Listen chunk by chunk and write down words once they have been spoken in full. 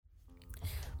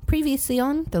Previously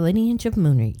on The Lineage of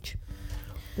Moonreach.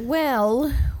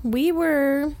 Well, we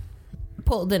were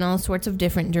pulled in all sorts of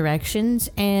different directions,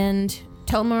 and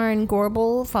Tomar and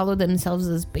Gorbel followed themselves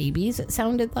as babies, it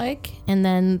sounded like, and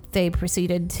then they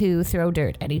proceeded to throw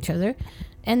dirt at each other.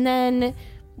 And then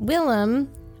Willem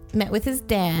met with his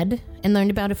dad and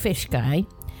learned about a fish guy,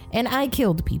 and I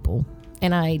killed people,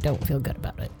 and I don't feel good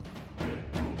about it.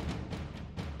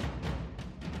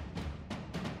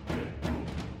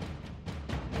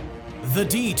 The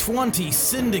D20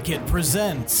 Syndicate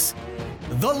presents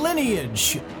The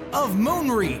Lineage of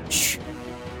Moonreach.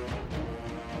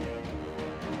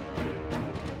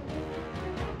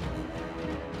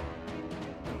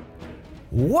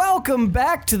 Welcome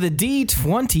back to the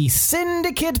D20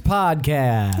 Syndicate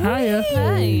podcast. Hiya.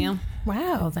 Hi.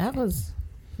 Wow,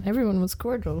 everyone was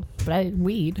cordial, but I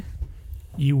weed.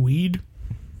 You weed?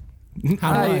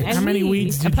 How many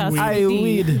weeds did you weed? I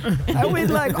weed. I weed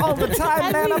like all the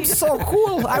time, man. I'm so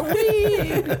cool. I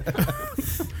weed.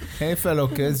 Hey, fellow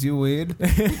kids, you weed?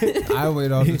 I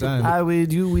weed all the time. I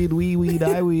weed, you weed, we weed,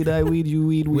 I weed, you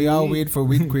weed, we all weed for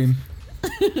weed cream.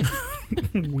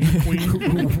 Weed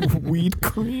queen. Weed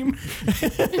cream.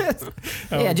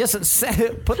 Yeah, just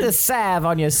put this salve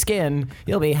on your skin.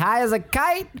 You'll be high as a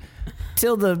kite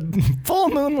till the full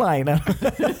moonlight.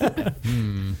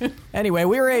 Anyway,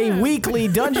 we're a weekly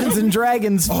Dungeons and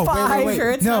Dragons 5. wait.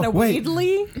 Sure, it's No, not a wait.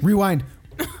 Weedly. Rewind.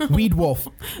 Weed wolf.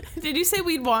 Did you say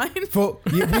weed wine?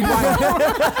 Weed wine.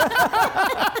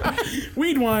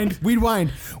 Weed wind. Weed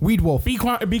wine. Weed wolf. Weed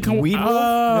wolf?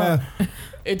 Yeah.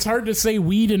 It's hard to say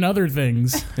weed and other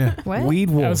things. Yeah. What? Weed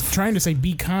I wolf. was trying to say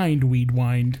be kind, weed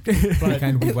wind. But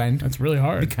Kind weed wine. that's really Be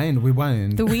hard. kind weed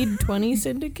wine. The Weed 20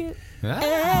 Syndicate?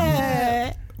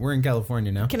 We're in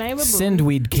California now. Can I have a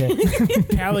Sindweed kit.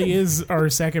 Cali is our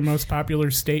second most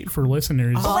popular state for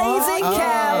listeners. Blazing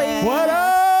Cali. What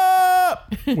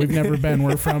up? We've never been.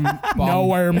 We're from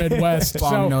nowhere Midwest.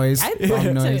 Bomb So noise. I'd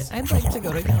Bomb noise. like to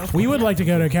go to California. we would like to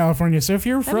go to California. So if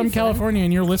you're That'd from be fun. California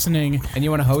and you're listening, And you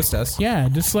want to host us? yeah,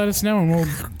 just let us know and we'll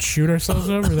shoot ourselves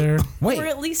over there. Wait, Or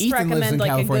at least Ethan lives recommend in like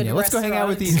California. a good Let's go hang out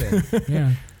with restaurant. Ethan.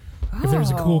 Yeah. If there's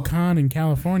a cool con in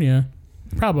California,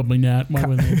 probably not. Why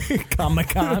wouldn't they?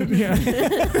 Comic-Con. Yeah.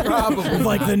 Probably.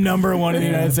 Like the number one in the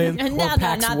United States. No, Or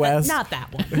PAX West. not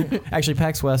that one. Actually,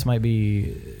 PAX West might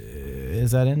be...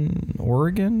 Is that in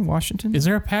Oregon, Washington? Is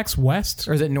there a PAX West?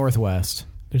 Or is it Northwest?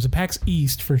 There's a PAX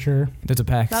East for sure. There's a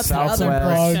PAX That's the Southwest. other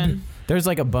Prague. question. There's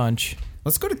like a bunch.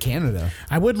 Let's go to Canada.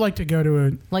 I would like to go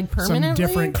to Like some permanently?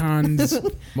 different cons.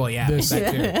 Well, yeah, This-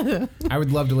 that too. I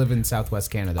would love to live in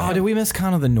Southwest Canada. Oh, did we miss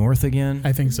Con of the North again?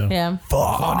 I think so. Yeah.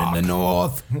 Con in the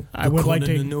north. I would like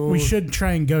to. We should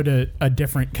try and go to a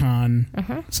different con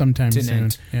sometime soon.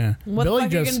 Didn't. Yeah. What Billy the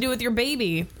fuck are you just. gonna do with your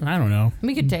baby? I don't know.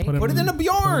 We could take. Put it in a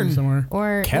Bjorn. somewhere.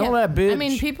 Or Kennel that bitch. I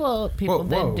mean, people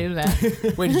Whoa. did do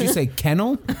that. Wait, did you say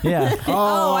kennel? Yeah.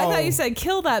 Oh, I thought you said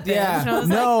kill that bitch. Yeah. And I was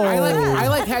No.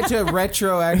 I had to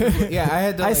retroactively. Yeah, I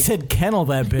had to. I Like, said kennel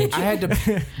that bitch. I had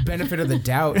to benefit of the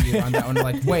doubt you on that one.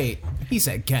 Like, wait, he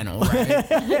said kennel, right?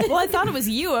 well, I thought it was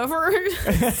you over. I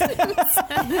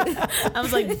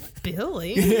was like,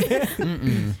 Billy.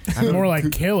 More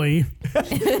like Kelly.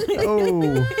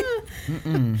 Oh.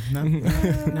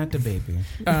 Not the baby.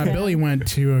 Billy went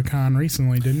to a con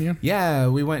recently, didn't you? Yeah,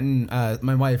 we went and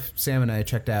my wife Sam and I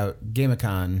checked out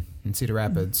GameCon in Cedar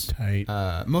Rapids. Tight.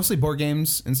 Mostly board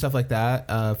games and stuff like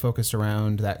that, focused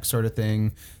around that sort of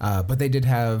thing. But they did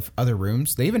have other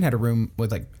rooms. They even had a room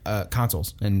with like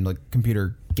consoles and like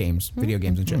computer games, video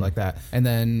games and shit like that. And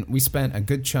then we spent a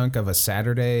good chunk of a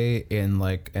Saturday in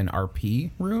like an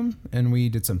RP room, and we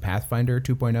did some Pathfinder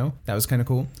 2.0. That was kind of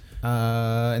cool.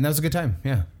 And that was a good time.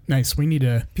 Yeah. Nice. We need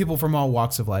to People from all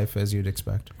walks of life, as you'd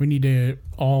expect.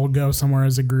 all go somewhere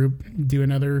as a group, do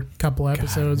another couple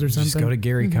episodes or something. Just go to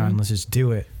Gary Con. Let's just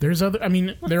do it.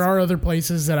 There are other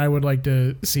places that I would like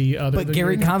to see other But than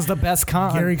Gary Con's the best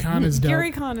con. Gary Con is dope.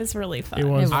 Gary Con is really fun. It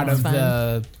was Out fun. of fun.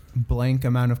 the blank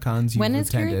amount of cons you've When is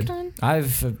attended. GaryCon?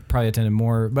 I've probably attended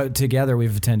more, but together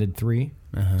we've attended 3.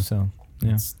 So,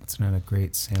 yeah. It's not a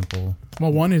great sample.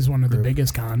 Well, one is one of the Group.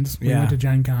 biggest cons. We Yeah. went to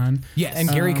Gen Con. Yes. And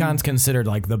Gary Con's considered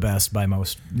like the best by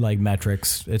most like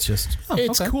metrics. It's just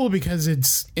It's cool because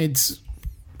it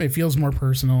feels more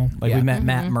personal. like Yeah. we met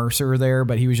Matt Mercer there,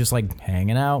 but he was just like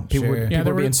hanging out. People Sure. were, Yeah, people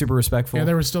there were being were- super respectful. Yeah,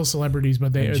 there were still celebrities,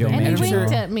 but they And Joe And he Manager.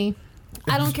 winked at me.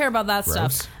 I don't care about that Gross.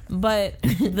 stuff. But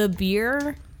the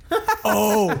beer,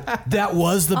 Oh, that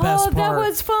was the best Oh, that part.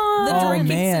 was fun. the Oh, drinking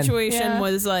man. situation Yeah.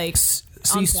 was like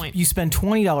on point. You spend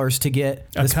 $20 to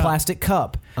get this cup. plastic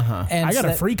cup. And I got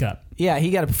a free cup. Yeah,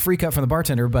 he got a free cup from the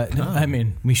bartender, but I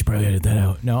mean, we should probably edit that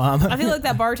out. No, I feel like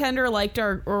that bartender liked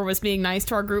or was being nice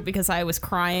to our group because I was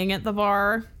crying at the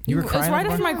bar. You were It was crying at right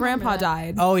the after bar? my grandpa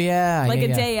died. Oh yeah, Like yeah, a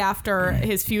yeah. day after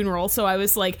his funeral, so I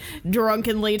was like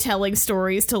drunkenly telling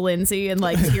stories to Lindsay and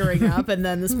like tearing up, and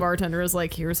then this bartender was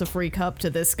like, "Here's a free cup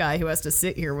to this guy who has to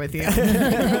sit here with you."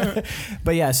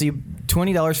 But yeah, so you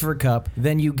 $20 for a cup,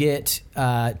 then you get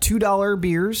 $2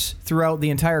 beers throughout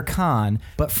the entire con.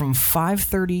 But from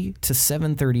 5:30 to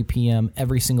 7:30 p.m.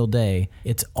 every single day,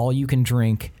 it's all you can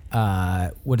drink.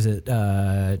 What is it?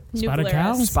 Spotted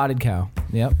cow? Spotted cow.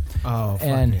 Yep. Oh, fuck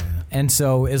and yeah. and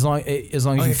so as long as you yeah,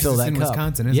 fill 'cause that it's in cup,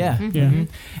 Wisconsin, isn't yeah, it? Yeah.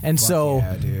 And Fuck so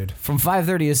yeah, dude. from 5:30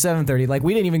 to 7:30, like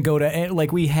we didn't even go to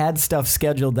like we had stuff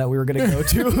scheduled that we were going to go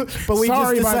to, but we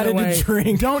Sorry, just by the decided way, to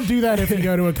drink. Don't do that if you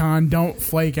go to a con. Don't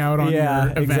flake out on Yeah,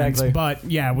 your events. exactly. But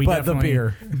yeah, we But the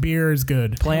definitely beer is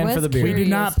good. Plan I for was the beer. We did not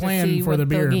curious to plan see for the what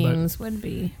beer, but- games would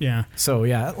be. Yeah. So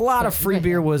yeah, a lot of free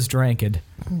beer was drank.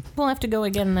 We'll have to go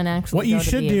again and then actually. What you go to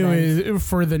should the do event. is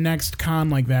for the next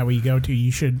con like that we go to,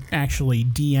 you should actually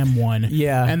DM one.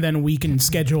 Yeah. And then we can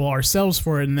schedule ourselves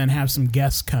for it and then have some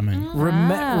guests come in.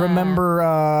 Remember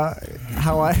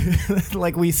how I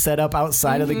like we set up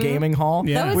outside of the gaming hall?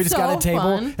 Yeah. That was we just got so a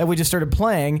table fun. and we just started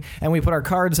playing and we put our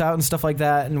cards out and stuff like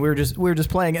that and we were just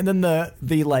playing and then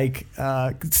the like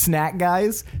snack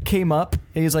guys came up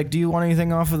and he's like, "Do you want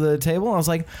anything off of the table?" And I was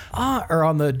like, or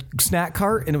on the snack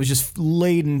cart, and it was just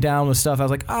laden down with stuff. I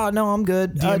was like, "Oh no, I'm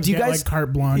good." DMs Do you get, guys like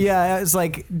carte blanche? Yeah, it's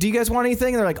like, "Do you guys want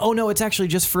anything?" And they're like, "Oh no, it's actually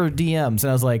just for DMs." And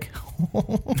I was like, "You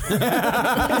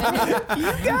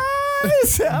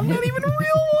guys, I'm not even a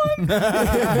real one.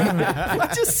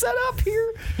 I just set up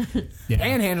here." Yeah.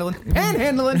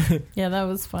 Panhandling. Yeah, that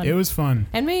was fun. It was fun.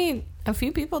 And a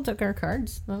few people took our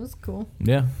cards. That was cool.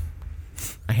 Yeah.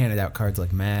 I handed out cards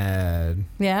like mad.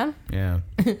 Yeah. Yeah.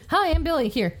 Hi, I'm Billy.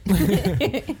 Here.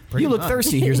 You look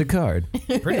thirsty. Here's a card.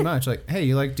 Pretty much. Like, hey,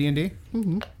 you like D&D?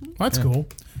 That's Yeah. cool.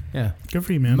 Yeah. Good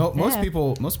for you, man. Most Yeah.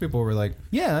 people were like,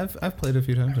 yeah, I've played a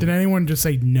few times. Did anyone just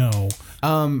say no?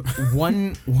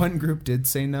 One group did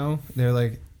say no. They're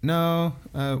like, no,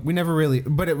 we never really,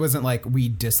 but it wasn't like we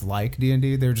dislike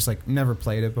D&D. They were just like, never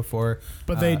played it before.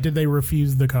 But did they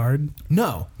refuse the card?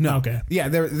 No. Okay. Yeah,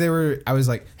 they were. I was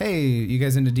like, hey, you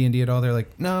guys into D&D at all? They're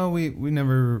like, no, we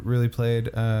never really played.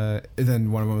 And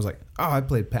then one of them was like, oh, I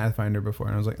played Pathfinder before,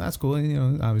 and I was like, that's cool.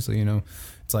 And, obviously,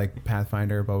 it's like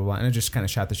Pathfinder, blah blah blah. And I just kind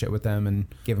of shot the shit with them and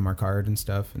gave them our card and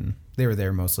stuff. And they were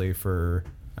there mostly for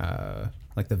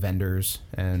like the vendors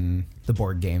and the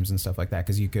board games and stuff like that,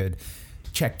 because you could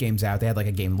check games out. They had like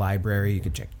a game library. You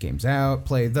could check games out,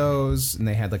 play those, and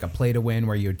they had like a play to win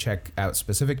where you would check out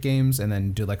specific games and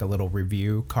then do like a little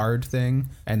review card thing.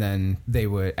 And then they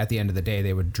would, at the end of the day,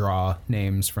 they would draw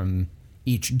names from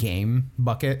each game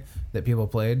bucket that people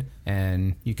played,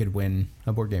 and you could win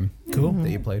a board game. Cool. That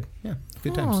you played. Yeah,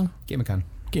 good times. Gamicon.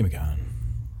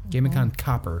 Gamicon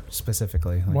Copper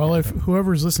specifically. Like Well, that. if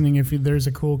whoever's listening, if there's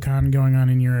a cool con going on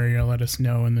in your area, let us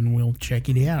know, and then we'll check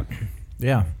it out.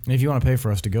 Yeah. If you want to pay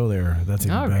for us to go there, that's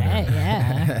even All better. right.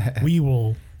 Yeah. We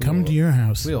will come to your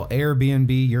house. we'll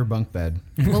Airbnb your bunk bed.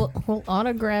 we'll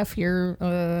autograph your.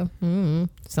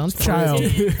 Sounds Child.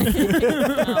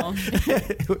 Oh,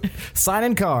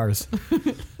 Signing cars.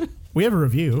 We have a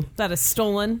review. that is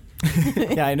stolen.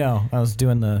 Yeah, I know. I was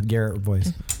doing the Garrett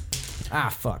voice.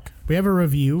 Fuck. We have a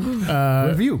review.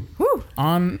 Review.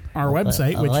 On our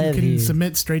website, which you can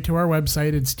submit straight to our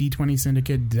website. It's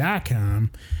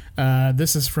d20syndicate.com.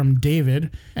 This is from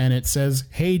David, and it says,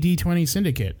 "Hey, D20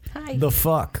 Syndicate. Hi. The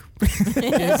fuck. Is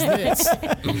this?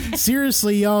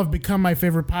 Seriously, y'all have become my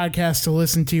favorite podcast to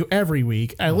listen to every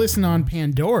week. I listen on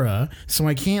Pandora, so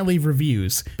I can't leave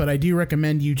reviews, but I do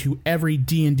recommend you to every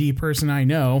D&D person I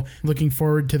know. Looking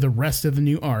forward to the rest of the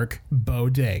new arc,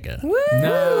 Bodega."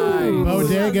 Nice.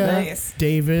 Bodega, Nice.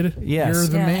 David, Yes. you're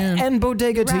the Yeah. man. And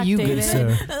bodega to Rock, you, good David.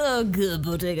 sir. Oh, good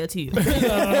bodega to you.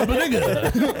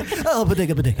 Oh,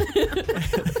 bodega.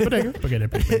 Bodega, bodega,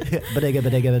 bodega.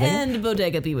 Bodega. And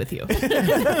bodega be with you.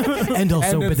 And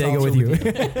also And it's bodega also with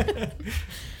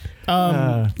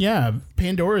you. Yeah,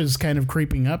 Pandora's kind of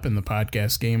creeping up in the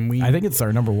podcast game. I think it's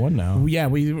our number one now. Yeah,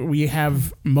 we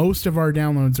have most of our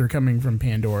downloads are coming from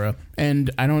Pandora, and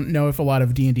I don't know if a lot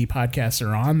of D&D podcasts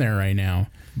are on there right now.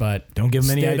 But Don't give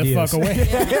them any stay the ideas. fuck away.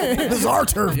 This is our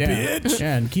turf, Yeah.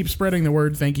 Yeah, and keep spreading the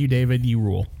word. Thank you, David. You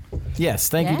rule. Yes,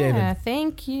 thank you, Yeah, David.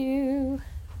 thank you.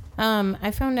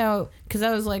 I found out because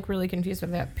I was like really confused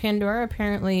with that. Pandora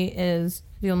apparently is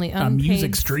the only A unpaid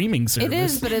music streaming service. It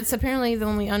is, but it's apparently the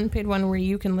only unpaid one where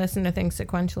you can listen to things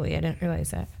sequentially. I didn't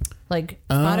realize that. Like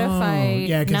Spotify,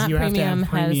 yeah, 'cause not you have to premium, have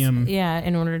premium. has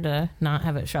in order to not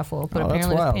have it shuffle. But Oh, that's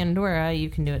apparently with wild. Pandora, you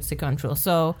can do it sequential.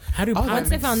 So How do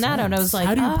once I found that out, I was like,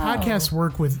 how do oh. podcasts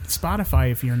work with Spotify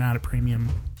if you're not a premium?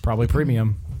 Probably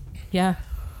premium. Yeah.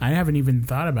 I haven't even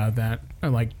thought about that. Or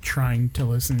like trying to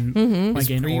listen like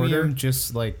in Premium, order.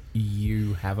 just like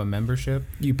you have a membership.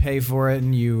 You pay for it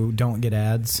and you don't get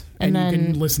ads. And And you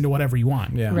then- can listen to whatever you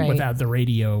want Yeah. Right. without the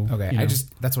radio. Okay, you know.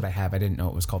 that's what I have. I didn't know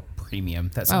it was called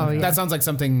premium. That Oh, yeah. sounds like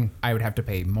something I would have to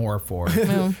pay more for.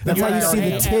 Well, That's how you see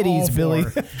the titties, Billy.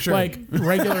 Sure. Like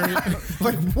regular.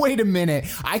 Like, wait a minute.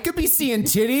 I could be seeing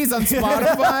titties on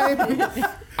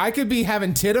Spotify. I could be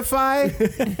having titify.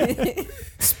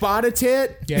 Spot a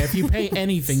tit. Yeah, if you pay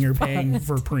anything, you're paying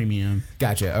for premium.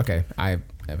 Gotcha. Okay. I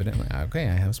have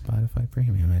Spotify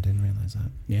Premium. I didn't realize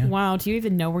that. Yeah. Wow, do you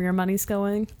even know where your money's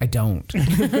going? I don't.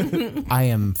 I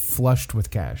am flushed with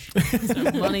cash.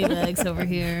 Money bags over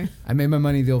here. I made my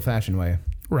money the old-fashioned way.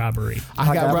 Robbery.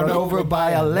 I got run over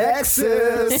by a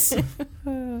Lexus.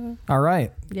 All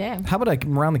right. yeah. How about a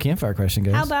round the campfire question,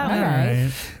 guys? How about All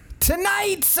right.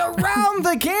 Tonight's around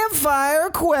the campfire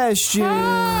question.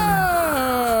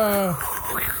 How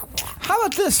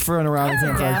about this for an around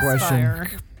the campfire question?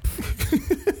 Fire.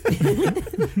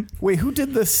 Wait, who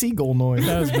did the seagull noise?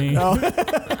 That was me.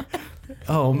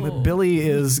 Billy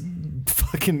is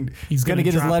fucking. He's gonna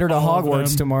get his drop letter to all of Hogwarts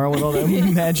them. tomorrow with all that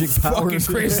magic powers.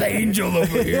 Angel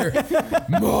over here.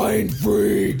 Mind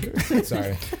freak.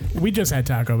 Sorry. We just had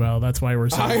Taco Bell. That's why we're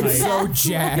so I'm hyped. so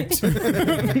jacked.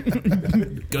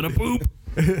 Gonna poop.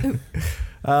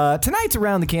 Tonight's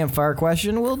around the campfire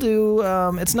question. We'll do.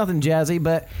 It's nothing jazzy,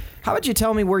 but how about you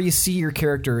tell me where you see your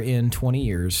character in 20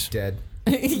 years? Dead.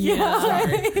 Yeah.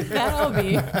 That'll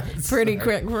be pretty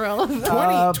quick for all of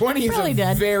us. 20 is probably a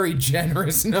dead. very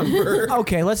generous number.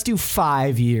 Okay, let's do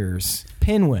 5 years.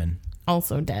 Pinwin.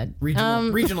 Also dead.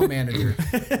 Regional manager.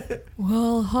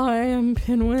 Well, hi, I'm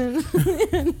Pinwin.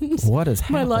 What has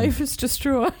happened? My life is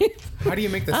destroyed. How do you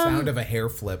make the sound of a hair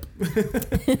flip?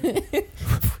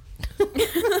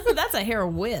 That's a hair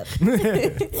whip.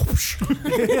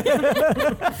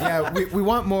 Yeah, we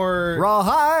want more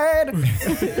Rawhide.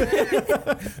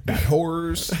 bad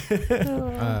horrors.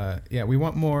 Yeah, we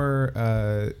want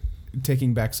more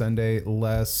Taking Back Sunday,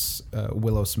 less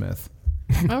Willow Smith.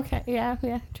 Okay, yeah,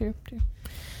 true.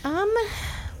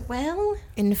 Well,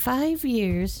 in 5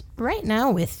 years, right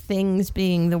now with things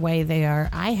being the way they are,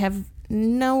 I have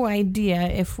no idea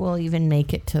if we'll even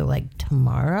make it to like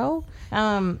tomorrow.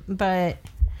 But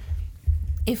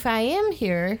if I am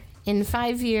here in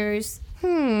 5 years,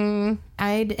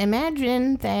 I'd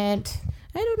imagine that,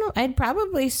 I don't know, I'd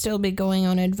probably still be going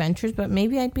on adventures, but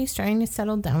maybe I'd be starting to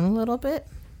settle down a little bit.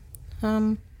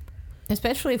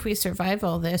 Especially if we survive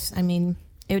all this. I mean,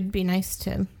 it would be nice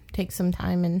to take some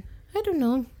time and, I don't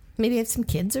know, maybe have some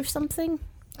kids or something.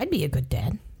 I'd be a good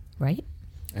dad, right?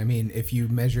 I mean, if you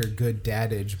measure good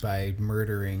daddage by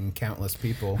murdering countless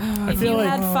people. I If feel you like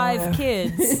had 5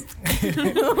 kids,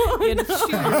 you'd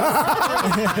shoot.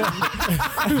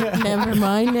 Never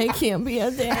mind, I can't be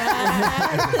a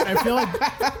dad.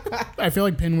 I feel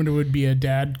like Pinwin would be a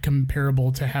dad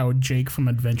comparable to how Jake from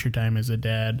Adventure Time is a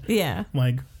dad. Yeah.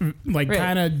 Like Right.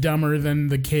 kind of dumber than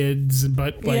the kids,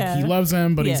 but like Yeah. he loves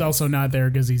them, but he's Yes. also not there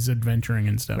because he's adventuring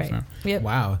and stuff. Right. So Yep.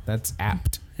 Wow, that's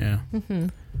apt. yeah.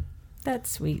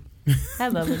 That's sweet. I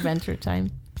love Adventure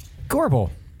Time. Gorbel.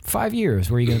 5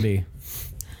 years. Where are you going to be?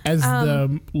 As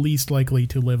the least likely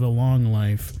to live a long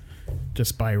life,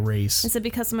 just by race. Is it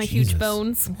because of my Jesus. huge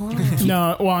bones?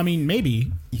 No, well, I mean,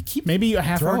 maybe. You keep Maybe a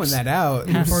half throwing orcs. that out.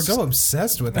 You're Half-orcs. so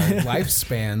obsessed with our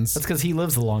lifespans. That's because he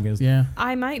lives the longest. Yeah.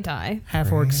 I might die. Half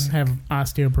orcs have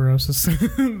osteoporosis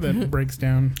that breaks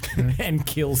down. Yeah. And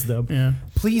kills them. Yeah.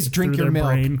 Please drink Through your their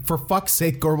milk. brain. For fuck's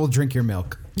sake, Gorbel, drink your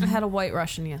milk. I had a white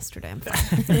Russian yesterday. I'm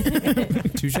fine.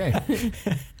 Touche. White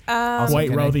can I-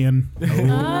 Rothian.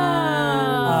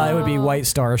 It would be White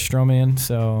Star Stroman,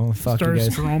 so fuck Star you guys.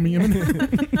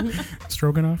 Stromian.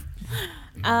 Stroganoff.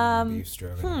 Beef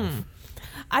stroganoff.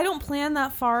 I don't plan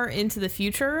that far into the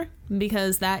future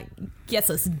because that gets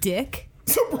us dick.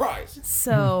 Surprise!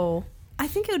 So I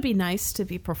think it would be nice to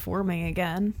be performing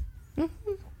again.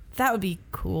 That would be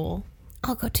cool.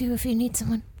 I'll go too if you need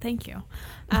someone. Thank you.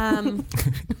 Pinwin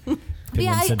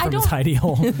Yeah, said I from his don't- hidey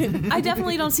hole. I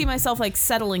definitely don't see myself like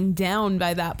settling down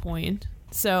by that point.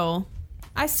 So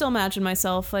I still imagine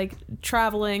myself like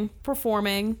traveling,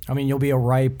 performing. I mean, you'll be a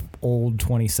ripe old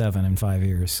 27 in 5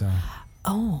 years, so.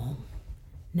 Oh,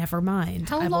 never mind.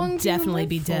 How I long will do you definitely live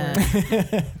be for?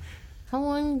 dead. How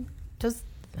long does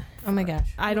Oh my gosh.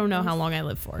 I don't know how long I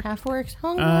live for. Half orcs? How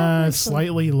long do half orcs live?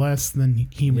 Slightly less than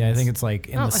humans. Yeah, I think it's like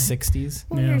in the 60s.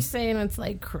 Well, Yeah. you're saying it's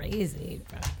like crazy.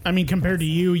 But... I mean, compared to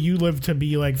you live to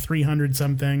be like 300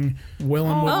 something.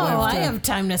 Willem would live I to... have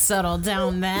time to settle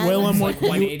down that. Willem would Like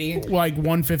 180? like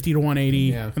 150 to 180,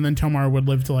 Yeah. and then Tomar would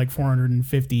live to like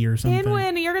 450 or something.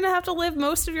 Pinwin, you're gonna have to live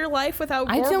most of your life without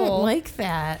Gorbel. I don't like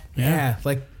that. Yeah,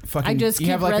 like fucking. I just you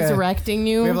keep have like resurrecting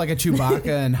you. We have like a Chewbacca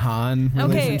and Han Okay.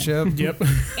 relationship. Yep.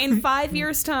 In 5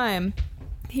 years' time,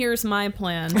 here's my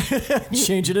plan.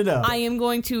 Changing it up. I am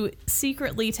going to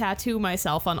secretly tattoo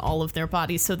myself on all of their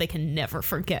bodies so they can never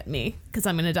forget me because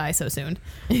I'm going to die so soon.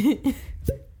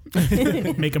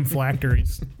 Make them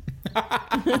phylacteries.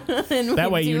 And That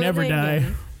we way you do it never die.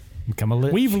 again. Become a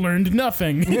lich. We've learned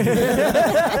nothing.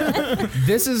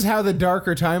 This is how the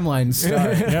darker timelines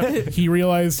start. Yep. He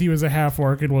realized he was a half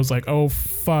orc and was like, "Oh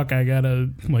fuck, I gotta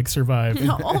like survive."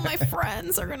 All my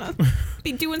friends are going to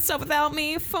be doing stuff without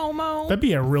me. FOMO. That'd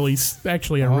be a really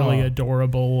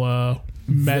adorable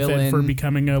method Villain. for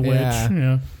becoming a lich. Yeah.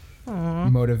 Yeah.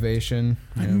 Motivation.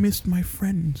 I Yeah. missed my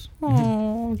friends.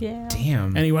 Oh, yeah.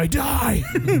 Damn. Anyway, die,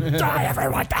 die,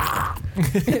 everyone, die.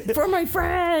 For my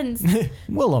friends.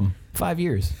 Willem, 5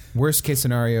 years. Worst case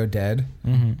scenario, dead.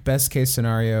 Best case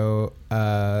scenario,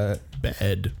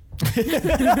 Bed.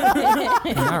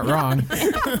 you're not wrong.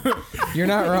 You're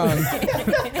not wrong.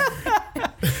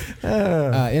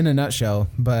 In a nutshell,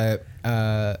 but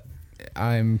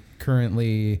I'm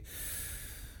currently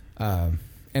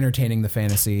entertaining the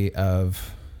fantasy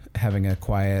of having a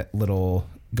quiet little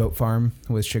goat farm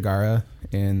with Shigara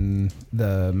in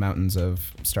the mountains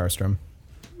of Starstrom.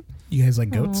 You guys like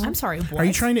goats? I'm sorry, what? Are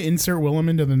you trying to insert Willem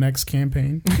into the next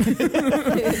campaign?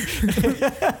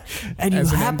 And you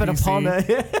As an happen NPC. upon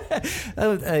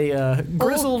a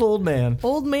grizzled old man.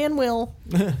 Old man Will.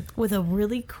 With a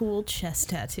really cool chest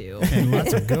tattoo. And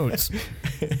lots of goats.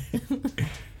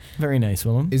 Very nice,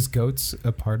 Willem. Is goats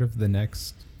a part of the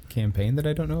next campaign that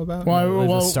I don't know about?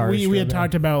 We had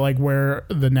talked about like where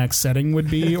the next setting would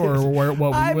be, or where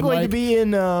what we I'm would going like. to be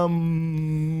in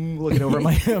looking over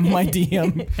my my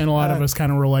DM. And a lot of us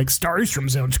kind of were like, Starstrom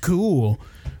sounds cool,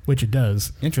 which it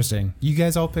does. Interesting. You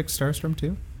guys all picked Starstrom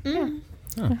too? Mm.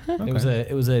 Oh, okay.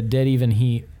 It was a dead even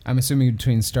heat. I'm assuming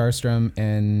between Starstrom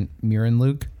and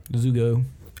Mirenlug. Zugo.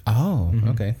 Oh,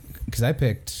 okay. Because I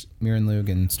picked Mirenlug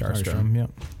and Starstrom.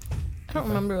 Yep. I don't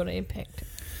remember what I picked.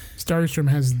 Starstrom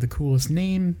has the coolest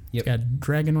name. Yep. It's got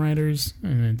dragon riders,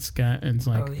 and it's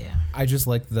like Oh, yeah. I just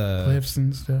like the cliffs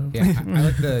and stuff. Yeah, I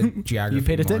like the geography. You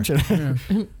paid more. attention.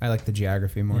 Yeah. I like the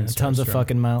geography more. Yeah, in tons of Starstrom.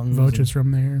 fucking mountains. Vocha's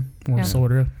from there, or Yeah.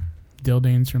 sorta.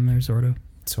 Dildane's from there, sorta.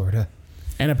 Sorta.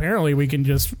 And apparently we can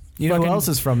just You know who fucking- else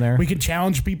is from there? we can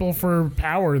challenge people for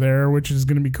power there, which is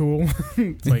going to be cool.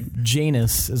 It's like,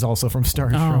 Janus is also from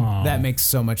Starstrom. aw. That makes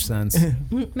so much sense.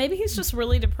 Maybe he's just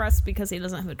really depressed because he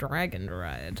doesn't have a dragon to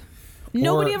ride.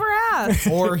 Nobody ever asked.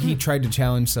 Or he tried to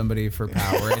challenge somebody for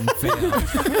power and failed.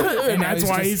 and now that's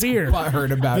why just he's here.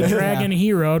 Butthurt about The it. dragon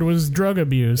he rode was drug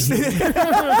abuse. Now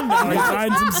he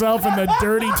finds himself in the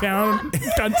dirty town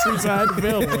countryside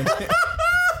village.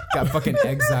 Got fucking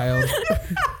exiled.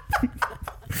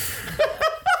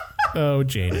 Oh,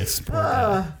 Janus. Poor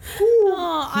guy.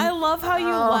 Oh, I love how you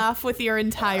laugh with your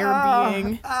entire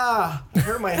being. I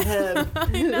hurt my head.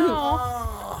 I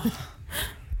know.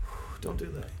 Don't do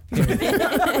that.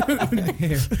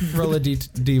 Here, roll a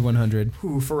D100.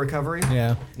 Ooh, for recovery?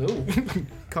 Yeah, No.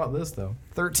 Caught this, though.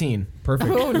 13.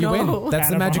 perfect. Oh, You no. win. That's Out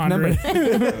the of magic number.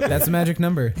 100. That's the magic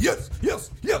number. Yes.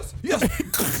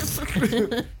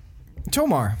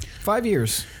 Tomar, 5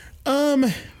 years.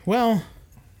 Well,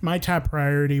 my top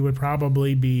priority would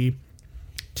probably be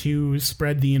to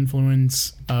spread the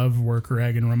influence of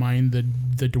Workreg and remind the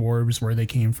dwarves where they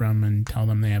came from and tell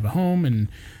them they have a home and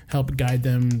help guide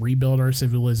them rebuild our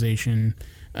civilization.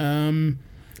 And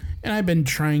I've been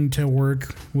trying to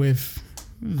work with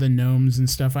the gnomes and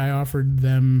stuff. I offered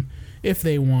them, if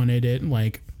they wanted it,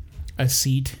 like a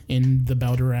seat in the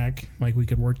Beldorak, like we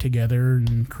could work together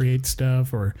and create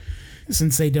stuff, or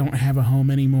since they don't have a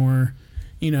home anymore,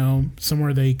 you know,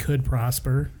 somewhere they could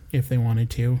prosper if they wanted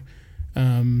to.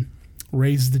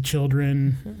 Raise the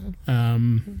children,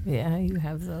 Yeah, you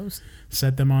have those.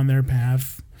 set them on their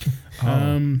path,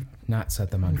 Not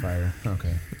set them on fire.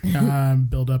 Okay.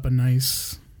 build up a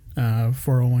nice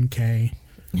 401k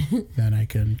that I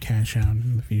can cash out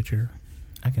in the future.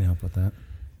 I can help with that.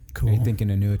 Cool. Are you thinking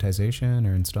annuitization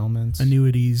or installments?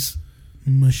 Annuities,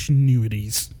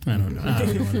 mushnuities. I don't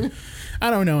know. I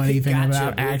don't know anything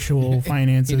about actual He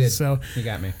finances. did. So You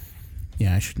got me.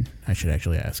 yeah, I should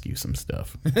actually ask you some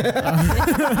stuff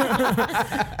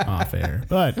off air.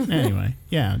 But anyway,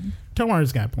 yeah,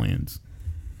 Tomar's got plans.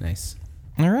 Nice.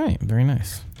 All right, very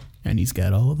nice. And he's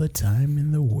got all the time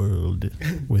in the world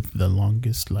with the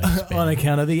longest lifespan. On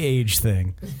account of the age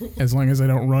thing. As long as I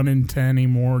don't run into any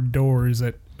more doors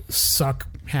that suck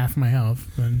half my health,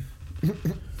 then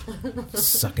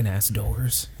Sucking ass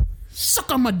doors.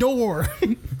 suck on my door.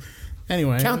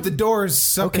 Anyway. Count the doors,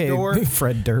 suck a door.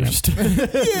 Fred Durst.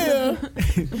 Yeah.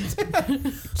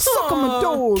 Suck on the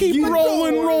door. Keep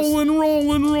rolling.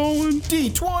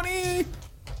 D20.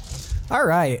 All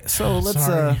right, so let's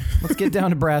Sorry. let's get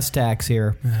down to brass tacks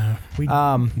here. We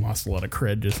lost a lot of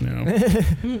cred just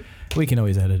now. We can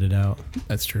always edit it out,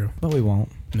 That's true. but we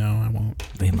won't. No, I won't.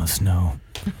 They must know.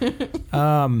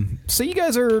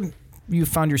 So you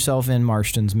found yourself in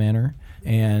Marston's Manor,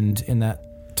 and in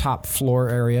that top floor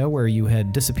area where you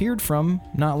had disappeared from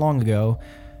not long ago.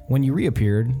 When you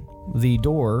reappeared, the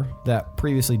door that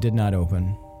previously did not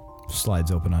open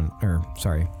slides open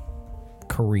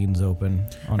careens open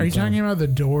on Are you its own. talking about the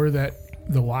door that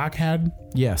the lock had?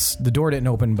 Yes, the door didn't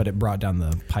open, but it brought down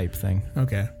the pipe thing.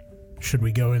 Okay. Should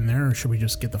we go in there or should we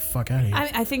just get the fuck out of here?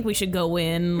 I think we should go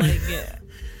in. Like,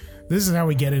 This is how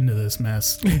we get into this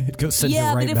mess. It goes sends you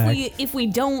yeah, right but back. if we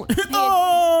don't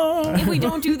if we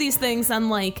don't do these things, then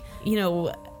like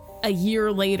a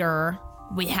year later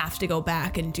we have to go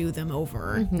back and do them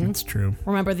over. That's true.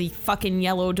 Remember the fucking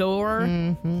yellow door?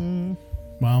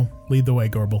 Well, lead the way,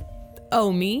 Gorbel. Oh,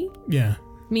 me? Yeah.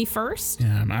 Me first?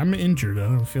 Yeah, I'm injured. I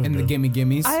don't feel And the good. gimme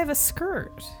gimmies. I have a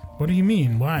skirt. What do you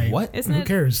mean? Why? What? Isn't Who it?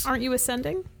 cares? Aren't you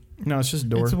ascending? No, it's just a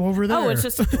door. It's over there. Oh, it's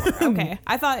just a door. Okay.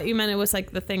 I thought you meant it was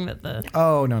like the thing that the.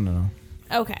 Oh, no.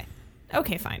 Okay.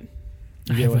 Okay, fine.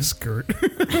 I have a skirt.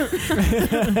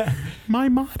 My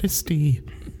modesty.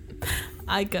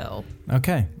 I go.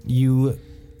 Okay, you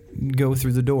go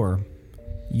through the door.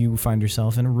 You find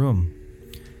yourself in a room.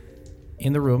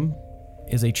 In the room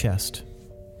is a chest.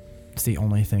 It's the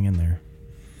only thing in there.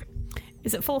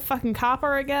 Is it full of fucking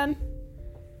copper again?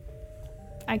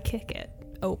 I kick it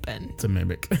open. It's a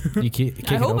mimic. You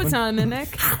kick I it hope open. it's not a mimic.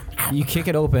 You kick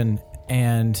it open,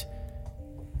 and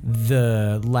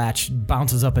the latch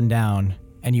bounces up and down,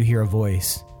 and you hear a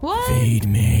voice. What? Feed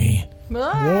me.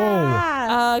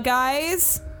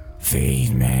 Guys,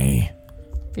 Feed me.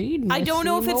 I don't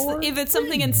know if it's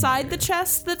something inside the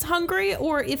chest that's hungry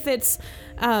or if it's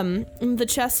the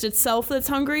chest itself that's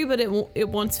hungry, but it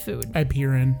wants food. I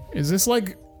peer in. Is this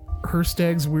like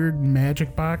Herstag's weird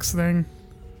magic box thing?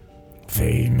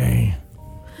 Feed me.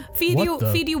 Feed What you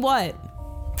the- feed you what?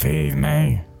 Feed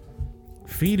me.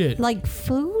 Feed it. Like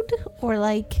food or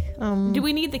like Do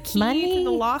we need the key Money? to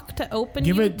the lock to open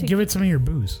give you? it. Give it some of your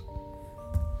booze.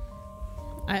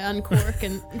 I uncork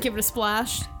and give it a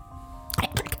splash.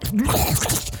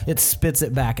 It spits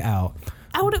it back out.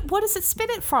 What does it spit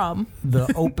it from?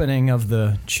 The opening of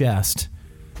the chest.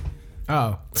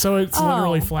 Oh. So it's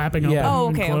literally flapping open Yeah. Oh,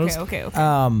 and okay, closed. okay.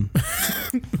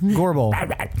 Gorbel,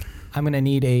 I'm going to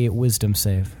need a wisdom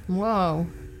save. Whoa.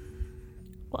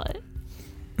 What?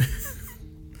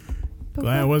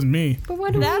 Glad it wasn't me. But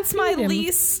what do we That's my feed him?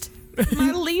 least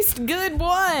good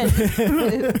one.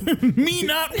 Me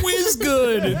not whiz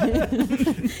good.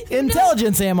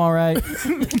 Intelligence, am all right.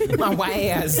 My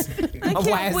Waz. My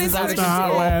Waz is out of The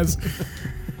hot Waz.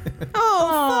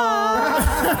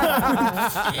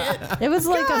 It was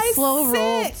like a slow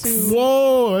roll.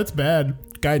 Whoa, that's bad.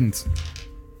 Guidance.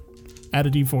 Add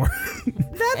a D4.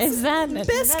 Is that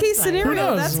Best case Who scenario,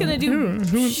 knows? that's gonna do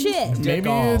shit. Maybe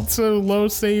all. it's a low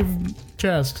save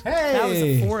chest. Hey. That was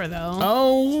a 4 though.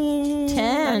 Oh.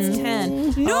 10?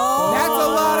 10. No. That's a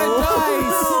lot of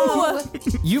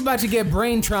dice. You about to get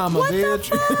brain trauma, bitch.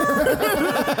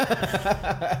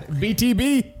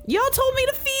 BTB. Y'all told me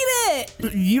to feed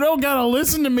it. You don't gotta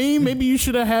listen to me. Maybe you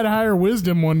should have had higher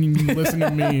wisdom when you listened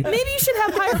to me. Maybe you should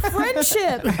have higher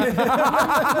friendship.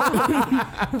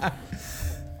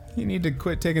 You need to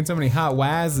quit taking so many hot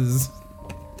Wazes.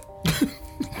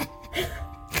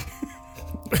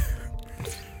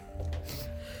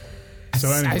 So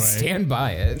anyway, I stand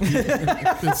by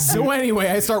it. So anyway,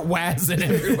 I start wazzing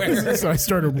everywhere. so I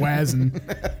started wazzing.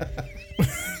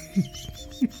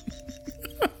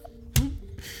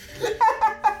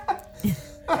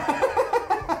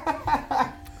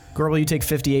 Gorbel, you take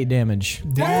 58 damage.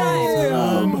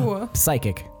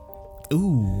 Psychic.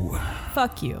 Ooh.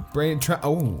 Fuck you. Brain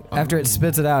oh. After it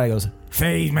spits it out, it goes,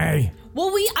 Feed me.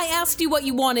 Well, I asked you what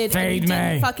you wanted. and Feed you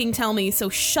didn't me. fucking tell me, so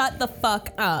shut the fuck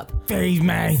up. Feed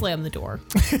me. Slam the door.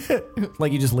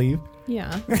 Like you just leave?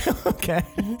 Yeah. Okay.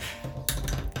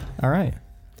 All right.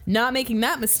 Not making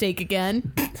that mistake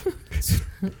again.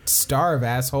 Starve,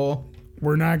 asshole.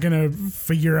 We're not gonna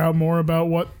figure out more about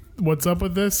what's up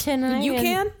with this. Can I? You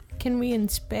can? Can we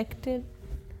inspect it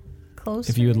closer?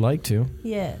 If you would like to.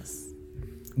 Yes.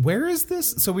 Where is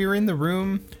this? So we were in the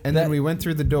room, and then we went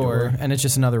through the door. And it's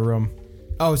just another room.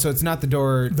 Oh, so it's not the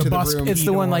door to the bus- room. It's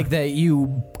the one like that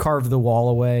you carved the wall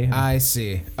away. I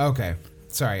see. Okay.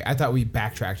 Sorry, I thought we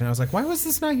backtracked, and I was like, why was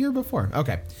this not here before?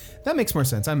 Okay. That makes more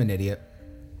sense. I'm an idiot.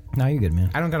 No, you're good,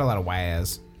 man. I don't got a lot of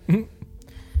whys. Do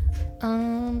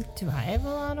I have a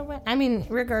lot of? I mean,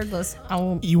 regardless,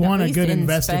 You at want a least good inspect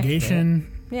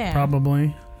investigation? it. Yeah.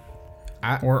 Probably.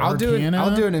 I'll do it. Arcana?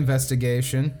 I'll do an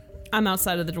investigation. I'm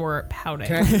outside of the door pouting.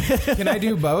 Can I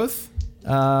do both?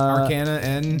 Arcana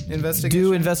and investigation?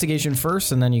 Do investigation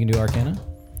first, and then you can do Arcana.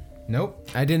 Nope.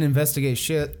 I didn't investigate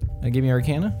shit. Give me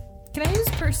Arcana. Can I use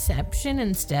perception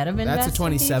instead of That's a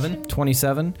investigation? 27.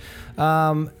 27.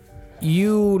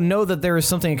 You know that there is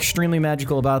something extremely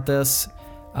magical about this.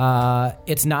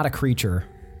 It's not a creature.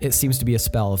 It seems to be a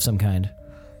spell of some kind.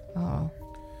 Oh.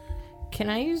 Can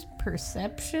I use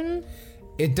perception?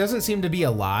 It doesn't seem to be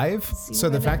alive, so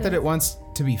the what fact it that is. it wants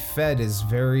to be fed is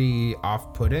very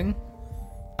off-putting.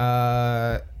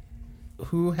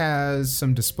 Who has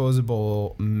some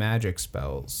disposable magic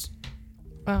spells?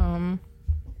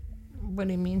 What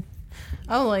do you mean?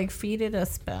 Oh, like feed it a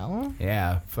spell?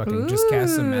 Yeah, fucking just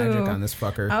cast some magic on this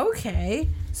fucker. Okay.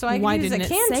 So I Why can use a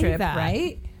didn't it say cantrip, that?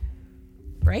 right?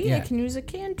 Right? Yeah. I can use a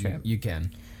cantrip. You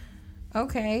can.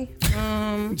 Okay.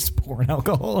 Just pouring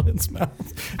alcohol in its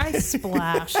mouth. I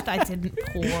splashed. I didn't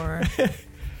pour.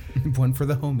 One for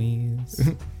the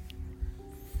homies.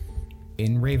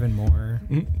 In Ravenmore.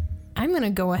 I'm going to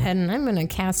go ahead and I'm going to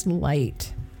cast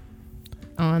light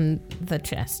on the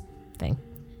chest thing.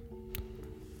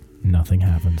 Nothing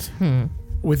happens.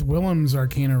 With Willem's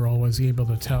Arcana roll, was he able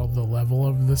to tell the level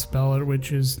of the spell at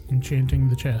which is enchanting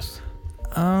the chest?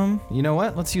 You know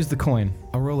what? Let's use the coin.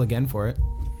 I'll roll again for it.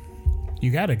 You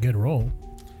got a good roll.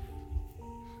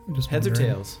 I'm just Heads or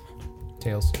wondering. tails?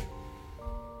 Tails.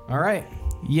 All right.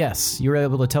 Yes, you were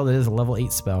able to tell that it is a level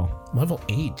 8 spell. Level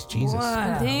 8, Jesus.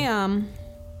 Damn.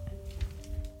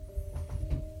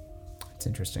 It's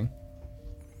interesting.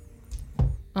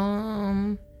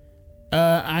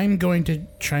 I'm going to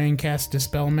try and cast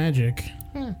Dispel Magic.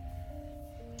 We'll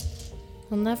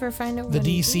never find out The what it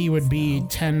DC is, would be though.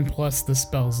 10 plus the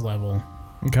spell's level.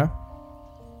 Okay.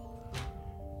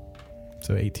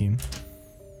 So 18.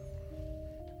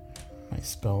 My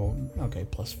spell, okay,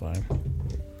 plus 5.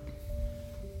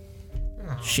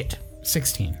 Shit.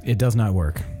 16. It does not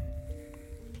work.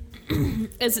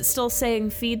 Is it still saying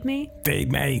feed me?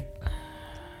 Feed me.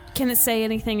 Can it say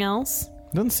anything else?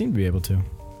 Doesn't seem to be able to.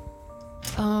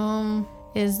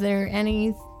 Is there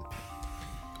any...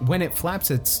 When it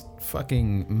flaps its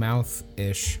fucking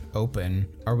mouth-ish open,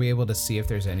 are we able to see if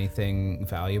there's anything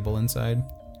valuable inside?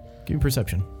 Give me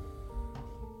perception.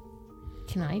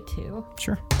 Can I too?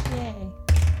 Sure. Yay.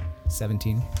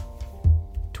 17.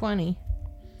 20.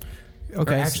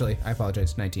 Okay. Or actually, I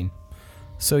apologize, 19.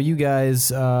 So you guys,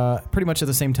 pretty much at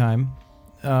the same time,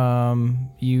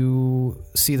 you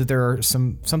see that there are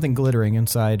something glittering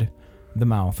inside the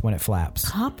mouth when it flaps.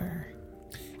 Copper.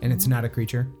 And it's not a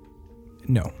creature?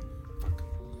 No.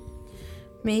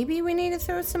 Maybe we need to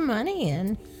throw some money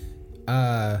in.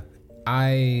 I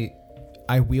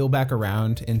wheel back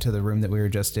around into the room that we were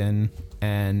just in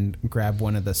and grab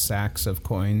one of the sacks of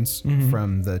coins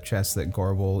from the chest that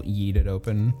Gorbel yeeted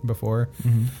open before.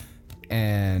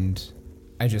 And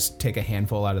I just take a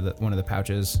handful out of one of the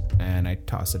pouches and I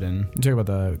toss it in. You talking about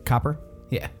the copper?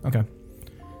 Yeah. Okay.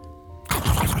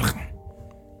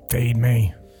 Feed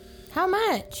me. How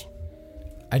much?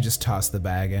 I just toss the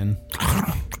bag in.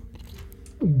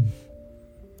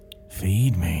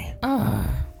 Feed me.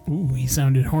 Ooh, he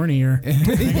sounded hornier.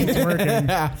 It's working.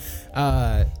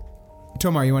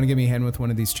 Tomar, you want to give me a hand with one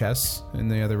of these chests in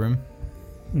the other room?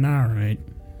 All right.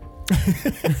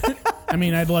 I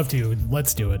mean, I'd love to.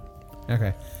 Let's do it.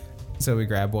 Okay. So we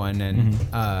grab one and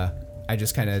I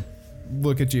just kind of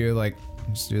look at you like,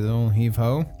 just do the little heave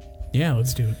ho. Yeah,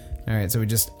 let's do it. All right, so we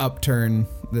just upturn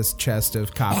this chest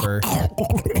of copper.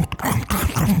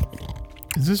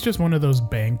 Is this just one of those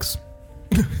banks?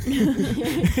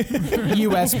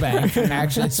 U.S. bank,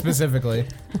 actually, specifically.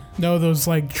 No, those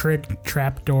like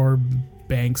trapdoor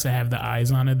banks that have the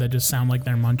eyes on it that just sound like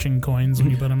they're munching coins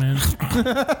when you put them in.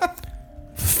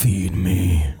 Feed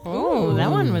me. Oh,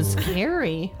 that one was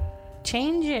scary.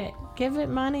 Change it. Give it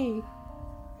money.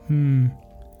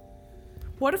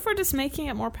 What if we're just making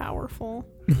it more powerful?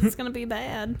 It's gonna be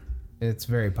bad. It's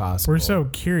very possible. We're so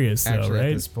curious, though, Actually, at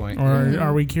right? this point. Or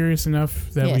are we curious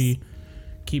enough that Yes. we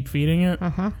keep feeding it?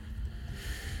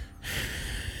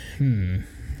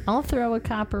 I'll throw a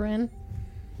copper in.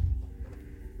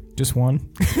 Just one?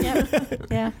 Yep.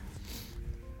 Yeah.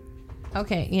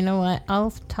 Okay, you know what?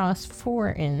 I'll toss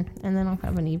 4 in, and then I'll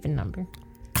have an even number.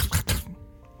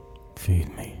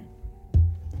 Feed me.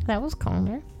 That was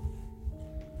calmer.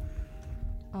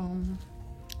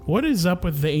 What is up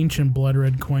with the ancient blood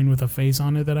red coin with a face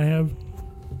on it that I have?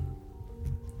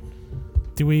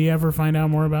 Do we ever find out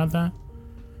more about that?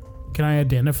 Can I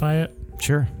identify it?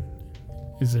 Sure.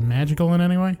 Is it magical in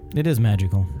any way? It is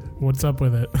magical. What's up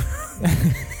with it?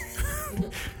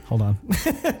 Hold on.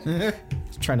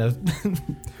 Just trying to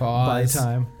buy Pause.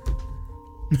 time.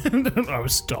 I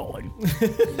was stalling.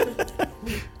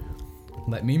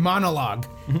 Let me monologue.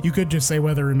 You could just say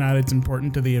whether or not it's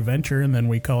important to the adventure, and then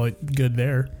we call it good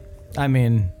there. I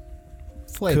mean,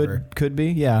 Flavor. could be,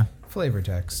 yeah. Flavor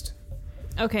text.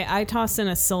 Okay, I toss in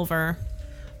a silver.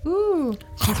 Ooh.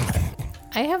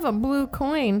 I have a blue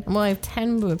coin. Well, I have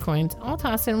 10 blue coins. I'll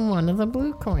toss in one of the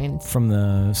blue coins. From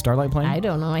the Starlight Plane? I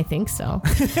don't know. I think so.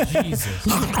 Jesus.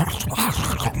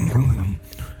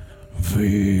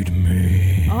 Feed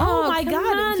me. Oh, my come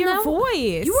god, on, your no.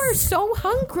 voice. You are so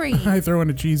hungry. I throw in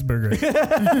a cheeseburger.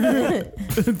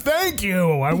 Thank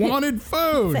you. I wanted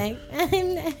food.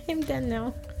 I'm done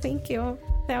now. Thank you.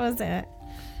 That was it.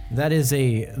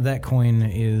 That coin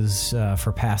is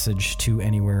for passage to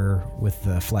anywhere with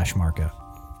the flesh market.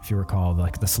 If you recall,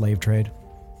 like the slave trade.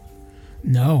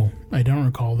 No, I don't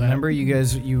recall that. Remember, you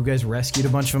guys rescued a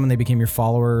bunch of them, and they became your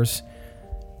followers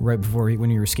right before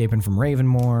when you were escaping from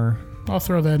Ravenmore. I'll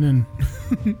throw that in.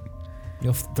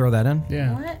 You'll throw that in.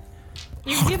 Yeah. What?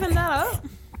 You're giving that up?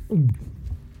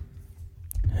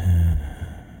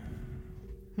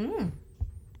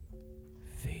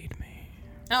 Feed me.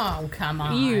 Oh, come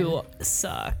on. You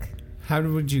suck. How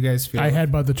would you guys feel? I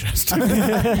headbutt the chest.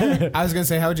 I was gonna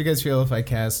say, how would you guys feel if I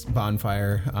cast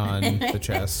bonfire on the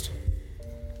chest?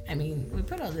 I mean, we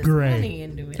put all this Gray. money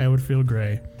into it. I would feel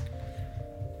gray.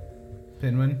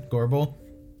 Pinwin, Gorbel.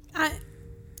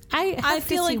 I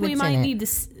feel like we might need to.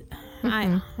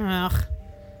 Ugh.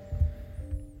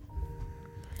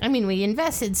 I mean, we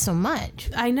invested so much.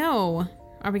 I know.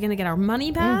 Are we gonna get our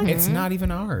money back? It's not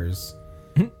even ours.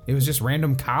 It was just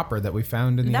random copper that we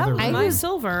found in the That other was room. my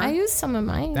silver. I used some of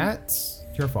mine. That's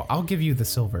your fault. I'll give you the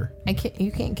silver.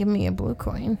 You can't give me a blue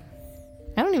coin.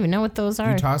 I don't even know what those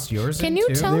are. You tossed yours in Can you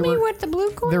too? tell They me were- what the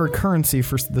blue coin They were is? currency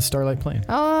for the Starlight Plane.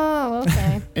 Oh,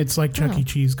 okay. It's like Chuck E.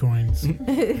 Cheese coins.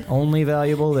 Only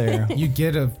valuable there. You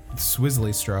get a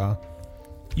swizzly straw.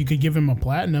 You could give him a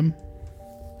platinum.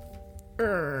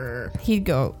 He'd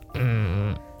go,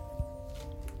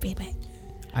 baby.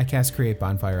 I cast create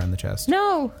bonfire on the chest.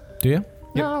 No, Do you?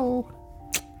 no.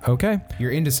 Okay.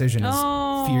 Your indecision is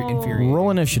infuriating.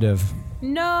 Roll initiative.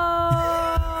 No.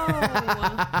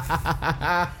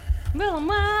 Well,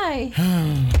 my.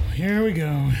 Here we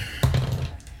go.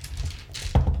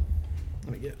 Let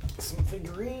me get some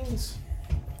figurines.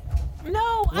 No,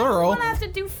 I don't Plural. want to have to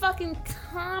do fucking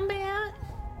combat.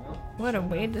 What a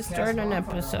way to start an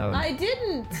episode. I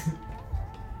didn't.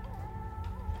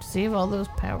 Save all those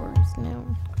powers now.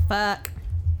 Fuck.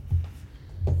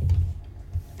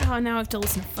 Oh, now I have to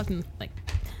listen to fucking, like,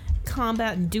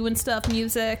 combat and doing stuff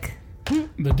music.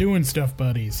 The doing stuff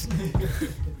buddies.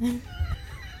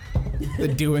 The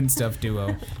doing stuff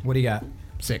duo. What do you got?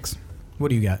 6. What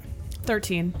do you got?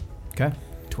 13. Okay.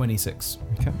 26.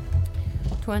 Okay.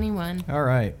 21. All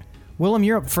right. Willem,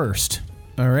 you're up first.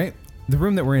 All right. The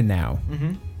room that we're in now.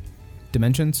 Mm-hmm.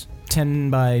 Dimensions. 10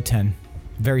 by 10.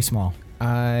 Very small.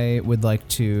 I would like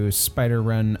to spider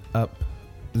run up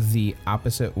the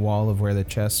opposite wall of where the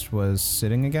chest was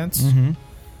sitting against. Mm-hmm.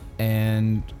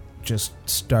 And just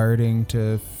starting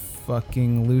to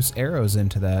fucking loose arrows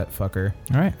into that fucker.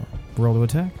 All right. Roll to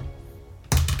attack.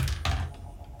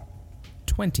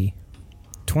 20.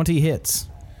 20 hits.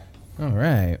 All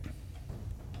right.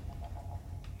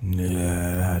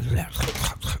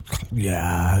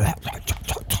 Yeah.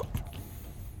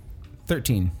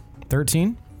 13.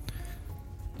 13.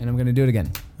 And I'm going to do it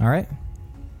again. All right.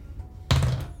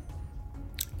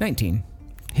 19.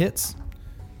 Hits.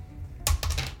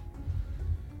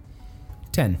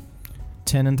 10.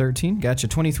 10 and 13. Gotcha.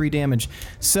 23 damage.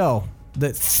 So,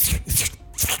 the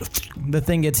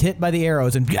thing gets hit by the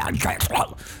arrows and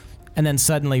then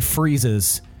suddenly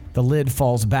freezes. The lid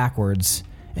falls backwards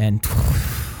and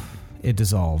it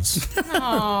dissolves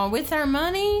Oh, with our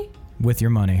money? with your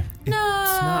money. No.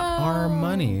 It's not our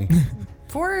money.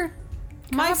 For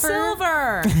My copper.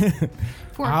 silver.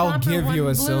 For I'll copper, give you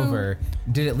one a blue. silver.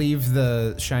 Did it leave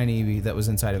the shiny that was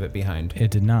inside of it behind? It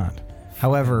did not.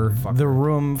 However, the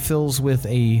room fills with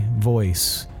a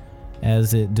voice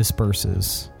as it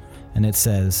disperses, and it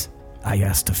says, "I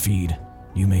asked to feed.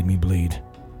 You made me bleed.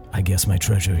 I guess my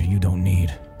treasure you don't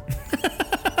need.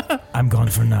 I'm gone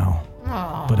for now.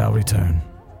 But I'll return.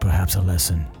 Perhaps a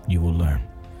lesson you will learn.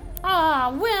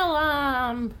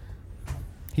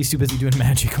 He's too busy doing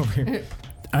magic over here.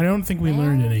 I don't think we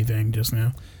learned anything just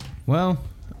now. Well,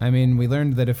 I mean, we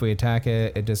learned that if we attack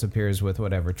it, it disappears with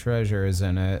whatever treasure is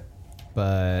in it.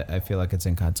 But I feel like it's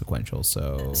inconsequential,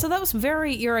 so... So that was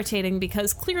very irritating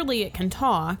because clearly it can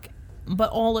talk, but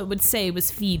all it would say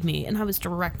was feed me, and I was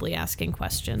directly asking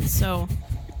questions. So,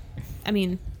 I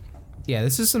mean... Yeah,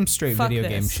 this is some straight Fuck video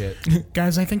this. game shit.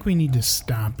 Guys, I think we need to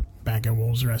stop back at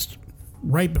Wolves Rest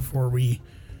right before we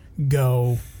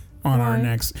go on our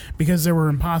next... Because there were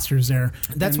imposters there.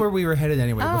 That's where we were headed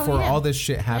anyway, before all this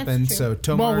shit happened, true. so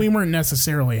Tomar... Well, we weren't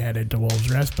necessarily headed to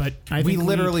Wolves Rest, but I We think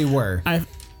literally were.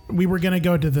 We were going to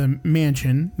go to the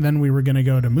mansion, then we were going to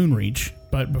go to Moonreach,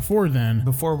 but before then...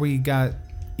 Before we got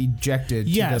ejected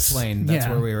to the plane, that's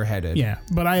where we were headed. Yeah,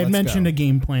 but I had Let's mentioned go. a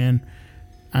game plan.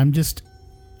 I'm just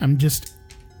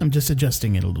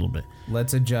adjusting it a little bit.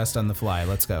 Let's adjust on the fly.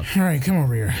 Let's go. All right, come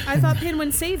over here. I thought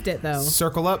Pinwin saved it, though.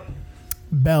 Circle up.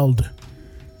 Belled.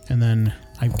 And then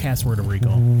I cast Word of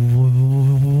Recall.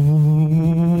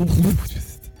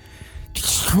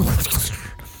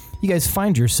 You guys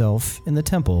find yourself in the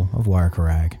temple of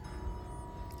Warkarag.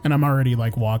 And I'm already,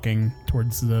 like, walking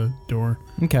towards the door.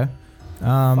 Okay.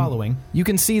 Following. You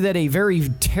can see that a very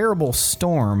terrible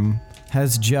storm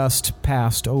has just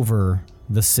passed over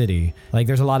the city. Like,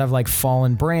 there's a lot of, like,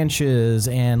 fallen branches,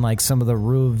 and, like, some of the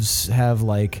roofs have,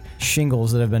 like,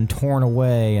 shingles that have been torn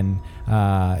away, and,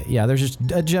 there's just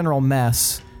a general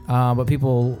mess. But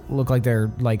people look like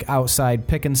they're, like, outside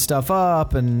picking stuff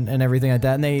up and everything like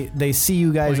that, and they see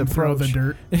you guys Playing approach. Throw the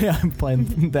dirt. Yeah, I'm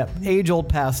playing that age-old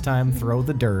pastime, throw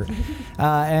the dirt.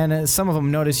 And some of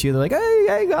them notice you. They're like,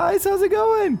 hey guys, how's it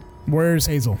going? Where's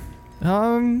Hazel?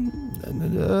 No,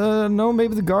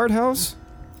 maybe the guardhouse?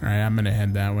 All right, I'm going to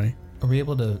head that way. Are we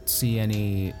able to see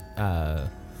any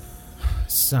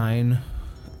sign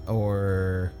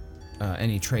or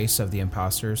any trace of the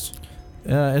imposters?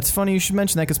 It's funny you should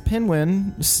mention that because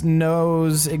Pinwin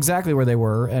knows exactly where they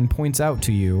were and points out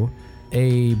to you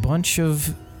a bunch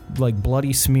of like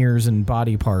bloody smears and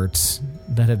body parts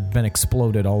that have been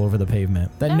exploded all over the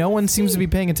pavement that no one seems to be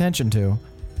paying attention to.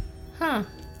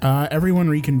 Everyone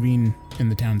reconvene in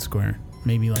the town square.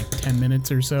 Maybe like 10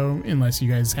 minutes or so, unless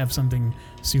you guys have something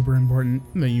super important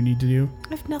that you need to do. I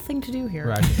have nothing to do here.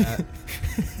 Roger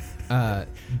that.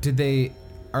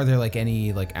 Are there like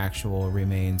any like actual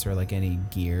remains or like any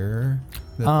gear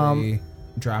that they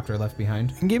dropped or left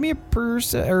behind? Give me a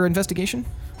investigation.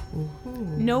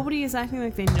 Nobody is acting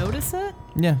like they notice it?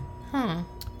 Yeah.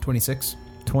 26.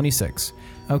 26.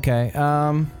 Okay.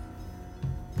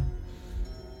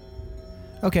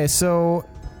 Okay, so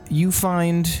you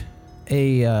find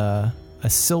a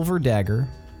silver dagger,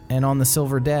 and on the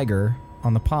silver dagger,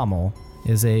 on the pommel,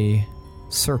 is a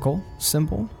circle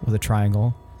symbol with a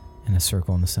triangle and a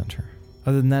circle in the center.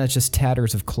 Other than that, it's just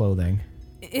tatters of clothing.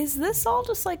 Is this all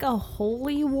just like a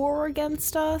holy war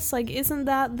against us? Like, isn't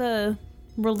that the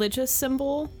religious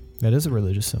symbol? That is a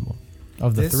religious symbol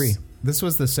of the three. This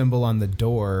was the symbol on the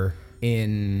door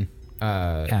in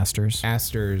Aster's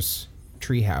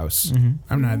treehouse. Mm-hmm.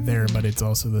 I'm not there, but it's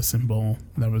also the symbol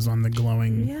that was on the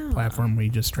glowing platform we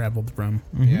just traveled from.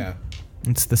 Mm-hmm. Yeah.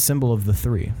 It's the symbol of the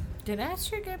three. Did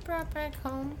Aster get brought back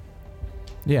home?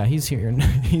 Yeah, he's here.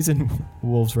 He's in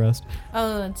Wolves Rest.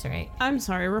 Oh, that's right. I'm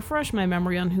sorry, refresh my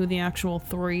memory on who the actual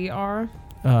three are.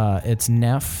 It's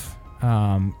Neff,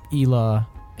 Ela,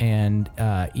 and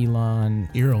Elon.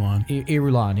 Irulan.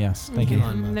 Irulan, yes. Thank you.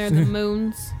 They're the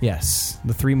moons. Yes,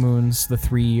 the three moons, the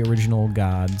three original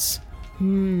gods.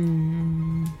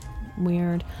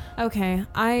 Weird. Okay,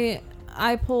 I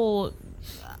pull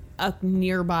a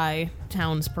nearby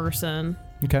townsperson.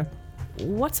 Okay.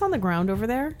 What's on the ground over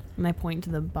there? And I point to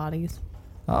the bodies.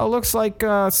 Looks like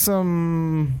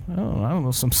some, I don't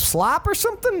know, some slop or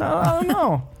something? I don't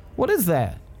know. What is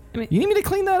that? I mean- You need me to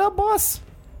clean that up, boss?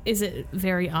 Is it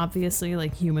very obviously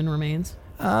like human remains?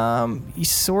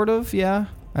 Sort of, yeah.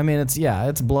 I mean,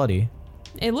 it's bloody.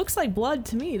 It looks like blood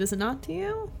to me, does it not to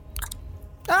you?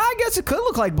 I guess it could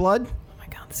look like blood. Oh my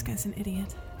god, this guy's an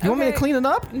idiot. You want me to Okay. clean it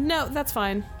up? No, that's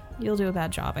fine. You'll do a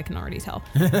bad job, I can already tell.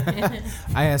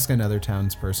 I ask another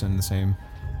townsperson the same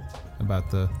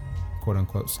about the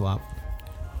quote-unquote slop.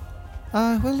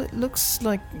 Well, it looks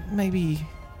like maybe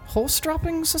horse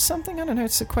droppings or something. I don't know.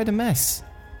 It's quite a mess.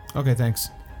 Okay, thanks.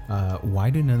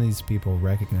 Why do none of these people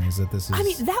recognize that this is... I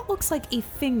mean, that looks like a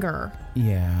finger.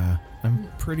 Yeah, I'm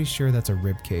pretty sure that's a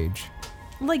rib cage.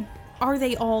 Like, are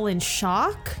they all in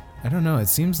shock? I don't know. It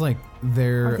seems like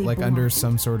they're Are they like under blind?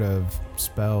 some sort of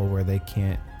spell where they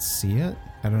can't see it.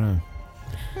 I don't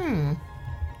know.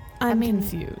 I'm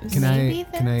confused. Can Maybe I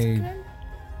that's good.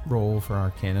 roll for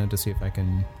Arcana to see if I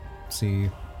can see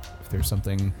if there's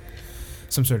something,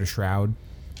 some sort of shroud?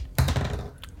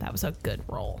 That was a good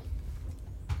roll.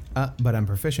 But I'm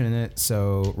proficient in it,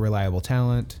 so reliable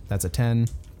talent. That's a 10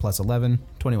 plus 11,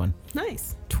 21.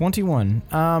 Nice. 21.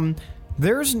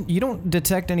 You don't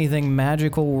detect anything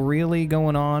magical really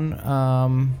going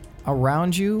on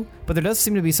around you, but there does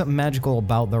seem to be something magical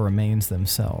about the remains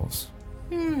themselves.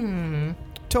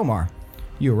 Tomar,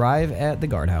 you arrive at the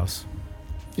guardhouse.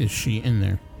 Is she in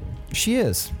there? She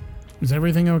is. Is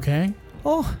everything okay?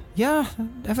 Oh, yeah,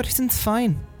 everything's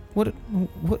fine. What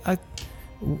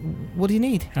do you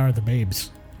need? How are the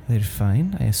babes? They're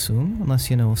fine, I assume, unless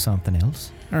you know something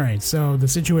else. All right, so the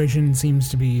situation seems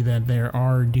to be that there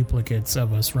are duplicates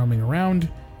of us roaming around,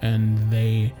 and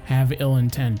they have ill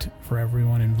intent for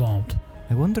everyone involved.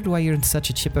 I wondered why you're in such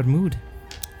a chipper mood.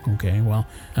 Okay, well,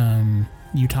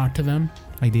 you talked to them?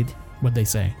 I did. What'd they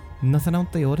say? Nothing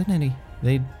out the ordinary.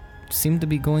 They seem to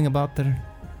be going about their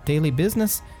daily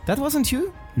business. That wasn't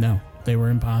you? No, they were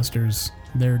imposters.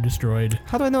 They're destroyed.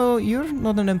 How do I know you're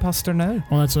not an imposter now?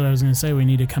 Well, that's what I was going to say. We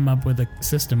need to come up with a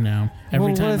system now.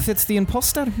 Every What time, if it's the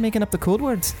imposter making up the code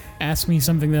words? ask me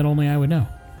something that only I would know.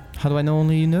 How do I know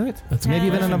only you know it? That's Maybe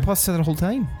you've been an question. imposter the whole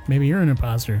time. Maybe you're an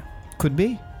imposter. Could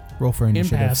be. Roll for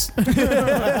initiative. Impasse.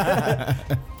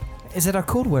 Is it our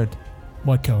code word?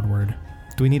 What code word?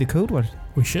 Do we need a code word?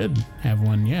 We should have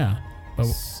one, yeah. But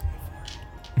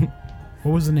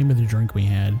what was the name of the drink we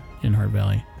had in Heart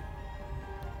Valley?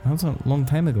 That was a long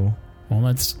time ago. Well,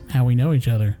 that's how we know each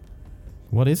other.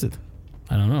 What is it?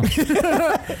 I don't know.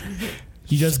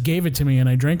 You just gave it to me and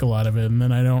I drank a lot of it and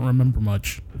then I don't remember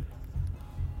much.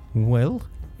 Well,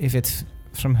 if it's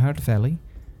from Heart Valley,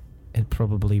 it'd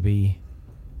probably be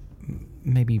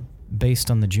maybe based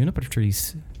on the juniper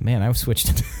trees. Man, I switched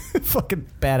into fucking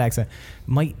bad accent.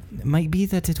 Might be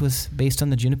that it was based on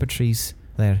the juniper trees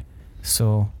there.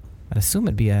 So I'd assume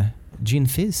it'd be a gin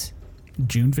fizz.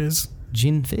 June Fizz?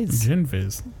 Gin fizz. Gin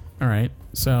Fizz. All right.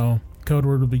 So code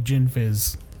word will be Gin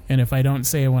Fizz. And if I don't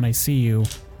say it when I see you,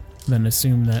 then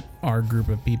assume that our group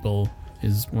of people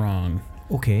is wrong.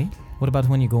 Okay. What about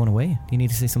when you're going away? Do you need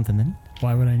to say something then?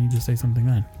 Why would I need to say something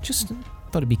then? Just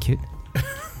thought it'd be cute.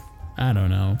 I don't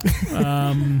know.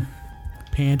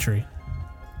 Pantry.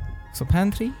 So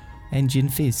pantry and gin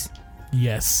fizz.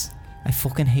 Yes. I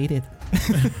fucking hate it.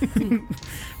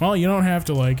 Well, you don't have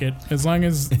to like it. As long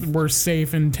as we're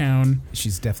safe in town.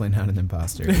 She's definitely not an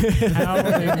imposter.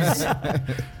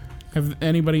 Have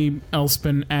anybody else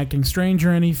been acting strange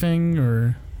or anything?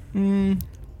 Or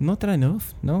Not that I know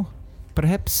of. No.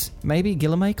 Perhaps, maybe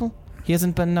Gillamichael. He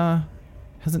hasn't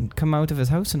come out of his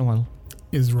house in a while.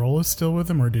 is Rolla still with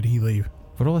him or did he leave?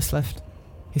 Rolas left.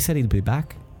 He said he'd be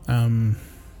back.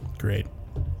 Great.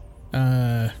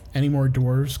 Any more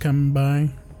dwarves coming by?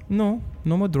 No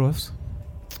more dwarfs.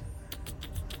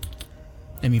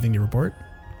 Anything to report?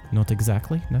 Not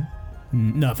exactly, no.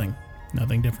 Nothing.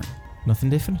 Nothing different. Nothing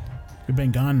different. We've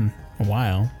been gone a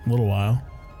little while.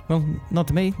 Well, not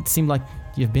to me. It seemed like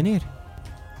you've been here.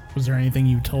 Was there anything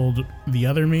you told the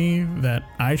other me that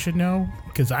I should know?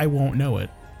 Because I won't know it.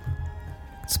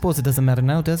 Suppose it doesn't matter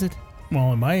now, does it?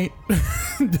 Well, it might,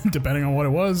 depending on what it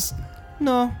was.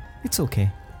 No, it's okay.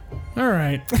 All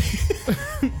right.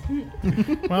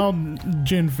 Well,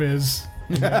 Gin Fizz.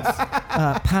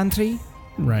 Pantry?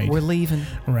 Right. We're leaving.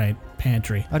 Right.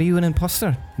 Pantry. Are you an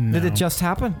imposter? No. Did it just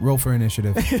happen? Roll for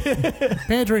initiative.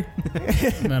 Pantry.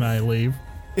 Then I leave.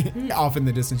 Off in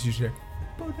the distance, you share.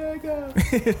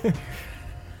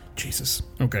 Jesus.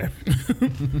 Okay.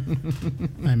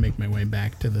 I make my way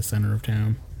back to the center of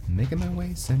town. Making my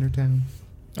way, center town.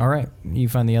 All right. You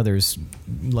find the others,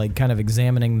 like, kind of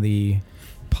examining the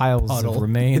piles Puddle. of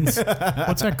remains.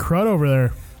 What's that crud over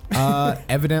there?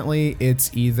 Evidently,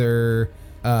 it's either...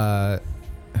 what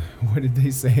did they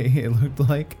say it looked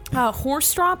like?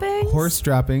 Horse droppings? Horse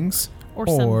droppings. Or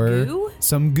some goo?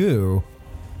 Some goo.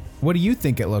 What do you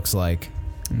think it looks like?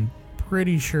 I'm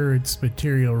pretty sure it's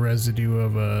material residue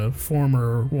of a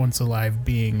former once alive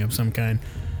being of some kind.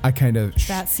 I kind of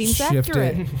That seems shift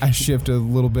accurate. it. I shift a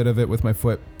little bit of it with my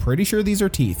foot. Pretty sure these are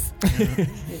teeth.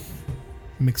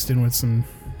 Mixed in with some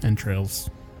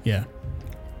entrails. Yeah.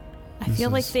 I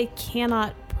feel like they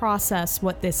cannot process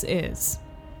what this is.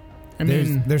 I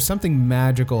mean, There's something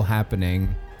magical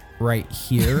happening right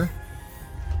here.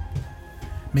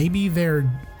 maybe they're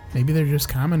just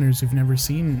commoners who've never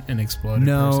seen an exploded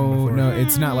person before. No,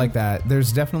 it's not like that.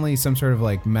 There's definitely some sort of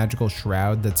like magical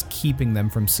shroud that's keeping them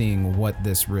from seeing what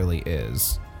this really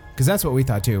is. Because that's what we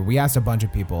thought too. We asked a bunch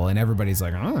of people, and everybody's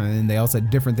like, oh, and they all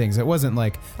said different things. It wasn't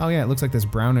like, oh yeah, it looks like this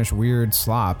brownish weird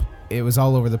slop. It was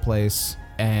all over the place,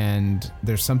 and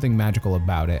there's something magical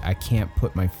about it. I can't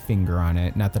put my finger on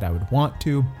it. Not that I would want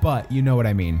to, but you know what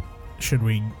I mean. Should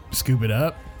we scoop it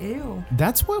up? Ew.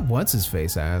 That's what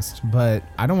What's-His-Face asked, but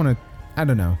I don't want to, I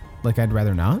don't know. Like, I'd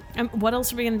rather not. What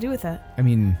else are we going to do with it? I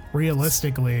mean,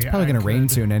 Realistically, it's probably going to rain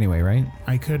soon anyway, right?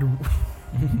 I could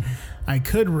I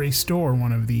could restore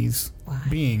one of these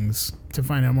beings to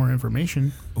find out more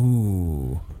information.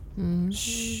 Ooh.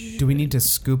 Do we need to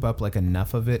scoop up like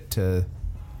enough of it to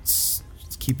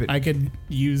keep it? I could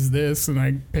use this and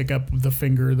I pick up the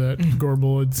finger that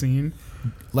Gorbel had seen.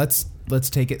 Let's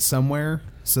take it somewhere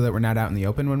so that we're not out in the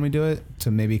open when we do it,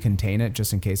 to maybe contain it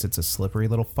just in case it's a slippery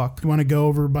little fuck. You want to go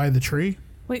over by the tree?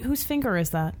 Wait, whose finger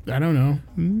is that? I don't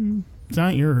know. It's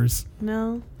not yours.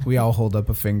 No. We all hold up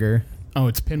a finger. Oh,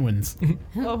 it's Pinwin's.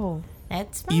 Oh.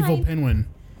 That's fine. Evil Pinwin.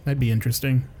 That'd be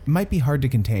interesting. Might be hard to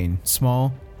contain.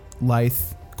 Small, lithe,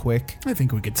 quick. I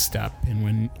think we could stop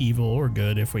Pinwin, evil or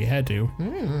good, if we had to.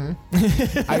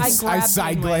 I grab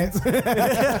side Pinwin. glance.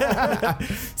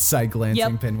 Side glancing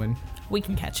Yep. Pinwin. We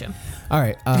can catch him. All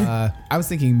right. I was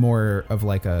thinking more of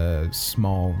like a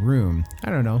small room. I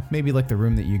don't know. Maybe like the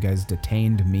room that you guys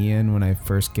detained me in when I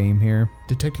first came here.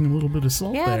 Detecting a little bit of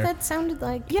salt Yeah, there. that sounded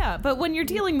like. Yeah, but when you're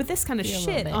dealing with this kind of Yeah, a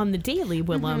little shit bit. on the daily,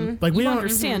 Willem, Like, we you don't-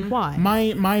 understand why.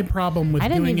 My problem with I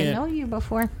didn't doing even it. know you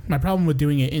before. My problem with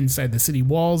doing it inside the city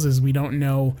walls is we don't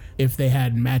know if they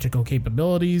had magical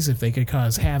capabilities, if they could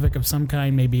cause havoc of some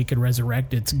kind. Maybe it could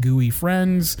resurrect its gooey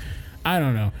friends. I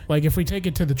don't know. Like, if we take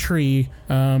it to the tree,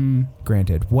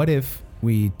 Granted, what if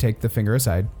we take the finger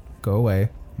aside, go away,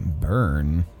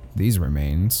 burn these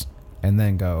remains, and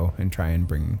then go and try and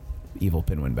bring evil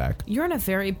Pinwin back? You're in a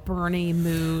very Bernie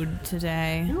mood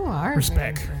today. You are.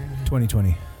 respect.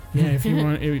 2020. Yeah, if you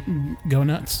want, go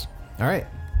nuts. All right.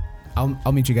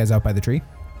 I'll meet you guys out by the tree.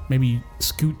 Maybe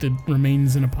scoot the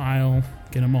remains in a pile,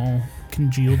 get them all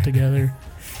congealed together.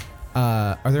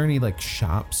 Are there any like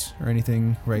shops or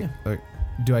anything? Right? Like,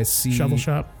 do I see Shovel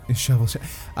shop. Shovel shop.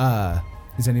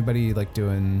 Is anybody like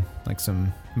doing like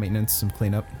some maintenance, some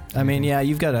cleanup? I mean, yeah,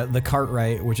 you've got the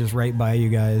Cartwright, which is right by you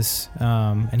guys,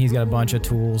 and he's got a bunch of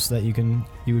tools that you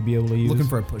would be able to use. Looking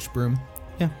for a push broom.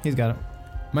 Yeah, he's got it.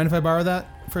 Mind if I borrow that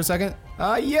for a second?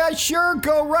 Yeah, sure.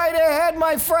 Go right ahead,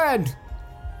 my friend.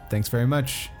 Thanks very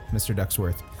much, Mr.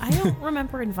 Ducksworth. I don't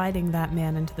remember inviting that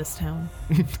man into this town.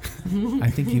 I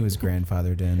think he was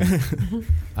grandfathered in.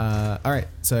 All right,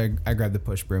 so I grab the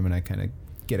push broom and I kind of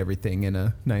get everything in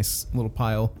a nice little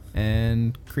pile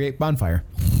and create bonfire.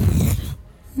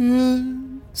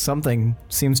 Something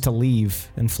seems to leave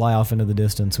and fly off into the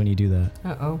distance when you do that.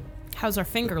 Uh-oh. How's our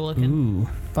finger looking? Ooh.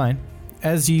 Fine.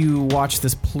 As you watch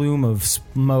this plume of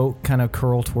smoke kind of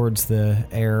curl towards the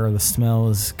air, the smell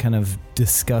is kind of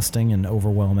disgusting and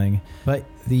overwhelming. But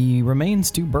the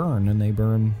remains do burn, and they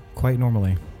burn quite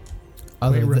normally.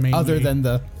 Other remain me. than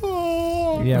the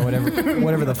Yeah,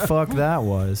 whatever the fuck that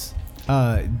was.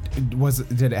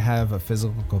 did it have a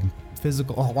physical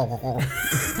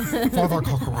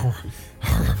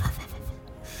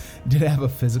Did it have a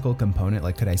physical component?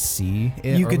 Like, could I see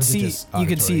it? You or could was it see just you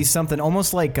could see auditory? something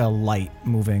almost like a light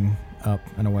moving up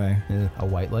and away. A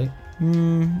white light.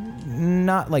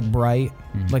 Not like bright,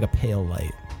 like a pale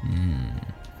light.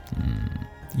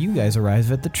 You guys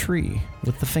arrive at the tree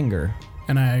with the finger.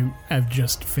 And I've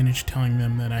just finished telling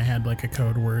them that I had like a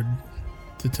code word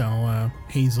to tell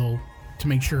Hazel to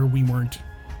make sure we weren't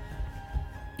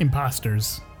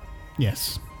imposters.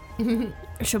 Yes.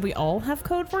 Should we all have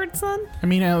code words then? I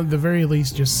mean, at the very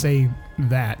least, just say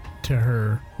that to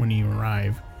her when you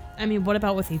arrive. I mean, what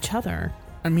about with each other?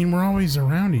 I mean, we're always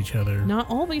around each other. Not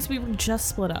always. We were just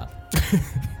split up.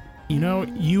 You know,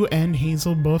 you and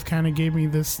Hazel both kind of gave me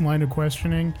this line of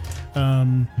questioning,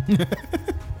 and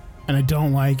I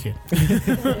don't like it.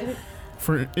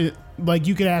 Like,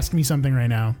 you could ask me something right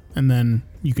now, and then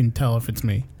you can tell if it's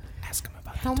me. Ask him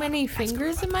about How many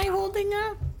fingers am I holding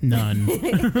up? None.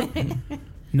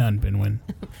 None, Binwin.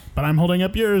 But I'm holding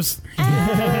up yours. All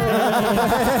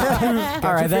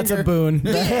right, that's a boon.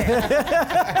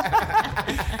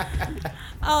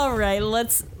 All right,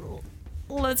 let's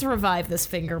revive this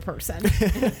finger person.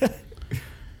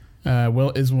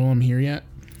 Is Willem here yet?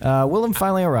 Willem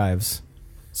finally arrives.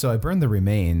 So I burned the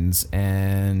remains,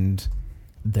 and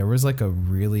there was like a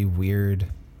really weird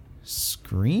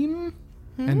scream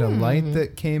and a light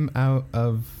that came out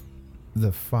of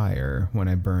the fire when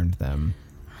I burned them.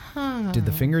 Did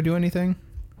the finger do anything?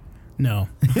 No.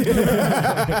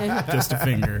 Just a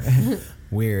finger.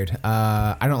 Weird.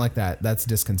 I don't like that. That's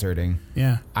disconcerting.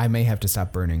 Yeah. I may have to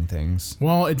stop burning things.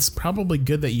 Well, it's probably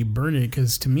good that you burned it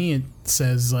because to me it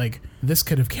says like this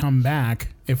could have come back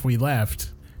if we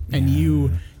left, and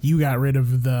you got rid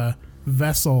of the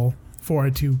vessel for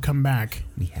it to come back.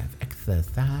 We have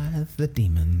exorcised the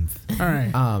demons. All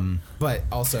right. But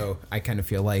also, I kind of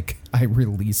feel like I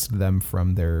released them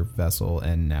from their vessel,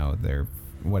 and now their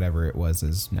whatever it was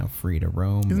is now free to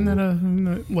roam. Isn't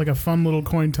that like a fun little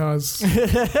coin toss?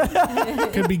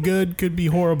 Could be good, could be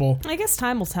horrible. I guess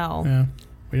time will tell. Yeah.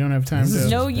 We don't have time to.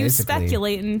 No use basically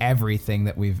speculating. Everything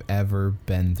that we've ever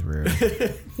been through.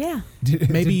 Yeah.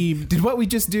 Maybe- did what we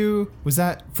just do, was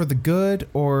that for the good,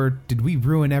 or did we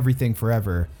ruin everything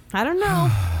forever? I don't know.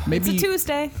 Maybe It's a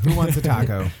Tuesday. Who wants a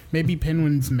taco? Maybe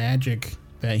Pinwin's magic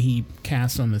that he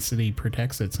casts on the city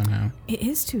protects it somehow. It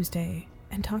is Tuesday,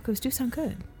 and tacos do sound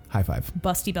good. High five.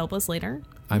 Busty Belbas later.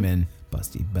 I'm in.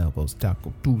 Busty Belbo's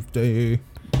Taco Tuesday.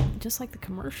 Just like the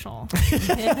commercial.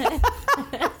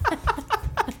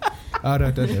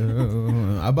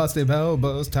 A Busty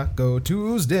Belbo's Taco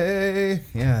Tuesday.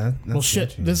 Yeah. That's Well, shit.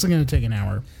 catchy. This is going to take an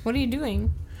hour. What are you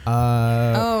doing?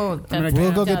 I'm gonna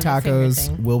We'll go down get the finger tacos.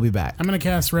 thing. We'll be back. I'm going to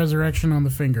cast Resurrection on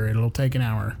the finger. It'll take an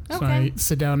hour. So Okay. I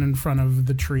sit down in front of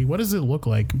the tree. What does it look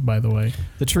like, by the way?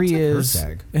 The tree is.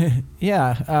 Tag.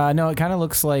 Yeah. No, it kind of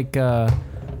looks like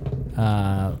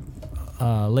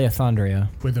Leothandria.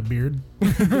 With a beard?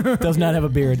 Does not have a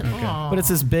beard. Okay. But it's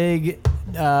this big,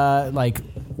 like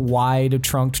wide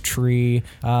trunked tree.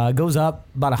 Goes up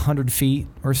about 100 feet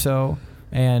or so,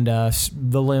 and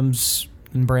the limbs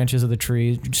and branches of the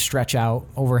tree stretch out,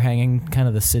 overhanging kind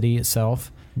of the city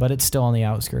itself. But it's still on the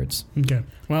outskirts. Okay.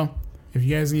 Well, if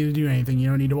you guys need to do anything, you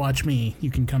don't need to watch me. You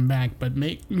can come back, but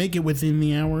make it within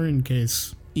the hour in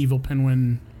case Evil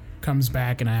Pinwin comes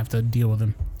back and I have to deal with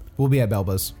him. We'll be at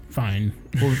Belbo's. Fine.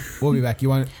 We'll be back. You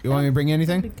want me to bring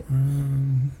anything?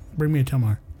 Bring me a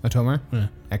Tomar. A Tomar? Yeah.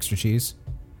 Extra cheese?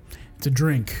 It's a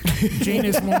drink.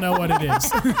 Janus will know what it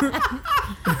is.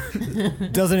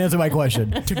 Doesn't answer my question.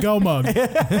 To go mug. To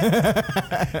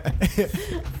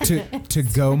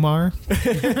Gomar?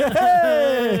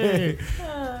 Hey!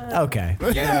 Okay.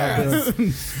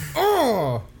 Yes.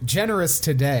 Oh, generous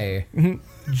today.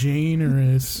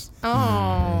 Janus.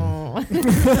 Oh.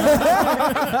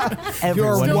 Everyone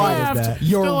Your wanted laughed. that.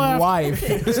 Your Still laughed. wife.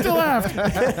 Still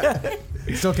laughed.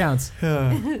 Still counts.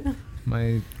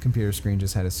 My computer screen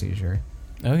just had a seizure.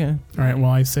 Okay. All right, well,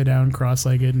 I sit down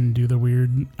cross-legged and do the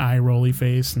weird eye-rolly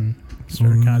face and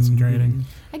start concentrating.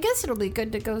 I guess it'll be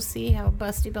good to go see how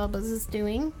Busty Belbas is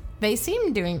doing. They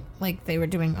seem doing like they were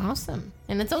doing awesome.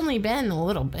 And it's only been a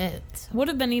little bit. Would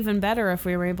have been even better if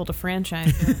we were able to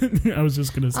franchise it. I was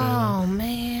just going to say that. Oh,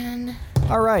 man.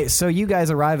 All right, so you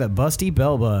guys arrive at Busty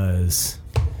Belbas.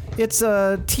 It's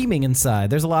teeming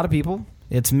inside. There's a lot of people.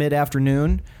 It's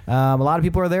mid-afternoon. A lot of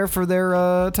people are there for their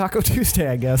Taco Tuesday,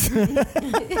 I guess.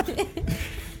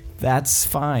 That's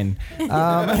fine.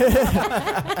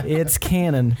 It's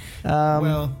canon.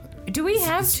 Well, Do we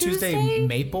have is Tuesday?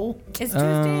 Maple? Is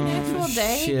Tuesday an actual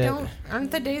day? shit.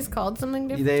 Aren't the days called something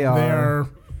different? They are. They are.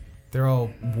 They're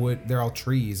all wood. They're all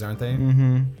trees, aren't they?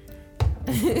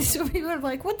 So people are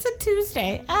like, what's a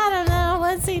Tuesday? I don't know.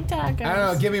 Let's eat tacos. I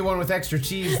don't know. Give me one with extra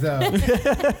cheese, though.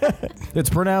 It's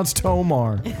pronounced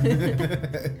Tomar.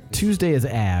 Tuesday is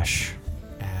Ash.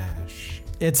 Ash.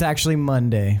 It's actually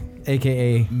Monday,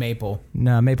 a.k.a. Maple.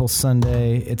 Maple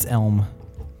Sunday. It's Elm.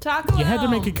 Taco You had to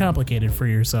Elm. make it complicated for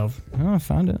yourself. Oh, I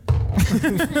found it.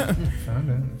 Found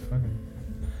it.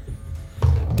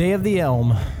 Fucking. Day of the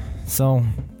Elm. So,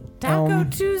 Taco Elm.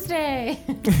 Tuesday.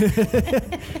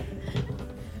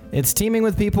 It's teeming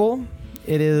with people.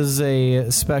 It is a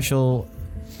special.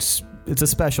 It's a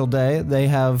special day. They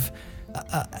have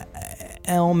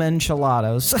Elm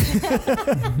enchiladas.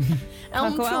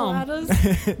 Elm Taco Elm.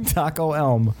 enchiladas. Taco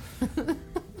Elm.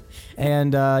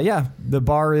 And yeah, the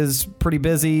bar is pretty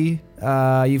busy.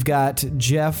 You've got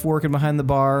Jeff working behind the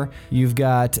bar. You've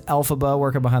got Alphaba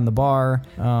working behind the bar.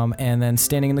 And then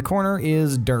standing in the corner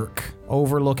is Dirk,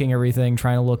 overlooking everything,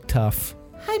 trying to look tough.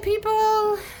 Hi,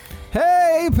 people.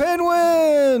 Hey,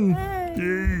 Pinwin!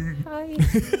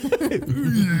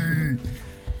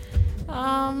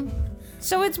 Hi.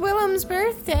 So it's Willem's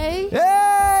birthday.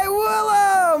 Hey,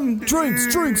 Willem! Drinks.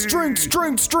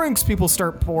 People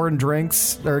start pouring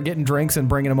drinks, or getting drinks and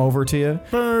bringing them over to you.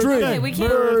 Hey, we can't.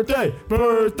 Birthday!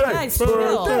 Guys,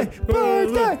 chill.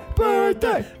 Birthday!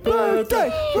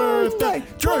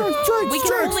 Drinks! We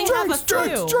can only have a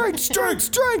few. Drinks!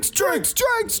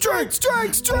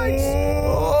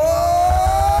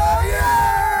 Oh,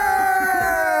 yeah!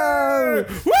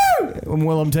 Woo! when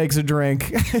Willem takes a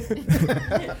drink.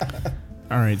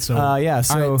 All right, so Yeah, All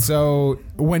so right, so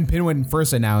when Pinwin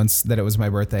first announced that it was my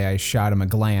birthday, I shot him a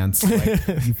glance, like,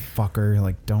 you fucker,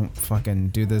 like, don't fucking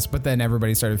do this. But then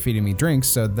everybody started feeding me drinks,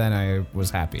 so then I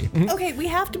was happy. Okay, we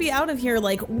have to be out of here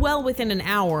like well within an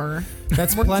hour.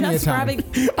 That's plenty of Just time.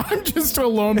 grabbing. I'm just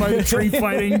alone by the tree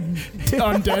fighting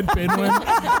undead Pinwin.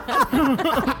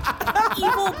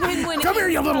 Evil Penguin. Come here,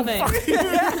 you little coming. fuck.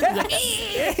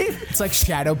 It's like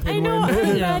Shadow I know. Pinwin.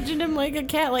 I imagined him like a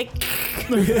cat, like.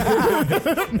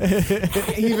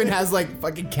 He even has like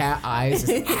fucking cat eyes.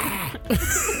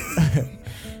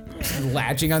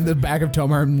 Latching on the back of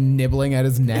Tomar, nibbling at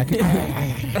his neck.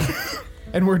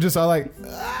 And we're just all like,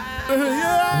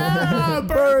 Yeah,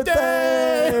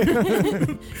 birthday.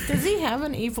 Does he have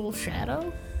an evil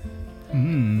shadow?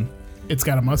 It's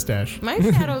got a mustache. My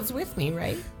shadow's with me,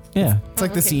 right? yeah. it's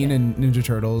like the Okay, scene good. in Ninja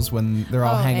Turtles when they're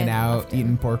all Oh, hanging and out, often.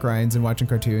 eating pork rinds and watching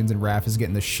cartoons, and Raph is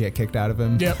getting the shit kicked out of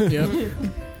him. Yep.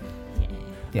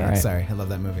 Yeah, All right. sorry, I love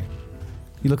that movie.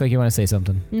 You look like you want to say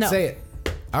something. No. Say it.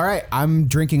 All right, I'm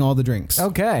drinking all the drinks.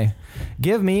 Okay.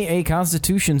 Give me a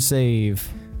Constitution save.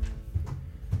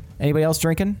 Anybody else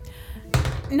drinking?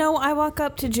 No, I walk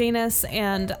up to Janus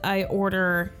and I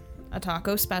order a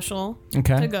taco special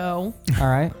Okay. to go, All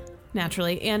right.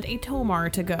 naturally, and a Tomar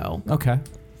to go. Okay.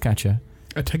 Gotcha.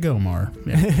 A Tagomar.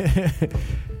 Yeah.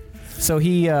 So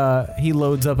he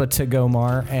loads up a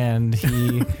to-go-mar and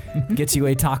he gets you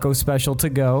a taco special to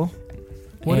go.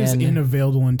 What is And in a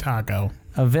Veldolin taco?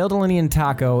 a Veldolinian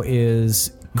taco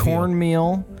is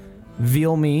cornmeal,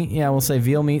 veal meat. Yeah, we'll say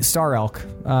veal meat, star elk,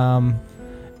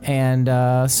 and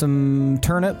some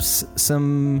turnips,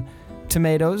 some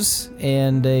tomatoes,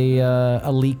 and a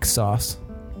leek sauce,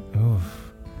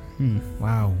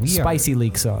 Wow, spicy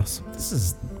leek sauce.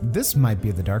 This might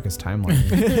be the darkest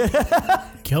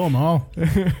timeline. Kill them all.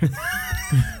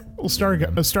 Well, Star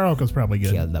Elko's probably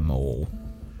good. Kill them all.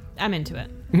 I'm into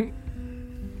it.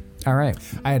 All right.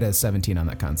 I had a 17 on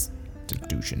that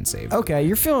Constitution save. Okay,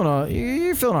 you're feeling all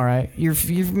right. You're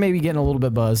maybe getting a little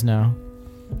bit buzzed now.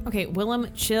 Okay, Willem,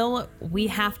 chill. We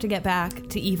have to get back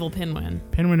to Evil Pinwin.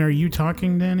 Pinwin, are you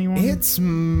talking to anyone? It's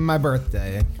my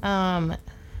birthday.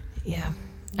 Yeah.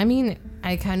 I mean,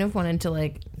 I kind of wanted to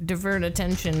like divert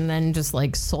attention and then just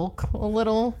like sulk a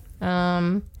little.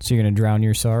 So you're gonna drown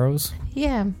your sorrows.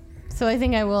 Yeah. So I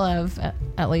think I will have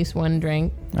at least one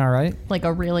drink, All right. like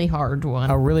a really hard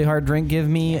one. A really hard drink. Give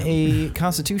me a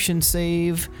Constitution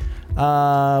save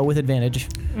with advantage.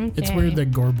 It's Okay. weird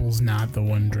that Gorbel's not the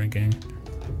one drinking.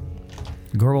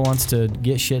 Gorbel wants to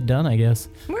get shit done, I guess.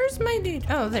 Where's my dude?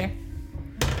 Oh, there.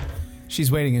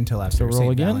 She's waiting until after roll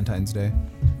St. again? Valentine's Day.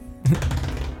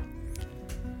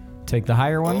 Take the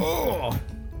higher one.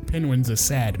 Pinwin's a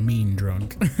sad, mean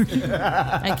drunk.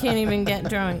 I can't even get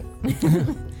drunk.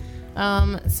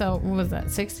 So what was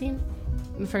that? 16?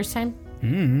 The first time?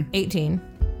 18.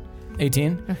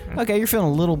 18. Okay, you're feeling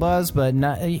a little buzzed, but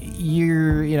not.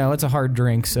 It's a hard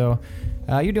drink, so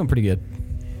you're doing pretty good.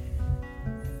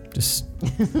 Just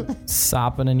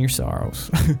sopping in your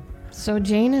sorrows. So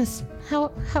Janus,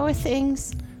 how are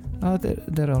things? Oh,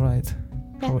 they're all right.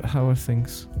 Yeah. How are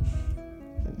things?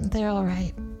 They're all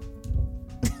right.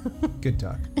 Good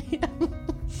talk.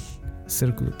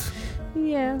 Sehr gut.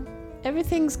 Yeah.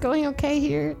 Everything's going okay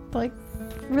here. Like,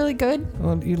 really good.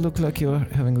 Well, you look like you're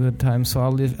having a good time, so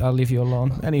I'll leave you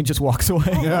alone. And he just walks away.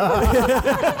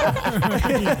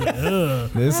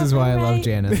 This is why I love Right.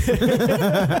 Janice.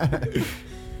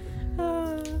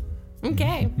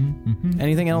 Okay.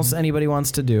 Anything else anybody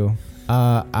wants to do?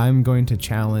 I'm going to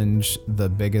challenge the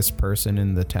biggest person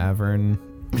in the tavern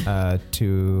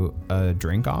to a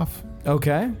drink off.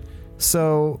 Okay.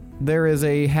 So there is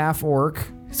a half orc.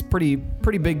 He's a pretty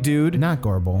big dude. Not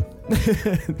Gorbel.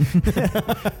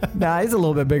 Nah, he's a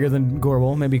little bit bigger than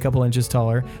Gorbel, maybe a couple inches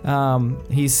taller.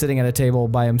 He's sitting at a table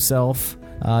by himself,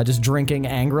 just drinking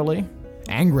angrily.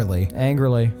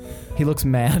 Angrily. He looks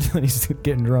mad when he's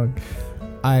getting drunk.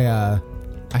 I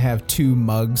have two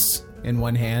mugs in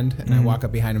one hand, and I walk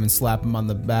up behind him and slap him on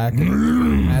the back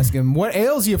and ask him, "What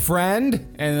ails you, friend?"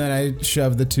 And then I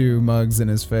shove the two mugs in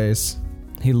his face.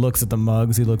 He looks at the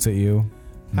mugs. He looks at you.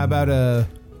 How about a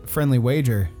friendly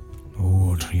wager?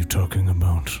 What are you talking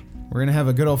about? We're gonna have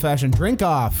a good old-fashioned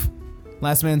drink-off.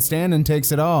 Last man standing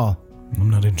takes it all. I'm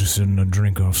not interested in a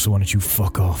drink off, so why don't you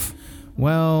fuck off?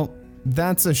 Well,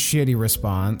 that's a shitty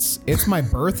response. It's my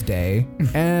birthday,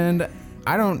 and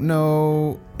I don't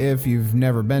know if you've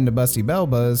never been to Busty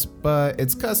Belba's, but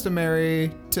it's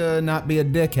customary to not be a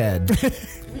dickhead.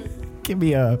 Give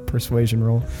me a persuasion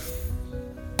roll.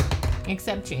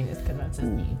 Except Janus, because that's his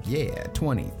name. Yeah,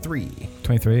 23.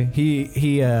 23.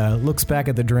 He looks back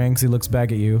at the drinks. He looks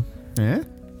back at you. Yeah?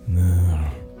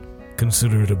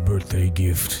 Consider it a birthday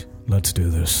gift. Let's do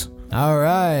this. All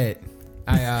right.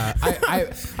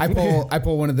 I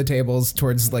pull one of the tables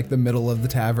towards like the middle of the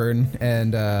tavern,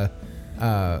 and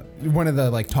one of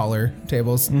the like taller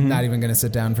tables. Not even gonna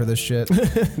sit down for this shit.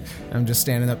 I'm just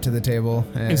standing up to the table.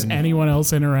 And Is anyone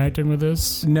else interacting with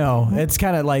this? No, it's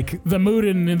kind of like The mood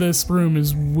in this room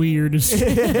is weird. We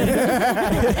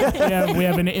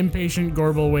have an impatient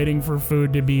Gorbel waiting for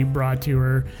food to be brought to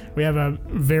her. We have a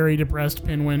very depressed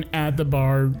Pinwin at the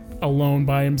bar alone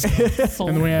by himself.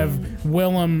 And then we have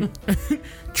Willem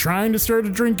trying to start a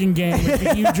drinking game with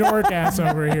the huge orc ass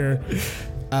over here.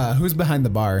 who's behind the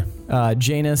bar?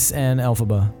 Janus and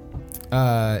Elphaba.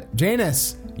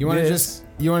 Janus, you want to Yes.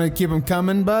 you want to keep them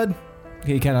coming, bud?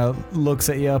 He kind of looks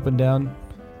at you up and down.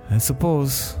 I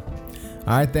suppose.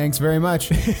 All right, thanks very much.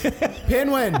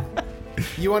 Pinwin,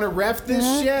 you want to ref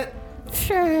this shit?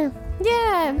 Sure.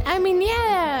 Yeah. I mean,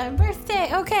 yeah. Birthday.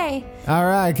 Okay. All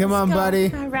right, come on, Go.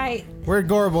 buddy. All right. Where'd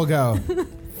Gorbel go?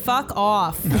 Fuck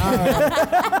off.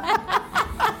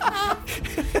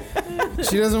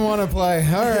 She doesn't want to play.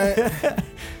 All right,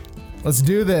 let's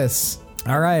do this.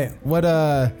 All right. What?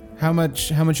 How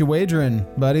much you wagering,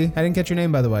 buddy? I didn't catch your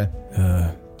name, by the way.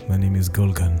 My name is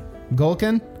Golgan.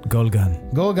 Golgan?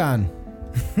 Golgan. Golgan.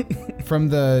 From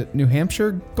the New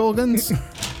Hampshire Golgans?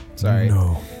 Sorry.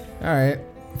 No. All right.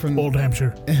 From Old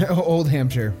Hampshire. Old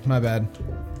Hampshire. My bad.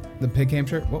 The Pig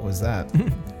Hampshire? What was that?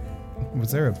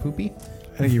 Was there a poopy?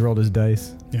 I think he rolled his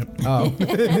dice. Yep. Oh.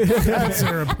 That's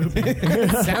Sarah Poopy.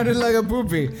 Sounded like a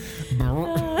poopy.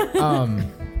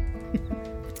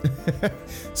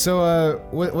 So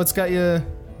what's got you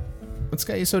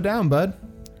so down, bud?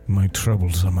 My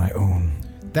troubles are my own.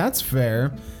 That's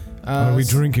fair. Are we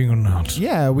drinking or not?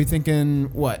 Yeah, we thinking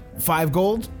what? 5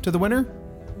 gold to the winner?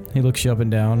 He looks you up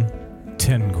and down.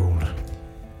 10 gold.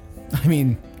 I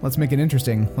mean, let's make it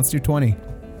interesting. Let's do 20.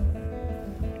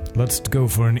 Let's go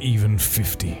for an even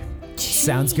 50.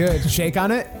 Sounds good. Shake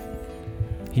on it.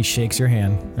 He shakes your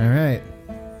hand. All right.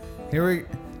 Here we.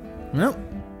 Nope.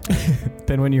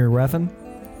 Then when you're reffing,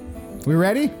 We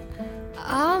ready?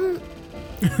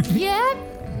 Yeah.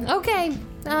 Okay.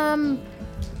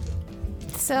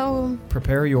 So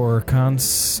prepare your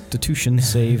Constitution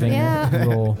saving Yeah.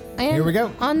 roll. Here we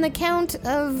go. On the count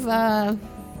of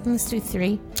let's do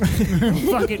 3.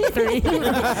 Fuck it, 3.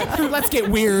 Let's get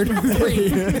weird. You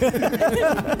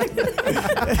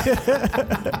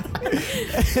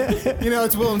know,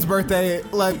 it's Willem's birthday.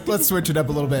 Let's switch it up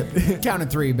a little bit. Count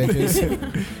at 3,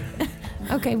 bitches.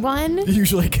 Okay, 1. You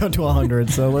usually count to 100,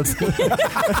 so let's. That's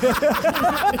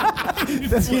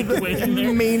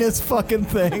the meanest fucking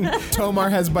thing. Tomar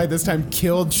has by this time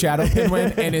killed Shadow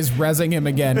Pinwin and is rezzing him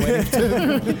again.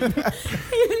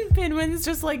 Pinwin's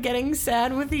just like getting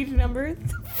sad with each number.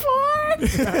 4.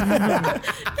 59.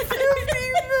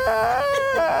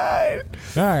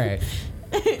 All right.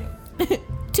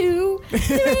 2,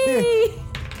 3.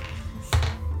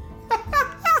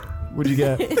 What'd you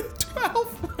get? 12.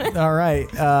 All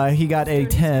right. He got a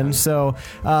 10. So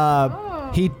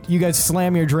you guys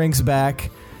slam your drinks back,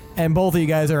 and both of you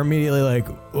guys are immediately like,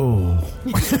 oh.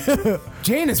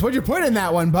 Janus, what'd you put in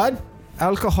that one, bud?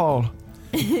 Alcohol.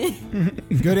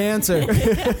 Good answer.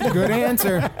 Good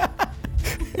answer.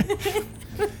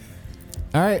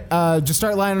 All right. Just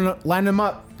start lining them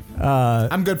up.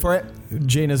 I'm good for it.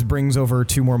 Janus brings over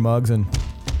 2 more mugs and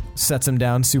sets them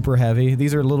down super heavy.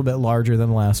 These are a little bit larger than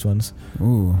the last ones.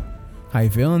 Ooh. How you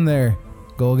feeling there,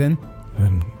 Golgan?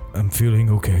 And I'm feeling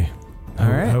okay. All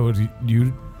right. How are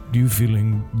you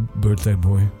feeling, birthday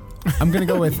boy? I'm going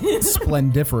to go with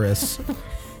splendiferous.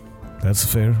 That's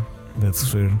fair. That's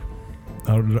fair.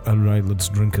 All right, let's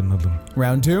drink another.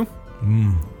 Round 2.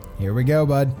 Here we go,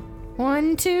 bud.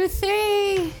 1, 2, 3.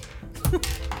 Oh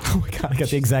my god, I got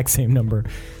the exact same number.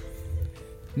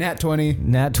 Nat 20.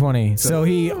 Nat 20. So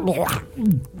he...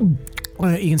 You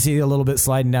can see a little bit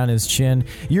sliding down his chin.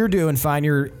 You're doing fine.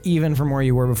 You're even from where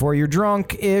you were before. You're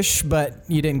drunk-ish, but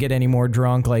you didn't get any more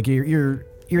drunk. Like you're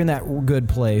in that good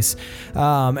place.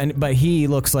 But he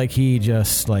looks like he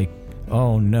just like,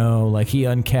 oh no, like he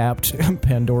uncapped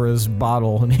Pandora's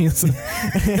bottle and he is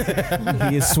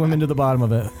swimming to the bottom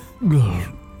of it.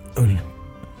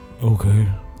 Okay.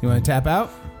 You want to tap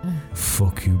out?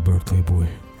 Fuck you, birthday boy.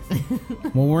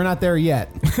 Well, we're not there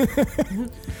yet.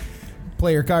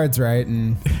 Play your cards right,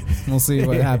 and we'll see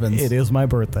what happens. It is my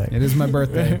birthday. It is my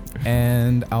birthday,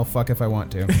 and I'll fuck if I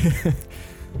want to.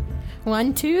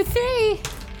 1, 2, 3.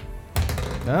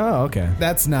 Oh, okay.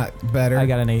 That's not better. I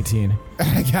got an 18.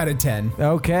 I got a 10.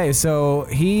 Okay, so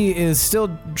he is still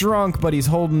drunk, but he's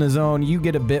holding his own. You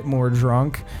get a bit more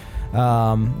drunk.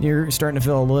 You're starting to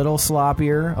feel a little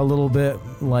sloppier, a little bit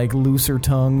like looser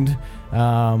tongued.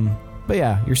 But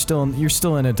yeah, you're still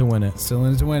in it to win it. Still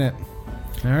in it to win it.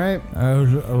 All right. All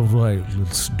right,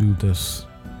 let's do this.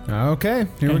 Okay,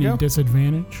 here we Any go.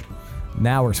 disadvantage?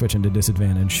 Now we're switching to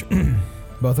disadvantage.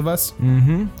 Both of us?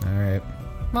 Mm-hmm. All right.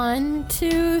 1,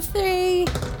 2, 3.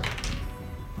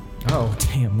 Oh,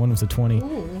 damn. One was a 20.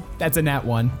 That's a nat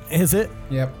 1. Is it?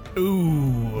 Yep.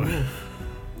 Ooh.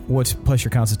 What's plus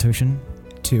your constitution?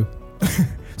 2.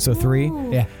 So 3?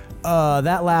 Yeah.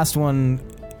 That last one,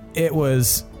 it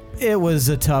was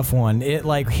a tough one. It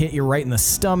like hit you right in the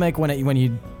stomach when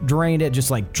you drained it,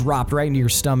 just like dropped right into your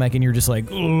stomach, and you're just like,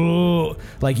 ugh,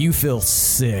 like you feel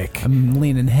sick. I'm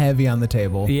leaning heavy on the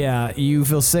table. Yeah, you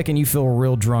feel sick and you feel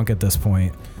real drunk at this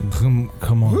point.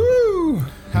 Come on. Woo!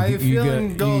 How you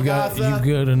feeling, you got Golgotha?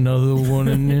 you got another one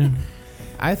in there?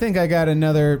 I think I got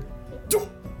another...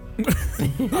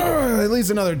 at least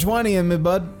another 20 in me,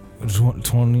 bud.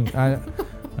 20. I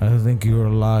think you're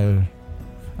a liar.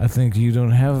 I think you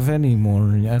don't have any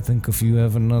more. I think if you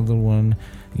have another one,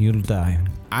 you'll die.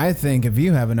 I think if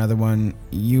you have another one,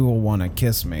 you will want to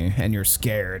kiss me, and you're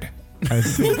scared. I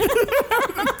think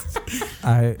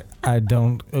I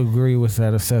don't agree with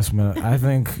that assessment. I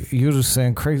think you're just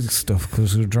saying crazy stuff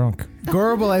because you're drunk.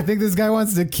 Gorble, I think this guy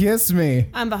wants to kiss me.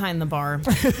 I'm behind the bar.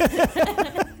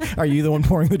 Are you the one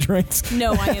pouring the drinks?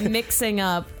 No, I am mixing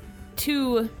up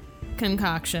 2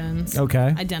 concoctions.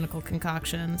 Okay. Identical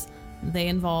concoctions. They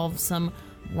involve some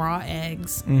raw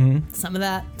eggs, some of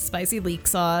that spicy leek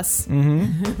sauce,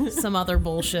 some other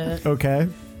bullshit. Okay.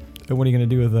 And what are you going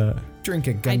to do with that? Drink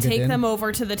it, I take them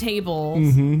over to the table,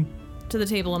 and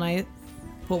I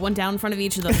put one down in front of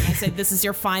each of them, and I say, "This is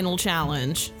your final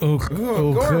challenge." Okay.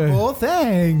 Gorble,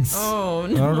 thanks. Oh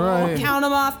no! All right. Count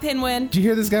them off, Pinwin. Did you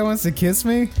hear this guy wants to kiss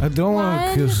me? I don't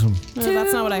want to kiss him. No,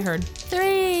 that's not what I heard.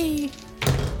 3.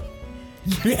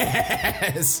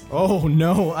 Yes. Oh,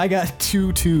 no. I got 2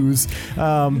 2s.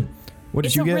 What did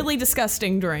It's you a get? really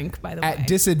disgusting drink, by the way. At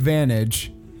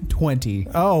disadvantage, 20.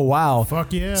 Oh, wow.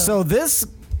 Fuck yeah. So this,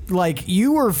 like,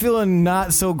 you were feeling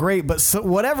not so great, but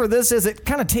whatever this is, it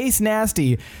kind of tastes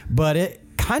nasty, but it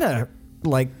kind of,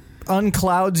 like,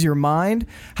 unclouds your mind.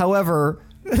 However,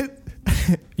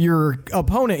 your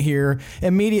opponent here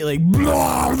immediately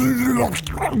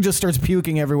just starts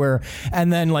puking everywhere,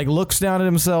 and then, like, looks down at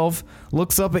himself,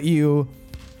 looks up at you,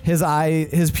 his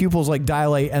pupils, like,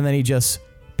 dilate, and then he just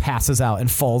passes out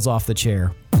and falls off the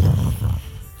chair.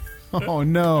 Oh,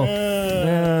 no.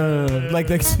 Like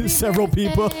several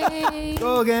people.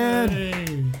 Go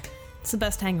again. It's the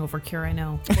best hangover cure I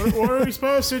know. What are we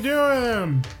supposed to do with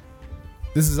him?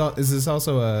 Is this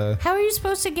also a How are you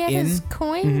supposed to get his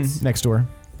coins? Next door.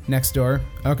 next door?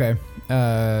 Okay.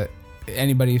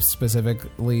 Anybody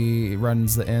specifically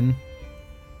runs the inn?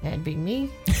 That'd be me.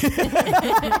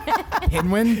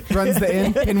 Pinwin runs the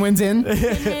inn? Pinwin's inn?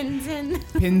 Pins in.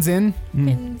 Pin's inn?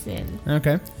 Pins in.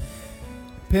 Okay.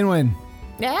 Pinwin,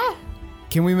 Yeah.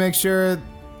 can we make sure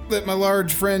that my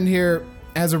large friend here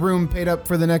has a room paid up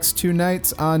for the next 2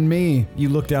 nights on me? You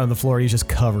look down on the floor, he's just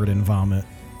covered in vomit.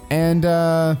 And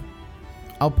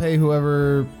I'll pay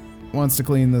whoever wants to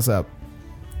clean this up.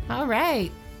 All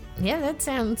right. Yeah, that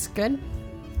sounds good.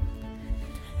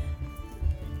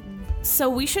 So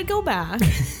we should go back.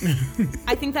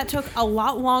 I think that took a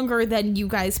lot longer than you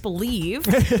guys believe.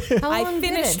 How I long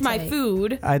did finished it my take?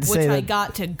 food, I'd which say I that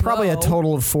got to go. Probably a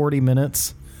total of 40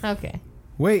 minutes. Okay.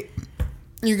 Wait,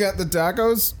 you got the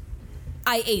tacos?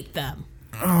 I ate them.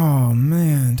 Oh,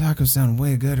 man. Tacos sound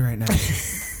way good right now.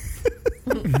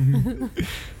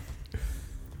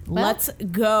 Let's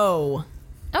go.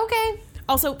 Okay.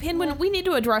 Also, Pinwin, we need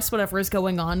to address whatever is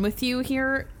going on with you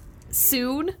here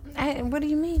soon. What do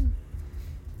you mean?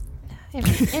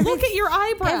 Look at your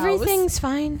eyebrows. Everything's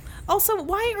fine. Also,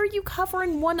 why are you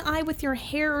covering one eye with your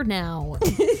hair now?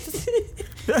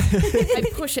 I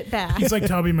push it back. He's like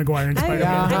Tobey Maguire in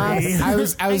Spider-Man. I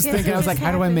was guess thinking, I was it like, just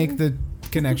how do I make the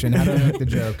connection? How do I make the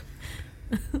joke?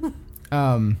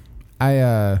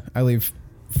 I leave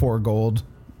 4 gold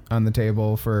on the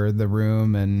table for the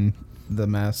room and the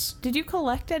mess. Did you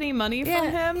collect any money from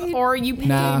Yeah, him? Or are you paying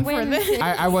Nah. for this?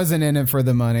 I wasn't in it for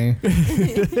the money.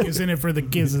 He's in it for the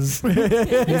gizzes.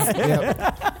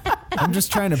 Yep. I'm just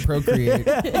trying to procreate.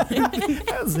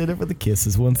 I was in it for the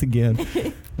kisses once again.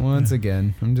 Once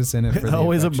again, I'm just in it for the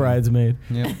Always a affection. bridesmaid.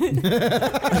 Yep.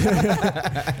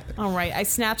 All right, I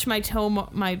snatch my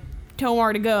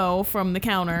Tomar to go from the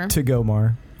counter. To go,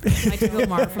 Mar. My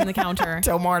Tomar from the counter.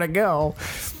 Tell Mar to go.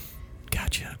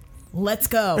 Gotcha. Let's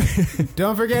go.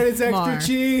 Don't forget it's extra Mar.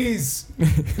 cheese.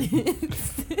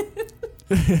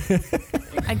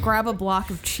 I grab a block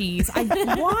of cheese.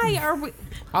 Why are we?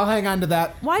 I'll hang on to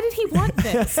that. Why did he want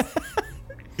this?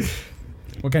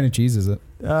 What kind of cheese is it?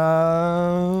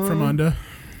 From Unda.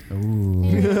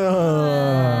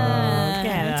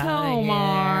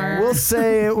 Tomar. We'll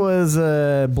say it was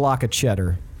a block of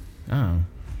cheddar. Oh,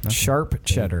 Sharp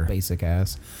cheddar. Basic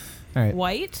ass. All right.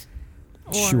 White?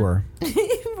 Or- Sure.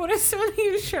 What if someone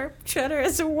used sharp cheddar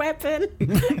as a weapon?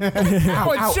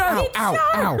 Ow, ow, ow, ow,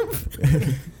 ow.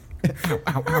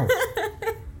 Ow,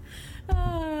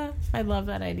 ow. I love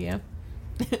that idea.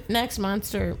 Next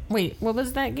monster. Wait, what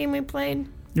was that game we played?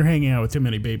 You're hanging out with too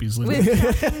many babies, Lily.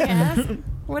 Yeah.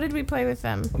 What did we play with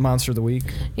them? Monster of the week.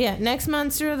 Yeah, next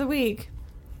monster of the week.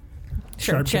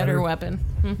 Sharp cheddar cheddar. weapon.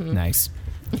 Nice.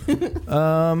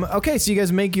 Okay, so you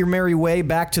guys make your merry way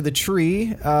back to the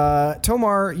tree.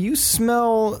 Tomar, you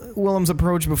smell Willem's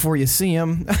approach before you see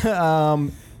him.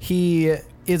 He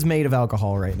is made of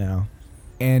alcohol right now.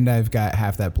 And I've got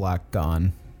half that block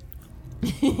gone.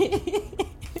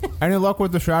 Any luck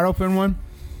with the shadow pin one?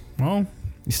 Well,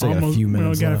 You still got a few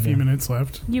minutes We got left. a few minutes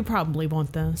left. You probably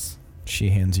want this. She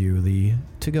hands you the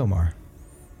to-go-mar.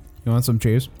 You want some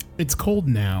cheese? It's cold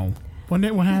now. What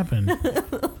happened?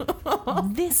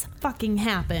 This fucking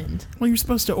happened. Well, you're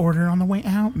supposed to order on the way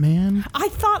out, man. I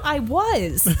thought I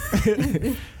was.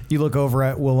 You look over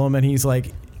at Willem, and he's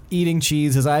like eating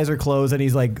cheese. His eyes are closed, and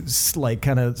he's like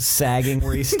kind of sagging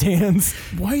where he stands.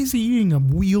 Why is he eating a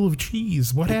wheel of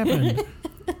cheese? What happened?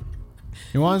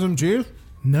 You want some cheese?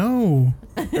 No.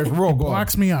 It's real good.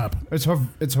 Blocks me up. It's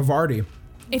Havarti.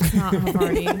 It's not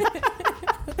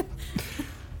Havarti.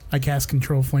 I cast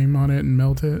control flame on it and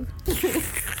melt it.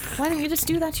 Why don't you just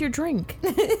do that to your drink?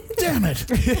 Damn it.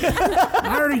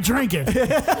 I already drank it.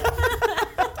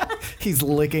 He's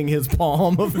licking his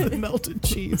palm of the melted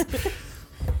cheese.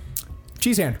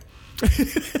 Cheese hand.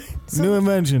 New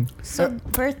invention. So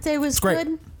birthday was great.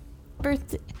 good.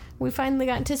 Birthday. We finally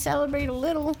got to celebrate a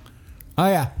little. Oh,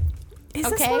 yeah. Is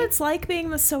this Okay. what it's like being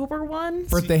the sober one?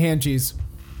 Birthday hand cheese.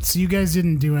 So you guys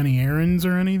didn't do any errands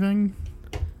or anything?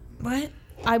 What?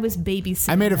 I was babysitting.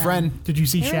 I made a them. friend. Did you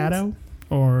see Shadow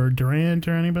or Durant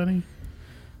or anybody?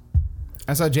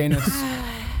 I saw Janus.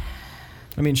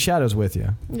 I mean, Shadow's with you.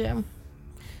 Yeah.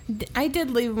 I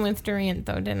did leave him with Durant,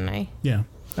 though, didn't I? Yeah.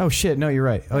 Oh, shit. No, you're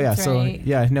right. Oh, yeah. That's So, right.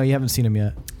 yeah, no, you haven't seen him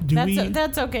yet.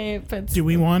 That's okay. If it's, Do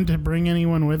we want to bring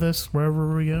anyone with us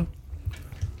wherever we go?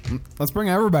 Let's bring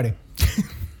everybody.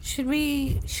 should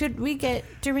we get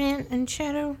Durant and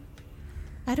Shadow?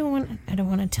 I don't want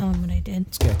to tell him what I did.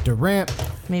 Let's get Durant.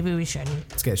 Maybe we shouldn't.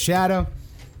 Let's get Shadow.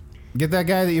 Get that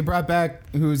guy that you brought back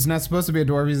who's not supposed to be a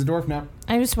dwarf. He's a dwarf now.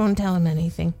 I just won't tell him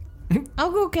anything.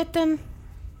 I'll go get them.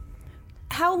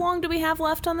 How long do we have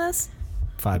left on this?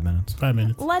 5 minutes. 5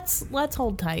 minutes. Let's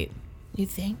hold tight. You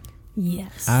think?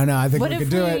 Yes. I don't know. I think What we if could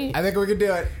do we- it. I think we could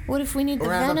do it. What if we need the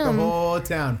Round up venom? the whole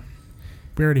town.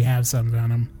 We already have some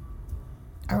venom.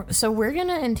 So we're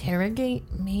gonna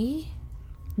interrogate me?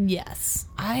 Yes.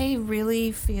 I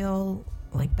really feel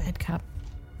like bad cop.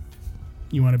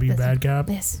 You want to be a This- bad cop?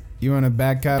 This You want a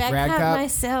bad cop, bad rad cop, cop?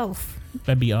 myself.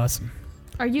 That'd be awesome.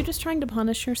 Are you just trying to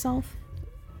punish yourself?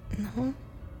 No.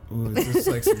 Ooh, is this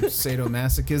like some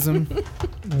sadomasochism?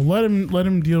 Well, let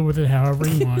him deal with it however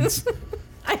he wants.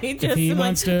 If he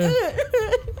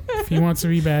wants to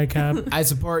be bad cop, I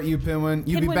support you, Pinwin.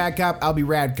 You be Pinwin- bad cop, I'll be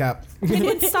rad cop.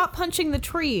 Pinwin, stop punching the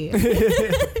tree.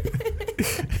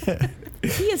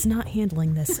 He is not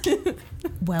handling this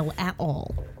well at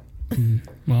all.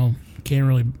 well, can't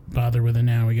really bother with it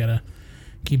now. We gotta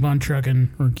keep on trucking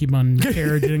or keep on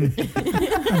carriaging.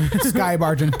 Sky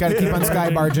barging. Gotta keep on sky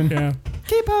barging. Yeah.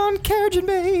 Keep on carriaging,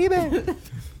 baby.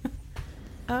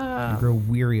 I grow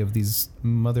weary of these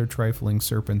mother trifling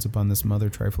serpents upon this mother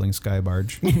trifling sky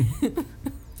barge.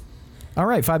 All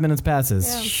right, 5 minutes passes.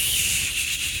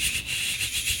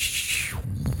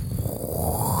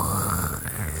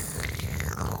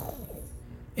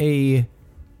 A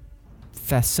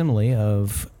facsimile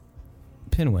of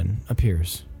Pinwin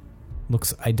appears.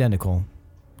 Looks identical,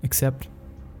 except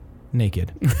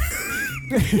naked.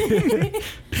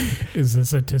 Is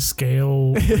this a to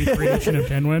scale recreation of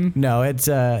Penguin? No, it's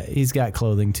he's got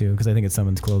clothing too, because I think it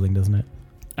summons clothing, doesn't it?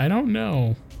 I don't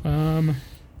know.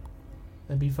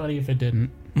 That'd be funny if it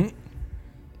didn't.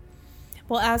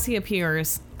 Well, as he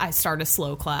appears, I start a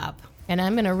slow clap. And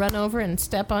I'm gonna run over and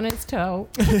step on his toe.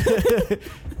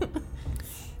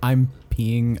 I'm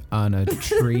peeing on a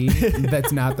tree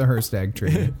that's not the Herstag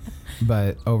tree,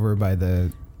 but over by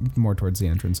the more towards the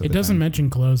entrance of It the doesn't town. mention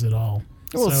clothes at all.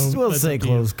 We'll that's say up to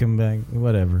you. clothes come back.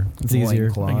 Whatever. It's easier.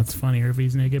 I think it's funnier if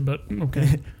he's naked, but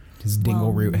okay. His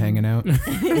dingle root hanging out.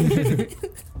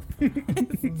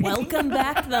 Welcome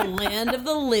back to the land of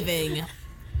the living.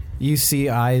 You see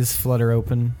eyes flutter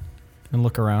open and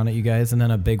look around at you guys, and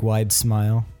then a big wide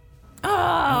smile.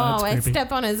 Oh, that's I creepy.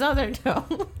 step on his other toe.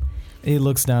 He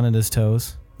looks down at his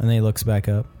toes, and then he looks back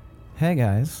up. Hey,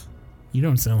 guys. You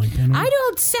don't sound like Penguin. I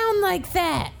don't sound like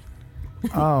that.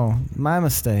 Oh, my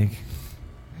mistake.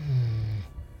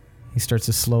 He starts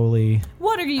to slowly...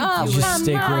 What are you Oh, doing? Just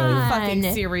stick come really- on. Fucking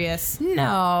serious.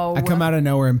 No. I come out of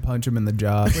nowhere and punch him in the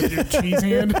jaw With your cheese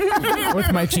hand.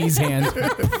 with my cheese hand.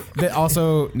 That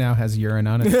also now has urine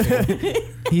on it. Too.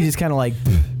 He just kind of like...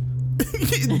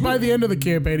 By the end of the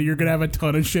campaign, you're gonna have a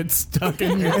ton of shit stuck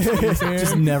in your cheese hand.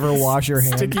 just never wash your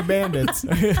hands. Sticky bandits.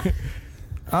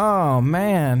 Oh,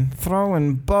 man.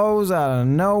 Throwing bows out of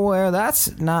nowhere.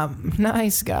 That's not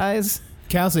nice, guys.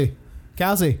 Kelsey.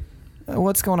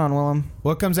 What's going on, Willem?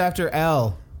 What comes after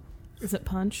L? Is it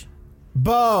punch?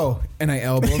 Bow. And I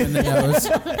elbow him in the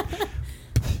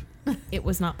nose. It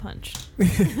was not punch.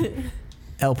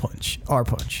 L punch. R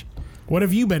punch. What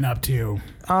have you been up to?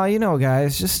 You know,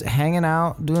 guys, just hanging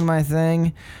out, doing my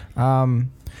thing.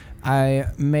 I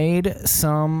made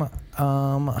some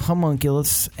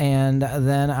homunculus, and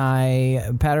then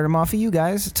I patted them off of you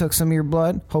guys, took some of your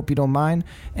blood, hope you don't mind,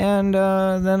 and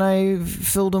then I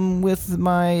filled them with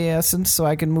my essence so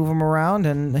I could move them around,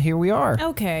 and here we are.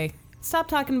 Okay. Stop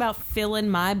talking about filling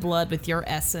my blood with your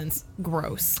essence.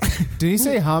 Gross. Did he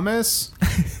say hummus?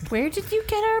 Where did you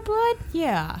get our blood?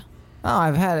 Yeah. Oh,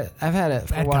 I've had it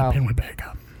for Bad a cop, while. Penguin, bad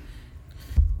cop.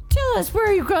 Tell us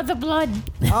where you got the blood.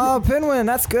 Oh, Pinwin,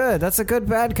 that's good. That's a good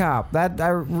bad cop. That I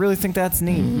really think that's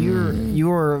neat. You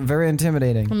are very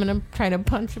intimidating. I'm gonna try to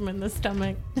punch him in the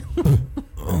stomach.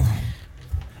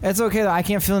 It's okay though. I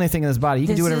can't feel anything in this body. You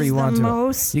can do whatever you want the to.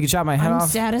 most You can chop my head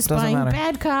off. Doesn't unsatisfying matter.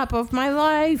 bad cop of my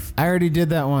life. I already did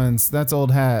that once. That's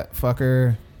old hat,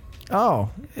 fucker. Oh,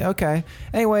 okay.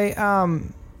 Anyway,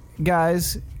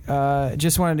 guys,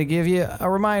 just wanted to give you a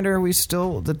reminder.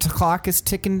 The clock is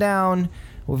ticking down.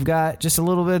 We've got just a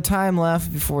little bit of time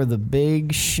left before the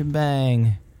big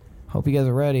shebang. Hope you guys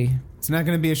are ready. It's not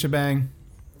going to be a shebang.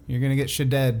 You're going to get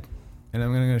shaded. And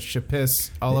I'm going to shapiss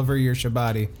all over your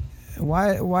shabody.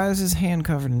 Why is his hand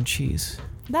covered in cheese?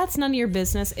 That's none of your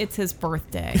business. It's his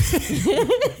birthday.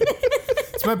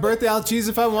 It's my birthday. I'll choose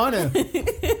if I want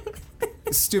to.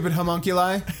 Stupid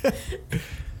homunculi.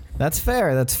 That's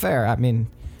fair. That's fair. I mean,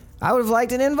 I would have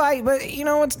liked an invite, but you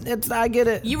know, it's I get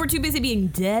it. You were too busy being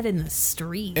dead in the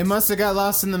street. It must have got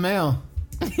lost in the mail.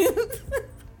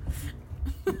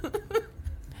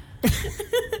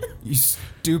 You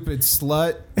stupid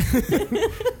slut.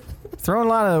 Throwing a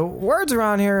lot of words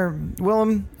around here,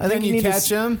 Willem. I think Can you need catch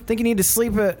to, him? I think you need to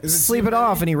sleep it Is it sleep too it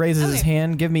off. many? And he raises his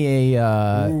hand. Give me a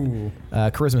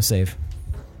charisma save.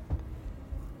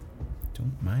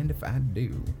 Don't mind if I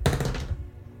do.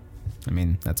 I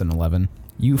mean, that's an 11.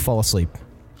 You fall asleep.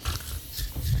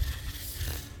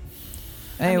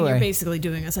 I mean, Anyway, you're basically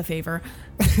doing us a favor.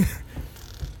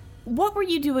 What were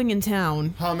you doing in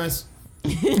town? Hummus.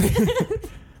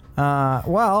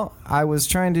 well, I was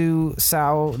trying to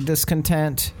sow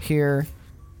discontent here.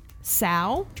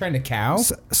 Sow? Trying to cow?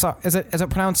 So is it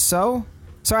pronounced so?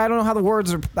 Sorry, I don't know how the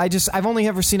words are. I've only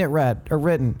ever seen it read or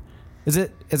written. Is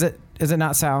it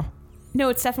not sow? No,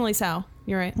 it's definitely sow.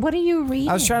 You're right. What are you reading?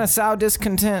 I was trying to sow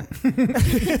discontent.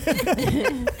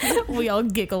 We all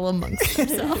giggle amongst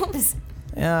ourselves.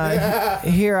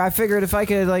 Here, I figured if I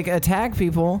could attack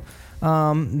people,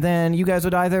 then you guys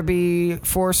would either be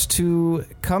forced to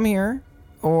come here,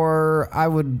 or I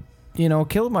would,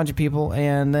 kill a bunch of people,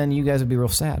 and then you guys would be real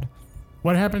sad.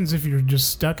 What happens if you're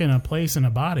just stuck in a place in a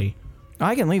body?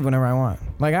 I can leave whenever I want.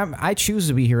 I choose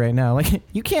to be here right now.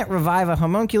 You can't revive a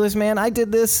homunculus, man. I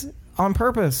did this on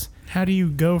purpose. How do you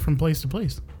go from place to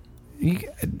place?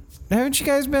 Haven't you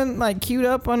guys been queued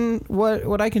up on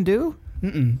what I can do?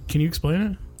 Mm-mm. Can you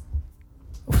explain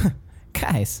it?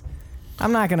 Guys,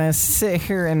 I'm not gonna sit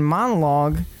here and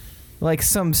monologue like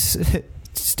some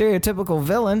stereotypical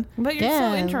villain. But you're Yeah, so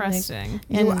like- interesting.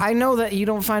 I know that you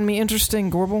don't find me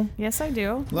interesting, Gorbel. Yes, I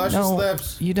do. Luscious No,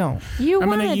 lips. you don't. You I'm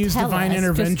want going to use divine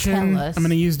intervention. I'm going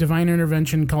to use divine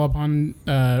intervention. Call upon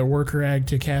worker ag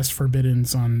to cast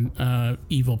forbiddance on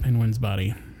evil Pinwin's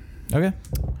body. Okay.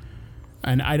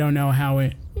 And I don't know how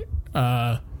it.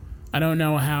 I don't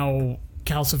know how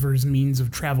Calcifer's means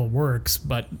of travel works,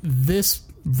 but this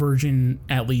version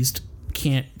at least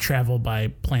can't travel by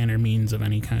plan or means of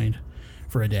any kind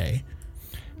for a day.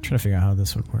 I'm trying to figure out how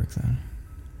this would work then.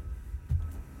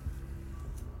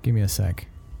 Give me a sec.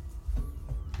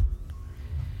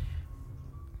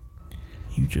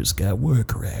 just got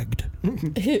work ragged.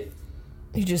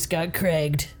 You just got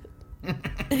cragged. Get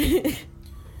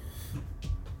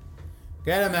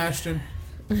him, Ashton.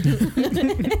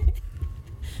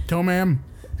 Toe ma'am.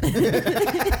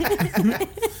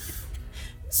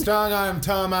 Strong arm,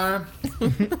 Tom arm.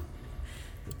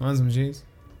 Want some cheese?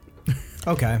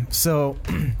 Okay, so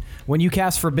when you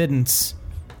cast Forbiddance,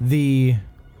 the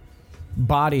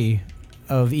body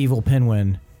of evil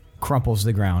Pinwin crumples to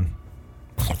the ground.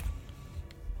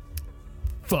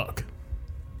 Fuck.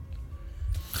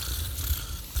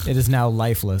 It is now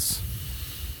lifeless,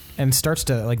 and starts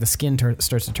to like the skin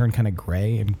starts to turn kind of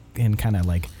gray and kind of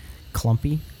like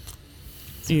clumpy.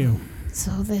 Ew.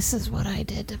 So this is what I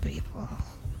did to people.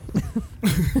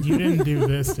 You didn't do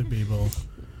this to people.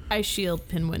 I shield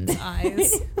Pinwin's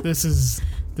eyes. This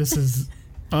is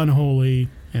unholy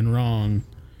and wrong.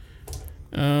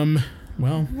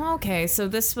 Well, Okay, so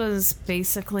this was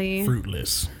basically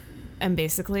fruitless.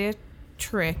 a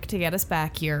trick to get us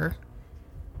back here.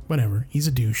 Whatever. He's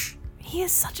a douche. He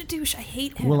is such a douche. I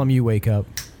hate him. Willem, you wake up.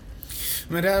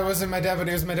 My dad wasn't my dad, but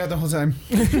he was my dad the whole time.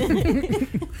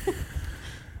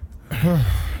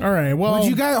 All right. Well,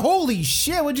 Holy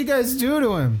shit! What'd you guys do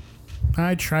to him?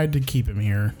 I tried to keep him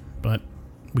here, but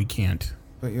we can't.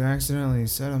 But you accidentally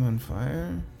set him on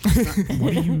fire.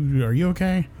 What are you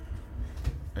okay?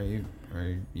 Are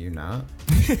you not?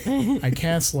 I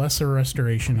cast Lesser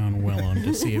Restoration on Willem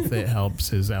to see if it helps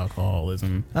his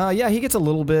alcoholism. Yeah, he gets a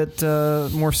little bit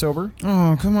more sober.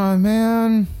 Oh, come on,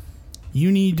 man.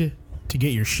 You need to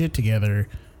get your shit together.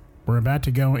 We're about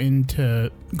to go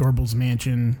into Gorbel's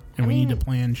mansion, and we need to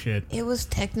plan shit. It was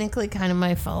technically kind of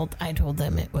my fault. I told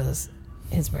them it was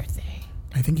his birthday.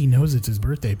 I think he knows it's his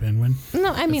birthday, Penguin.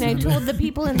 No, I mean, I told the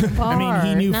people in the bar. I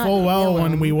mean, he knew not full well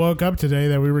Willem. when we woke up today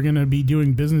that we were going to be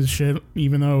doing business shit,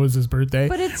 even though it was his birthday.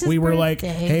 But it's his we were like,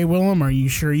 birthday. hey, Willem, are you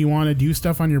sure you want to do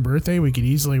stuff on your birthday? We could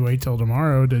easily wait till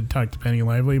tomorrow to talk to Penny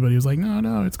Lively. But he was like,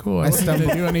 no, it's cool. I wasn't going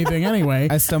to do anything anyway.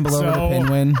 I stumble over to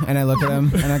Pinwin and I look at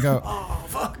him and I go, "Oh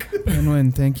fuck,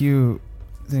 Pinwin, thank you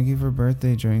for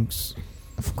birthday drinks.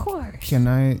 Of course. Can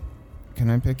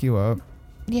I pick you up?"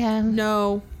 Yeah.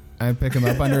 No. I pick him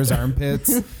up under his armpits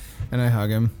and I hug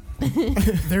him.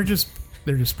 They're just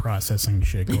processing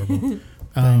shit, Gorbel.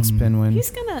 Thanks, Pinwin.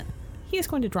 He is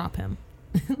going to drop him.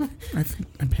 I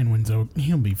think Penguin's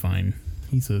he'll be fine.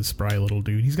 He's a spry little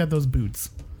dude. He's got those boots.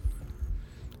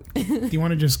 Do you want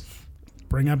to just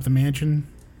bring up the mansion?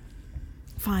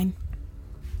 Fine.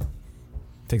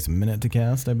 Takes a minute to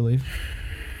cast, I believe.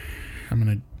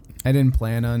 I didn't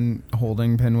plan on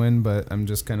holding Pinwin, but I'm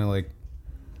just kind of like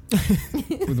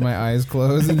with my eyes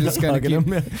closed and just kind of Hugging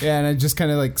him. Yeah, and I just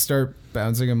kind of like start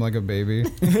bouncing him like a baby.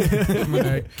 I'm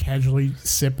gonna casually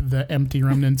sip the empty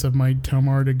remnants of my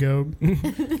Tomar to go.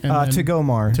 To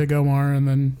Gomar. To Gomar, and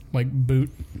then like boot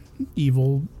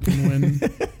evil Penguin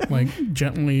like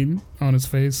gently on his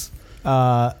face.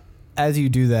 As you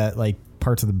do that, like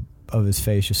parts of his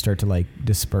face just start to like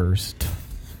disperse,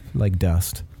 like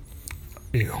dust.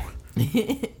 Ew.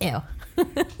 Ew.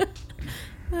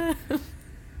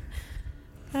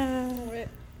 I'm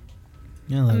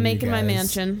making my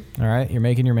mansion. All right, you're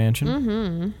making your mansion.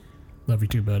 Mm-hmm. Love you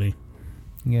too, buddy.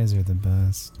 You guys are the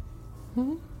best.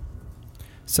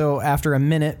 So after a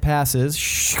minute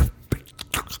passes,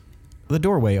 the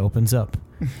doorway opens up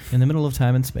in the middle of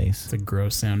time and space. It's a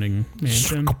gross sounding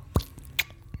mansion.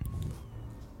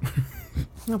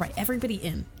 All right, everybody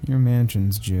in. Your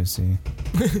mansion's juicy.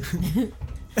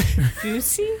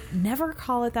 Juicy? Never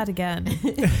call it that again.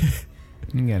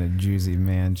 You got a juicy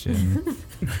mansion.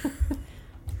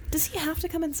 Does he have to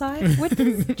come inside? What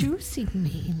does juicy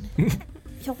mean?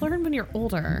 You'll learn when you're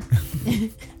older.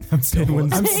 I'm still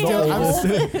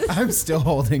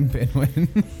holding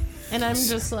Pinwin. And I'm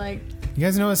just like, You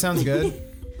guys know what sounds good?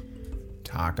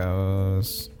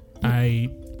 Tacos. I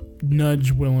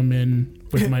nudge Willem in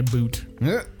with my boot.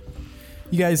 You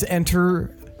guys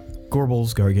enter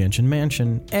Gorbel's gargantuan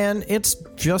mansion, and it's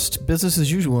just business as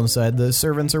usual inside. The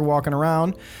servants are walking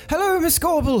around. Hello, Miss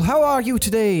Gorbel. How are you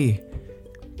today?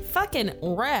 Fucking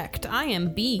wrecked. I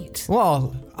am beat.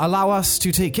 Well, allow us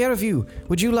to take care of you.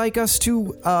 Would you like us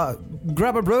to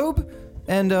grab a robe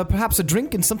and perhaps a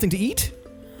drink and something to eat?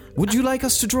 Would you like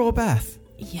us to draw a bath?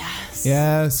 Yes.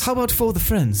 Yes. How about for the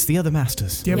friends, the other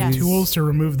masters? Do you have Yes. tools to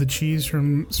remove the cheese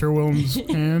from Sir Willem's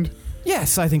hand?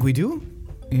 Yes, I think we do.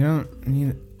 You don't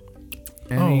need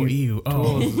Oh, any ew.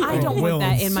 tools. Oh, I don't want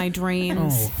that Willem's. in my dreams.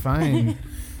 Oh, Fine.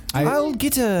 I'll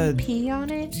get a Pee on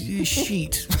it?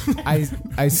 sheet.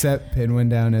 I set Pinwin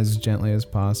down as gently as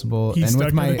possible, He's and stuck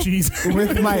with my on the cheese.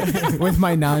 with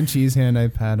my non-cheese hand, I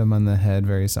pat him on the head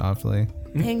very softly.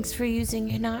 Thanks for using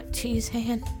your not cheese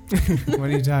hand. What are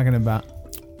you talking about?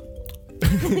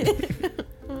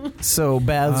 So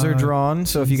baths are drawn.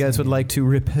 So if you guys would like to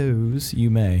repose, you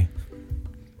may.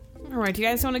 All right, do you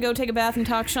guys want to go take a bath and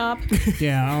talk shop?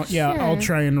 I'll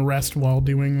try and rest while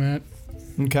doing that.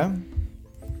 Okay.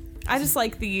 I just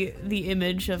like the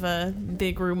image of a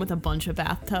big room with a bunch of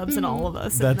bathtubs and all of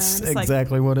us. That's in there. It's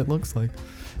exactly what it looks like.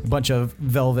 A bunch of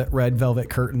red velvet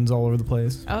curtains all over the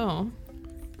place. Like, oh.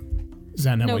 Is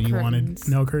that not No what you wanted? curtains.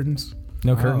 No curtains?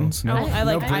 No curtains? No, I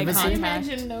like eye I contact.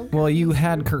 imagine no. Well, you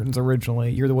had curtains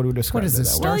originally. You're the one who described What is it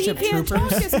this, that way. Well, you Starship can't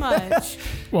Troopers? talk as much.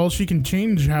 Well, she can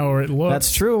change how it looks.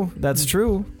 That's true. That's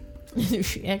true.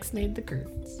 She ex-nayed the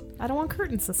curtains. I don't want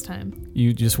curtains this time.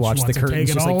 You just watch the wants to curtains take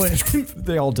it just all like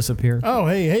they all disappear. Oh,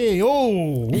 hey, hey.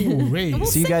 We'll So you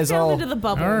sink guys down all- into the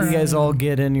bubbles. All right. You guys all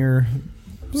get in your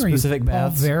Who are you, specific Paul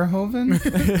baths.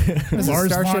 Verhoeven?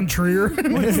 Lars Starship- von Trier.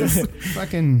 What is this?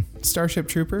 Fucking Starship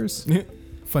Troopers?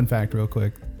 Fun fact, real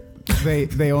quick.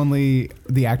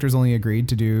 The actors only agreed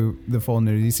to do the full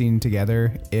nudity scene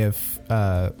together if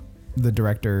the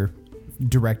director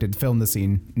filmed the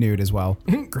scene nude as well.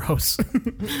 Gross.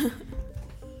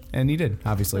 And he did,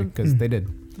 obviously, because they did.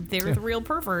 They're the real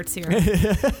perverts here.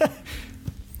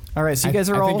 All right, so you guys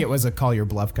are I all. think it was a call your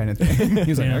bluff kind of thing. He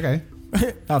was Yeah. like, okay.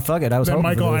 Oh fuck it! I was Then hoping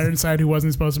Michael for this. Ironside, who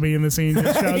wasn't supposed to be in the scene,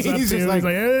 just shows up He's too. just like, He's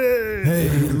like, hey. Hey,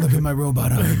 look at my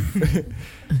robot arm.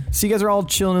 So you guys are all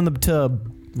chilling in the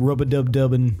tub,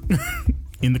 rub-a-dub-dubbing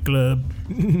In the club.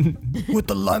 with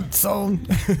the lights on.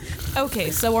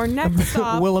 Okay, so our next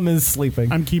stop. Willem is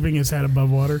sleeping. I'm keeping his head above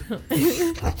water.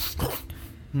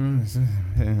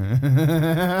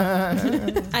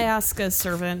 I ask a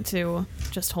servant to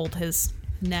just hold his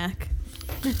neck.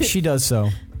 She does so.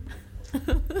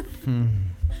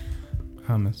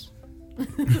 Hummus.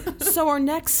 So our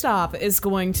next stop is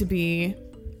going to be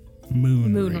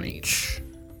Moonreach.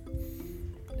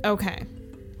 Okay.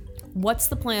 What's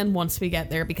the plan once we get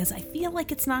there? Because I feel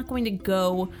like it's not going to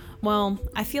go... Well,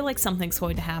 I feel like something's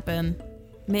going to happen.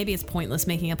 Maybe it's pointless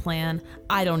making a plan.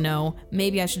 I don't know.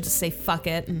 Maybe I should just say fuck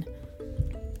it and...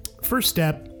 First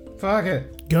step, Fuck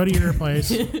it. go to your place.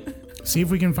 See if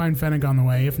we can find Fennec on the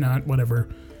way. If not, whatever.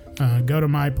 Go to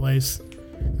my place.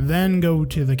 Then go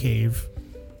to the cave.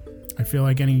 I feel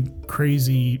like any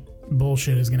crazy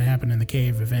bullshit is going to happen in the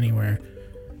cave, if anywhere.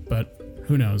 But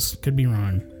who knows? Could be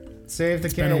wrong. Save the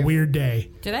It's been a weird day.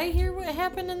 Did I hear what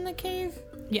happened in the cave?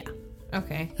 Yeah.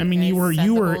 Okay. I mean, you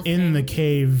were in the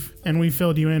cave, and we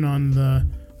filled you in on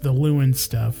the Lewin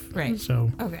stuff. Right.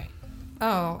 So Okay.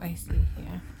 Oh, I see.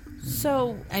 Yeah.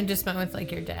 So... I just meant with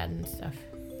like your dad and stuff.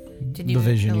 Did you The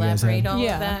vision you guys elaborate had. all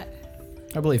Yeah. of that?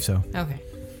 I believe so. Okay.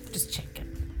 Just checking.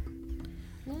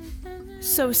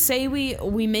 So say we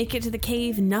make it to the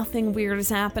cave, nothing weird is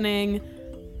happening.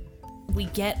 We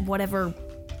get whatever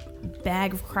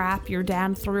bag of crap your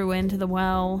dad threw into the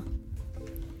well.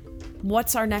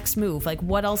 What's our next move? Like,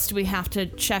 what else do we have to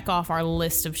check off our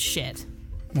list of shit?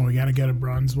 well, we got to go to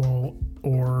Bronzewall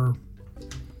or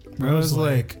Rose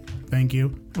Lake. Thank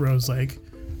you, Rose Lake,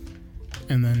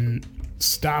 and then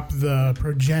stop the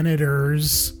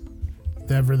progenitors,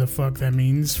 whatever the fuck that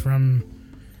means, from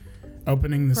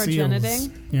opening the seals.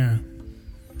 Progeniting? Yeah.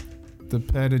 The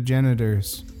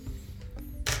petagenitors.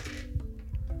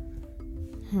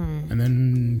 And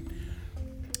then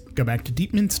go back to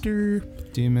Deepminster,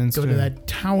 Demons. go to that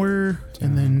tower,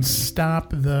 and then stop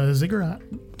the ziggurat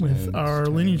with And our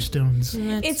lineage stones.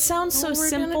 It sounds so what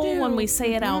we're gonna simple do. when we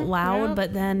say it out loud, yeah.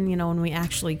 but then, when we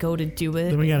actually go to do it...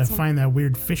 Then we gotta it's like, find that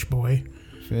weird fish boy.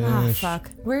 Fish. Ah,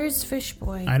 fuck. Where's Fish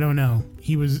Boy? I don't know.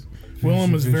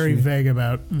 Willem was very fishy. vague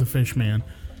about the fish man.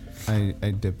 I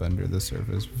dip under the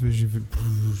surface.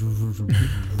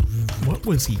 What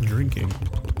was he drinking?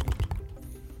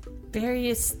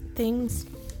 Various things.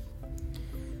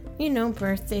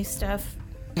 Birthday stuff.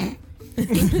 You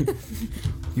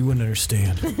wouldn't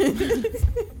understand.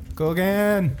 Go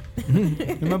again.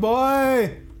 You're my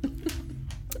boy.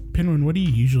 Pinwin, what do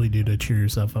you usually do to cheer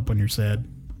yourself up when you're sad?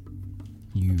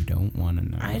 You don't want to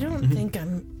know. I don't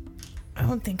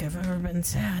think I've ever been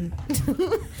sad.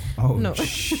 Oh, No.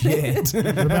 shit.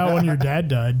 What about when your dad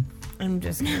died? I'm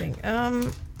just kidding.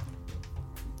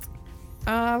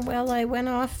 Well, I went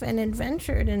off and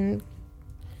adventured and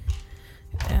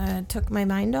took my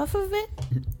mind off of it.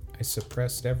 I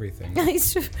suppressed everything. I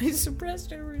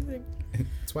suppressed everything.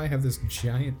 That's why I have this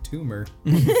giant tumor.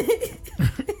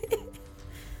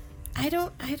 I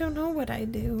don't know what I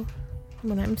do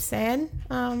when I'm sad.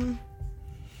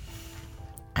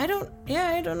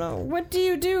 I don't know. What do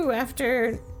you do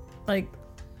after, like,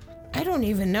 I don't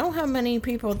even know how many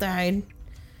people died.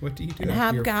 What do you do? And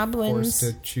after you're hobgoblins. forced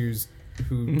to choose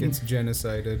who gets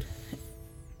genocided.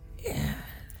 Yeah.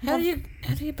 How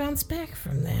do you bounce back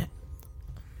from that?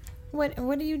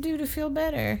 What do you do to feel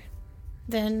better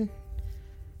than...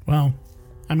 Well,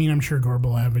 I mean, I'm sure Gorb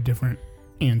will have a different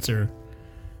answer.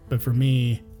 But for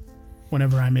me,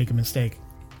 whenever I make a mistake,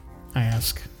 I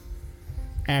ask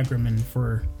Agriman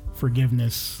for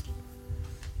forgiveness.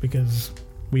 Because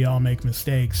we all make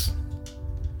mistakes.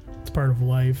 It's part of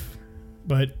life.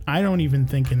 But I don't even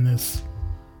think in this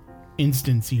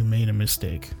instance you made a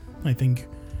mistake. I think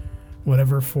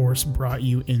whatever force brought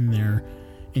you in there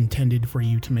intended for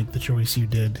you to make the choice you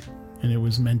did. And it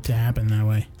was meant to happen that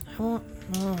way.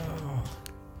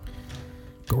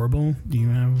 Gorbel, do you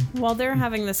have... While they're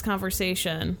having this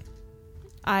conversation,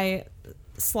 I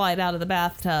slide out of the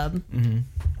bathtub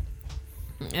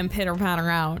and pitter-patter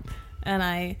out, and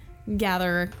I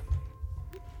gather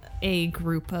a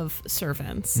group of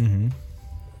servants. And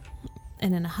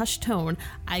in a hushed tone,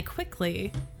 I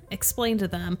quickly explain to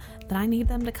them that I need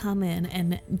them to come in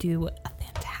and do a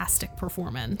fantastic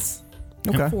performance.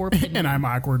 Okay. For Pinwin. And I'm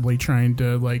awkwardly trying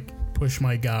to, like, push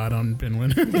my god on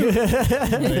Pinwin.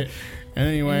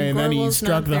 Anyway, and then he Gorbel's struck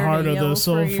not the there heart to of the yell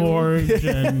Soul for you. Forge,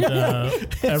 and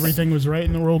everything was right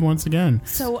in the world once again.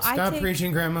 So Stop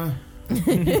preaching, Grandma.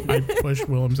 I pushed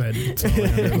Willem's head slowly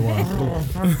under the wall.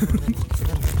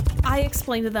 I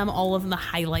explained to them all of the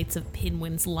highlights of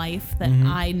Pinwin's life that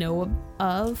I know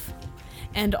of,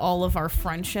 and all of our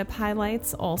friendship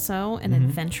highlights also, and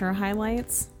adventure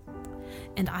highlights.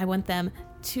 And I want them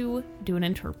to do an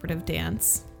interpretive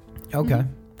dance Okay.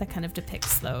 that kind of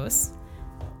depicts those.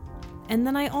 And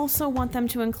then I also want them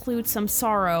to include some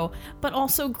sorrow, but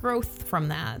also growth from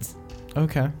that.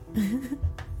 Okay.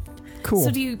 Cool.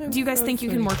 So do you guys think you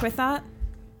can work with that?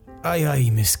 Aye,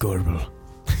 Miss Gorbel.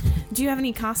 Do you have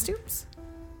any costumes?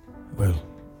 Well,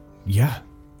 yeah.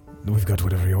 We've got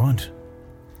whatever you want.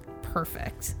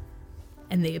 Perfect.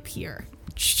 And they appear.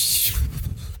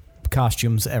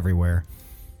 Costumes everywhere.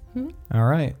 All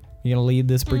right. You gonna lead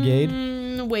this brigade?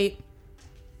 Wait.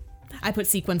 I put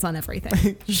sequins on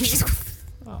everything.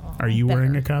 Are you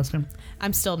wearing a costume?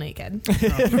 I'm still naked.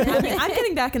 I'm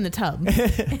getting back in the tub.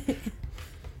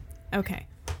 Okay.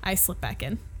 I slip back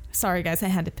in. Sorry, guys. I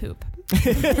had to poop.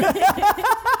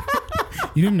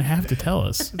 You didn't have to tell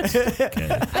us. It's okay.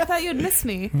 I thought you'd miss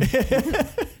me.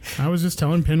 I was just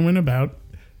telling Pinwin about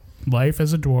life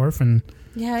as a dwarf, and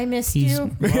Yeah, I missed he's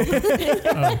you.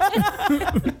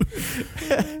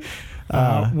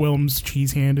 Willem's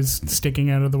cheese hand is sticking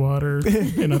out of the water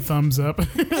in a thumbs up.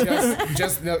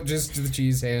 just the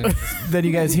cheese hand. Then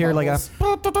you guys hear like a...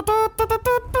 Oh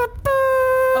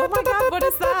my god, what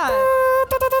is that?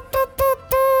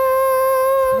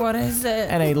 What is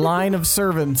it? And a line of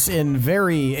servants in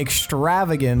very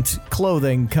extravagant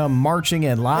clothing come marching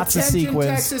in. Lots of Attention, sequins.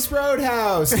 Texas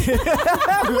Roadhouse. We've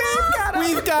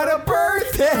got a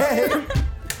birthday!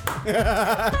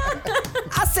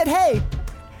 I said, hey,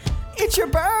 it's your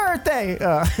birthday!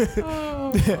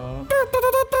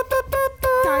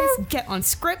 Guys, get on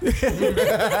script.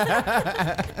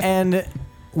 And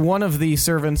one of the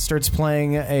servants starts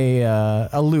playing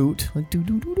a lute. Like,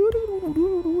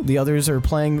 doo-doo-doo-doo-doo-doo-doo. The others are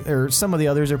playing, or some of the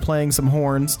others are playing some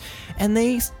horns, and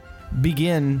they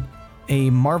begin a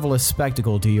marvelous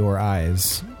spectacle to your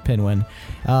eyes, Pinwin.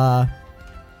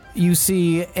 You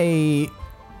see a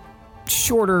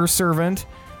shorter servant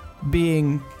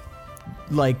being,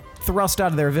 like, thrust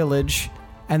out of their village,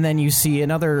 and then you see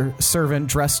another servant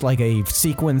dressed like a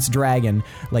sequence dragon,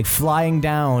 like flying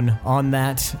down on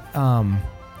that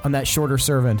shorter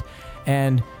servant,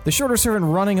 and the shorter servant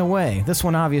running away. This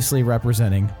one obviously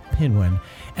representing Pinwin,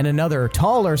 and another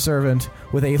taller servant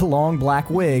with a long black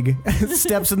wig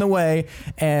steps in the way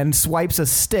and swipes a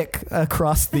stick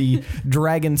across the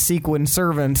dragon sequin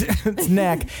servant's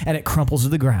neck, and it crumples to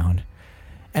the ground.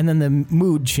 And then the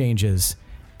mood changes,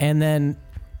 and then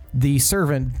the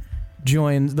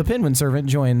Pinwin servant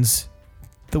joins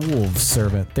the wolves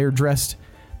servant. They're dressed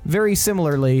very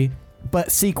similarly,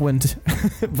 but sequined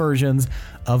versions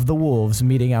of the wolves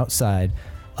meeting outside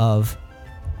of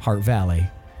Heart Valley.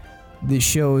 This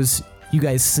shows you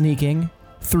guys sneaking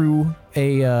through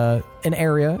an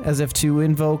area as if to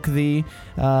invoke the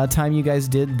time you guys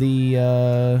did the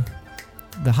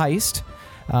heist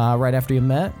right after you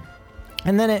met.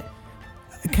 And then it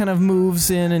kind of moves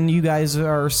in, and you guys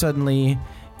are suddenly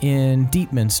in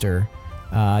Deepminster.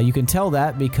 You can tell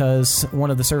that because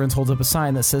one of the servants holds up a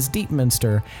sign that says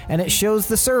Deepminster, and it shows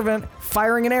the servant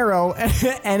firing an arrow,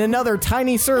 and another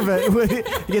tiny servant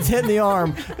gets hit in the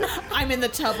arm. I'm in the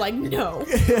tub like, no.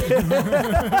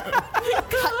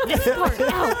 Cut this part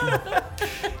out.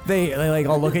 They like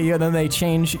all look at you, and then they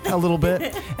change a little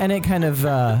bit, and it kind of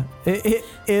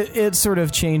it sort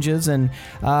of changes, and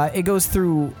it goes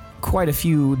through quite a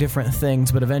few different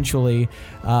things, but eventually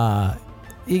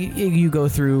you go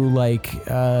through like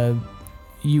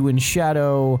you and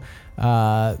Shadow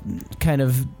kind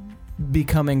of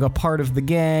becoming a part of the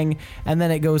gang, and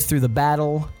then it goes through the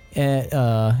battle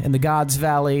in the Gods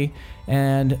Valley,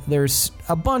 and there's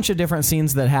a bunch of different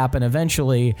scenes that happen.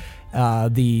 Eventually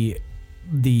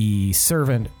the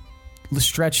servant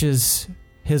stretches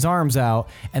his arms out,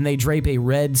 and they drape a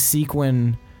red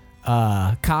sequin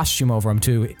costume over him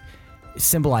to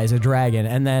symbolize a dragon,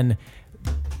 and then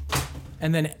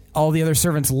all the other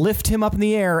servants lift him up in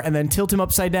the air and then tilt him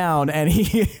upside down, and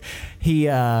he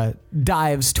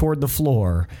dives toward the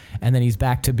floor, and then he's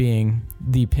back to being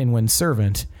the Pinwin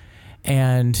servant,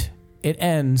 and it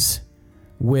ends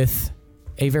with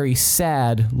a very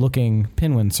sad looking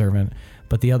Pinwin servant,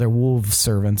 but the other wolf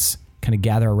servants kind of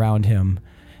gather around him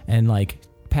and like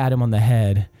pat him on the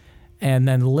head and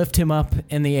then lift him up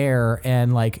in the air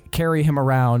and like carry him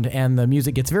around, and the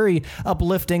music gets very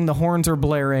uplifting, the horns are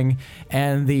blaring,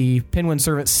 and the Pinwin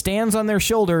servant stands on their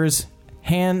shoulders,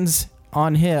 hands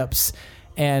on hips,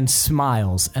 and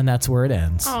smiles, and that's where it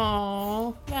ends.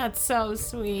 Oh, that's so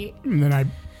sweet. And then I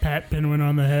pat Pinwin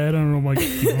on the head, and I'm like,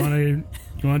 you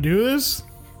want to do this?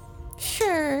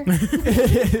 Sure.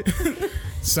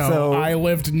 So I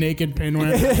lift naked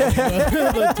Pinwin to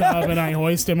the tub, and I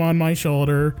hoist him on my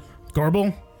shoulder.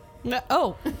 Gorble?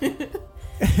 Oh.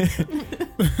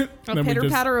 I'll pitter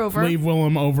patter over. Leave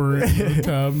Willem over in the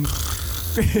tub.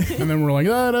 And then we're like,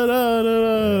 da, da, da, da,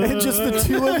 da. And just the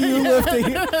two of you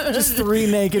lifting, just three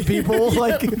naked people,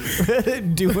 like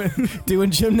doing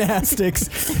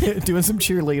gymnastics, doing some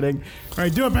cheerleading. All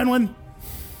right, do it, Pinwin.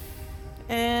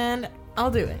 And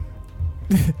I'll do it.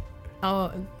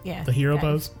 Oh, yeah. The hero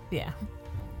pose? Yeah.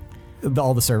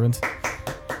 All the servants.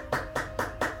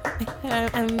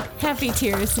 I'm happy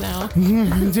tears now.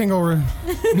 Jingle room.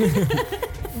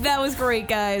 That was great,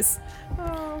 guys.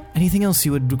 Anything else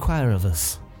you would require of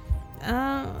us?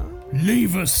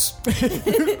 Leave us.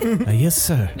 Yes,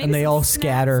 sir. And they all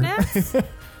scatter.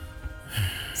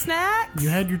 Snacks? You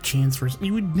had your chance for...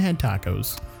 You had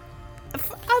tacos.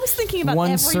 I was thinking about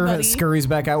One everybody. servant scurries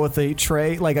back out with a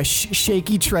tray, like a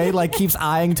shaky tray, like keeps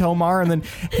eyeing Tomar, and then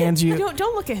hands you...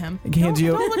 Don't look at him. Hands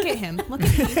you... Don't look at him. Look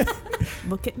at me.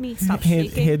 Look at me. Stop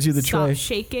shaking. Hands you the Stop tray.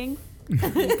 shaking.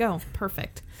 There you go.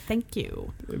 Perfect. Thank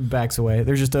you. Backs away.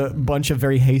 There's just a bunch of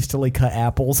very hastily cut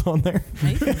apples on there.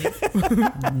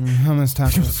 Hummus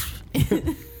tacos.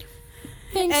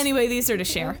 Thanks. Anyway, these are to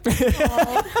share.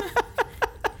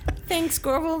 Thanks,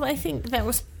 Gorble. I think that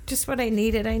was just what I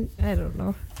needed. I don't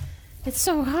know. It's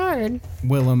so hard.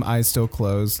 Willem, eyes still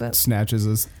closed, snatches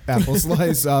his apple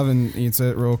slice off and eats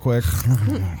it real quick.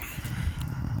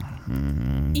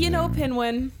 You know,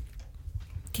 Pinwin,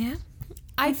 Yeah?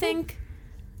 I think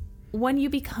when you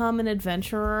become an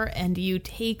adventurer and you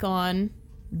take on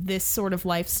this sort of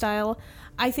lifestyle,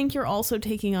 I think you're also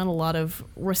taking on a lot of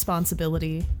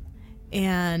responsibility,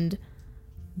 and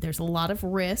there's a lot of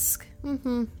risk.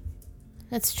 Mm-hmm.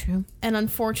 That's true. And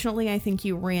unfortunately, I think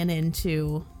you ran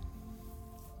into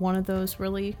one of those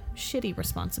really shitty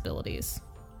responsibilities.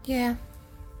 Yeah.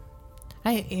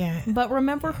 But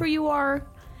remember who you are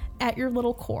at your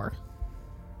little core.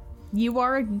 You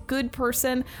are a good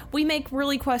person. We make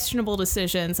really questionable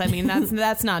decisions. I mean,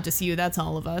 that's not just you, that's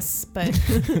all of us. But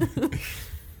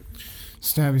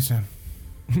Stabby stab.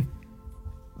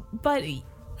 But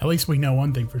At least we know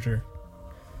one thing for sure.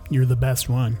 You're the best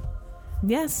one.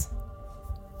 yes,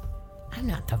 I'm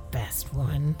not the best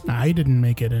one. I didn't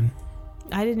make it in.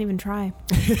 I didn't even try.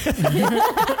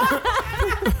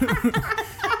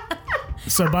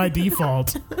 So by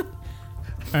default,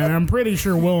 and I'm pretty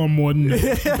sure Willem wouldn't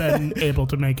have been able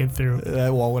to make it through.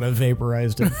 That wall would have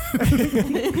vaporized him.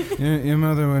 Your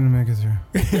mother wouldn't make it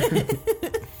through.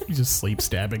 He's just sleep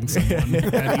stabbing someone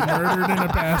that he murdered in a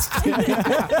past.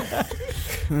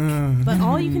 But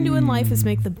all you can do in life is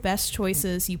make the best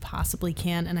choices you possibly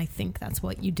can, and I think that's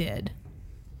what you did.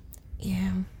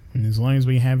 Yeah. And as long as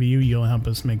we have you, you'll help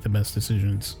us make the best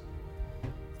decisions.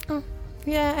 Oh,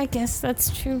 yeah, I guess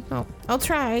that's true. I'll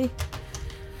try.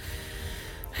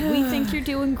 We think you're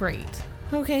doing great.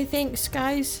 Okay, thanks,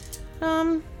 guys.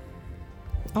 I'll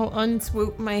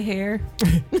unswoop my hair.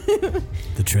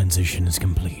 The transition is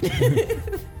complete.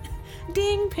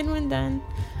 Ding, Pinwin done.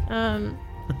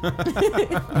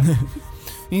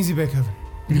 Easy bake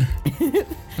oven.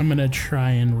 I'm gonna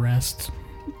try and rest.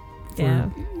 For Yeah.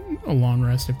 a long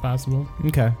rest if possible.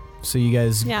 Okay. So you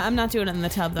guys Yeah, I'm not doing it in the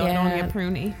tub though. I don't want to get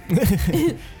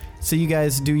pruny. So you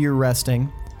guys do your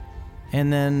resting,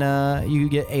 and then you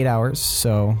get 8 hours.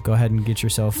 So go ahead and get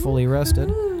yourself fully rested.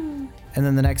 And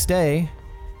then the next day,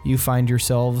 you find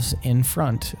yourselves in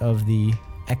front of the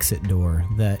exit door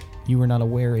that you were not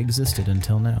aware existed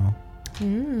until now.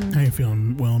 How you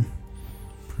feeling, Will?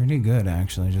 Pretty good,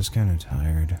 actually. Just kind of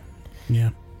tired. Yeah.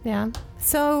 Yeah.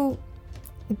 So,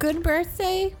 good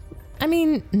birthday? I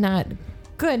mean, not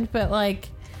good, but like,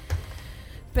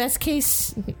 best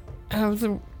case of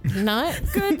the not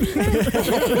good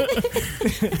birthday.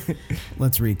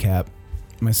 Let's recap.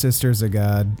 My sister's a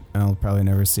god. I'll probably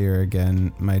never see her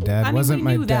again. My dad wasn't we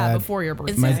my knew that dad. before your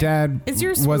birthday. My dad Is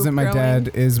your wasn't swoop my growing?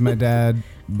 dad. Is my dad,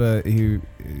 but he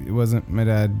wasn't my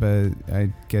dad. But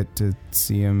I get to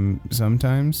see him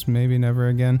sometimes. Maybe never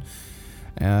again.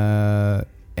 And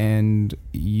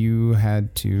you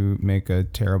had to make a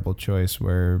terrible choice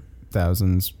where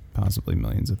thousands, possibly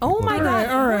millions of people. Oh my god!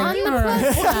 All right. On the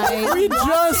plus side, We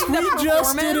just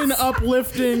did an performance?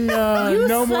 uplifting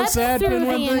no more slept sad through pin the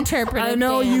one thing. interpretive I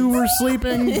know dance. you were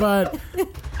sleeping, but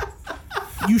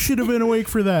you should have been awake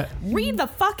for that. Read the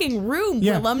fucking room,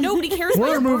 Yeah. Willem. Nobody cares We're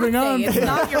about your moving birthday. on. It's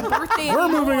not your birthday We're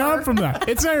anymore. moving on from that.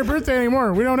 It's not your birthday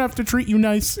anymore. We don't have to treat you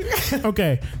nice.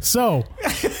 Okay, so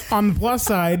on the plus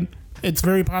side, it's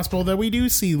very possible that we do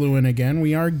see Lewin again.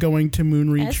 We are going to That's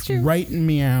Moonreach true. right in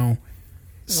Meow.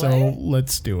 So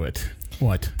let's do it.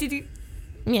 What? Did you?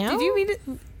 meow. Did you read it?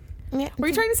 Yeah. Were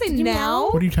you trying to say Did you now?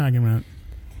 What are you talking about?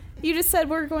 You just said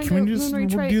we're going Can to we just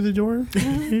Moonreach right. do the door,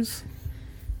 please?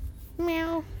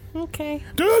 Meow. Okay.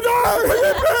 Do the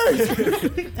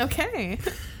door! Okay.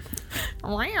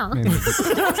 Wow.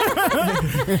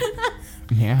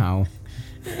 Meow.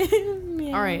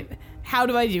 All right. How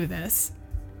do I do this?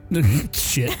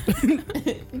 Shit.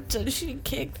 Does she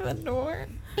kick the door?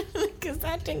 Because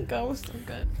that didn't go so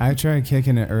good. I tried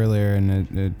kicking it earlier and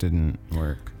it didn't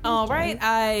work. All right.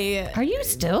 I Are you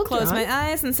still close drunk? my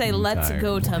eyes and say, I'm "Let's tired.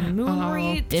 go to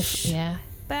Moonreach." Yeah.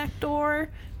 Back door.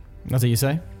 That's what you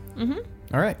say? Mm-hmm.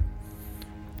 All right.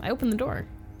 I open the door.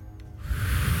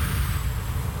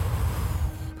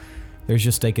 There's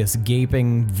just like this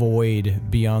gaping void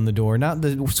beyond the door. Not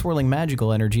the swirling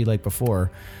magical energy like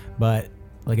before, but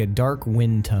like a dark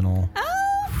wind tunnel.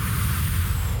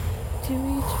 Do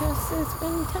we trust this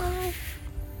wind tunnel?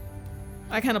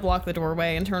 I kind of block the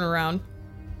doorway and turn around.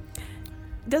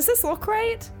 Does this look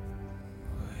right?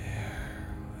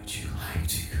 Would you like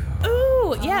to go?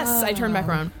 Ooh, yes. I turn back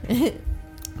around.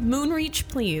 Moonreach,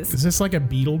 please. Is this like a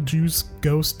Beetlejuice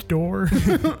ghost door?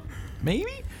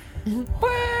 Maybe?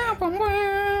 What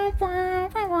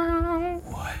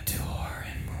door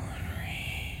in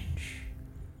Moonreach?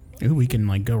 Ooh, we can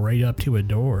like go right up to a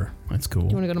door. That's You cool.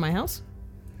 want to go to my house?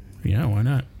 Yeah, why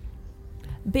not?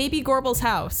 Baby Gorbel's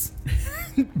house.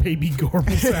 Baby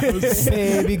Gorbel's house.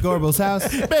 Baby Gorbel's house.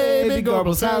 Baby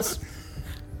Gorbel's house.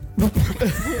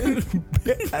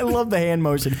 I love the hand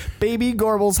motion. Baby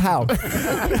Gorbel's house.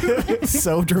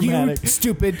 So dramatic. You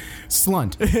stupid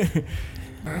slunt.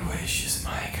 My wish is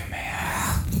my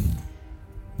command.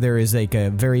 There is like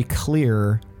a very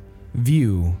clear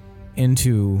view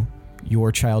into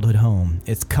your childhood home.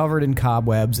 It's covered in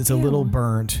cobwebs. It's a little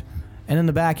burnt. And in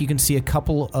the back, you can see a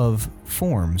couple of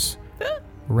forms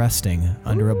resting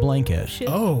under a blanket. Shit.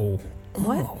 Oh.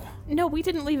 What? No, we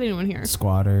didn't leave anyone here.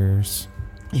 Squatters.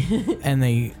 And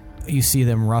you see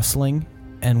them rustling,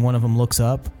 and one of them looks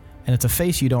up, and it's a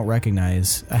face you don't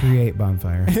recognize. Create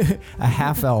bonfire. A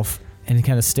half elf, and he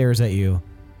kind of stares at you.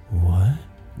 What?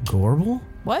 Gorbel?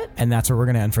 What? And that's where we're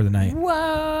going to end for the night.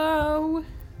 Whoa.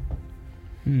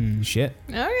 Shit.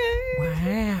 Okay.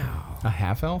 Wow. A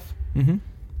half elf Mm-hmm.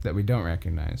 that we don't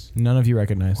recognize. None of you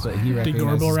recognize. But he Did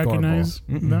recognizes Gorbel recognize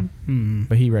Mm-mm. them?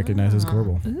 But he recognizes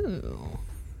Gorbel. Ooh.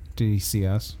 Did he see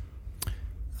us?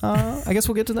 I guess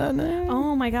we'll get to that now.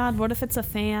 Oh my god, what if it's a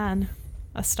fan?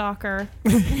 A stalker.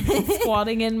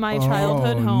 Squatting in my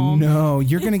childhood home. No,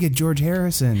 you're going to get George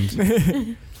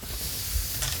Harrison.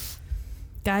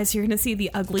 Guys, you're going to see the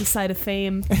ugly side of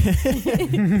fame.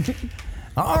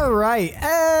 All right.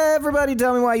 Everybody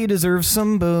tell me why you deserve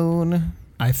some boon.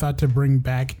 I thought to bring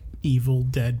back Evil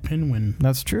Dead Pinwin.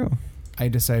 That's true. I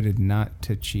decided not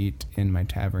to cheat in my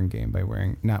tavern game by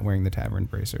not wearing the tavern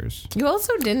bracers. You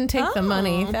also didn't take the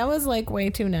money. Oh. That was like way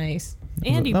too nice.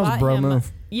 And you That was bought bro him.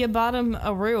 move. You bought him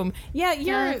a room. Yeah,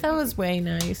 Yeah, that was way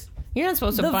nice. You're not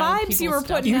supposed to The buy vibes people's you were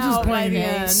stuff. putting You're just out by playing the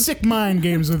end. sick mind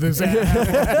games with this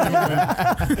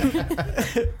app.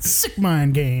 Sick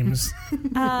mind games.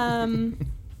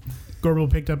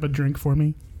 Gorbel picked up a drink for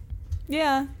me.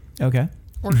 Yeah. Okay.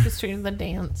 Orchestrated the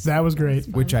dance. That was great.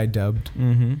 Which I dubbed.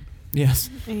 Mm-hmm. Yes.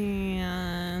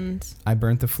 And I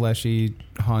burnt the fleshy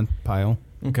haunt pile.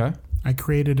 Okay. I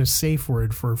created a safe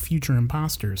word for future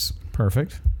imposters.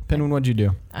 Perfect. Pinwin, what'd you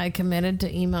do? I committed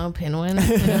to emo Pinwin.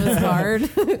 It was hard.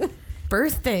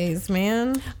 Birthdays,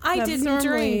 man. I That's didn't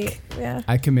normally- drink. Yeah.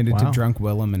 I committed Wow. to drunk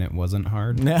Willem and it wasn't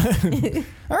hard. All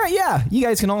right, yeah. You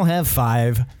guys can all have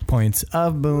 5 points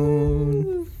of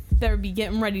boon. Better be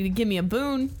getting ready to give me a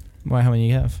boon. Why, how many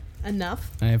you have?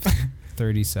 Enough. I have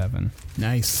 37.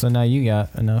 Nice. So now you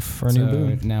got enough for a new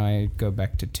boon. Now I go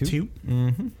back to 2. 2.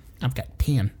 Mm-hmm. I've got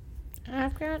 10.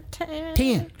 I've got 10.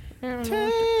 10.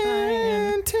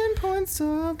 10 points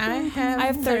of I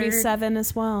have 37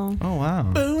 as well. Oh,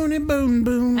 wow. Boony boom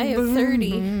boom. I have boom,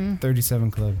 30. boom.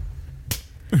 37 club.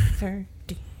 30.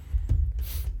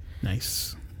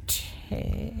 Nice.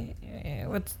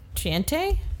 What's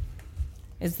Chante?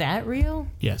 Is that real?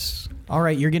 Yes. All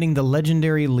right, you're getting the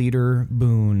legendary leader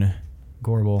boon,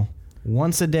 Gorbel.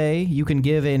 Once a day, you can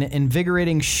give an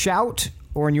invigorating shout,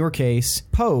 or in your case,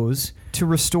 pose, to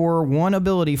restore 1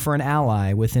 ability for an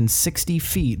ally within 60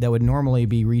 feet that would normally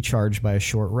be recharged by a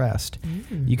short rest.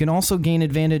 You can also gain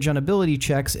advantage on ability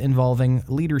checks involving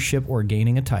leadership or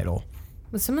gaining a title.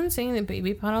 Was someone singing the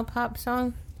Baby Bottle Pop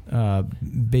song?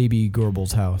 Baby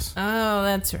Gorbel's house. Oh,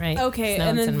 that's right. Okay, Now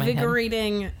an it's in my head.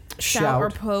 invigorating shout or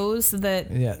pose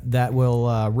that Yeah, that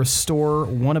will restore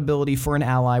 1 ability for an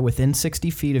ally within 60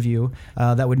 feet of you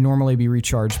that would normally be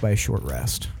recharged by a short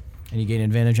rest. And you gain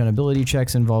advantage on ability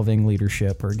checks involving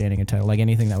leadership or gaining a title, like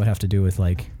anything that would have to do with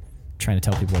like trying to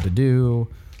tell people what to do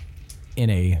in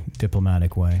a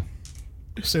diplomatic way.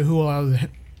 So who all?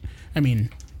 I mean,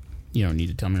 you don't need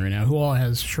to tell me right now. Who all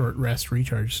has short rest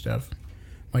recharge stuff?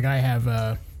 Like I have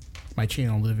my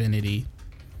channel divinity.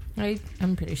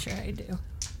 I'm pretty sure I do.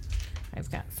 I've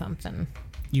got something.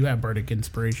 You have bardic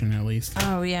inspiration at least.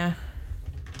 Oh, yeah.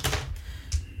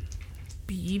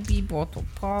 Baby bottle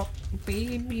pop.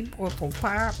 Baby bottle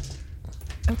pop.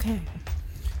 okay.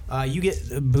 You get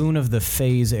the boon of the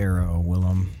phase arrow,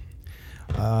 Willem.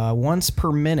 Once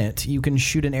per minute, you can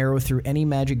shoot an arrow through any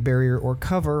magic barrier or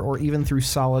cover, or even through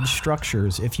solid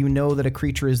structures. If you know that a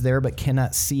creature is there but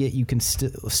cannot see it, you can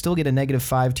still get a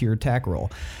 -5 to your attack roll.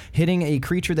 Hitting a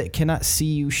creature that cannot see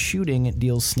you shooting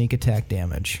deals sneak attack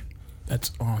damage.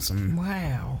 That's awesome.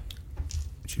 Wow.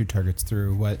 Shoot targets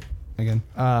through what again?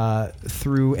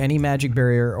 Through any magic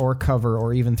barrier or cover,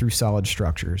 or even through solid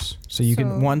structures. So you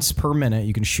can, once per minute,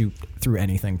 you can shoot through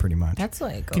anything pretty much. That's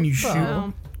like. Can you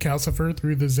shoot Calcifer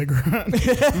through the ziggurat?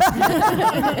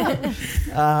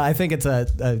 I think it's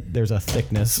there's a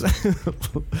thickness.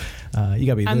 You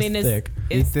gotta be this thick.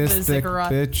 Is this the thick,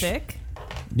 ziggurat bitch. thick?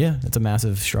 Yeah, it's a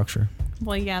massive structure.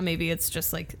 Well, yeah, maybe it's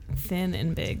just like thin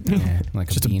and big. Yeah, like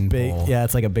Just a bean big, bowl. yeah,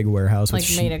 it's like a big warehouse with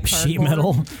Like made of sheet cardboard?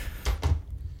 metal.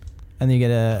 And then you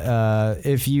get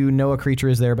if you know a creature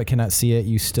is there but cannot see it,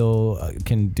 you still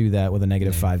can do that with a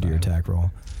 -5 to your attack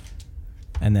roll.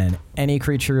 And then any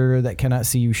creature that cannot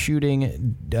see you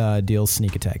shooting deals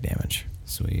sneak attack damage.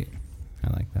 Sweet.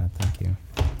 I like that. Thank you.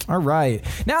 All right.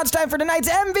 Now it's time for tonight's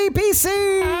MVPC!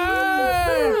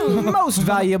 Most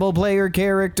valuable player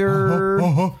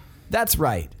character. That's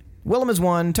right. Willem is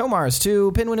 1, Tomar is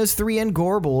 2, Pinwin is 3, and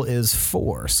Gorbel is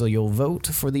 4. So you'll vote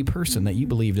for the person that you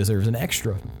believe deserves an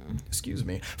extra,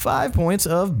 5 points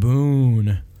of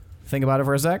boon. Think about it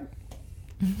for a sec.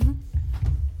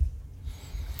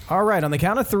 All right, on the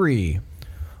count of 3.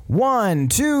 1,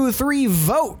 2, 3,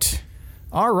 vote.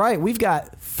 All right, we've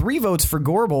got 3 votes for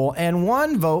Gorbel and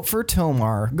 1 vote for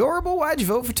Tomar. Gorbel, why'd you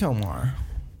vote for Tomar?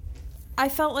 I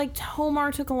felt like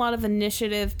Tomar took a lot of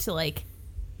initiative to like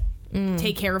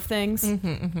take care of things,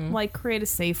 like create a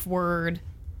safe word.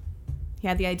 He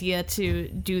had the idea to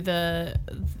do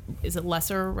is it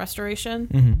lesser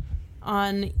restoration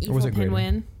on Evil was it greater?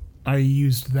 Pinwin? I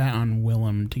used that on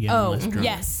Willem to get Oh, less drunk.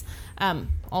 yes.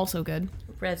 Also good.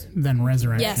 Then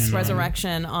resurrection. Yes, on-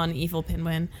 resurrection on Evil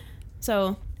Pinwin.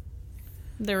 So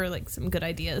there were like some good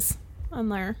ideas on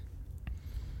there.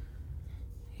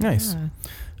 Nice.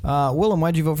 Willem,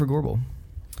 why'd you vote for Gorbel?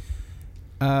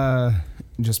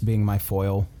 Just being my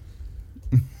foil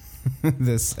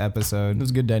this It episode.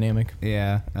 was a good dynamic.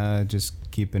 Yeah, just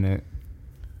keeping it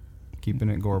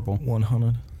Gorbel.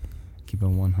 100. Keep it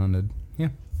 100. Yeah.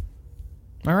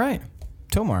 All right.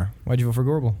 Tomar, why'd you vote for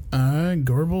Gorbel?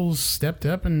 Gorbel stepped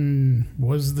up and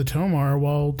was the Tomar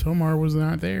while Tomar was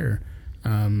not there.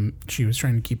 She was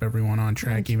trying to keep everyone on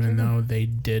track, even though they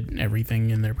did everything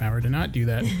in their power to not do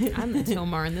that. I'm the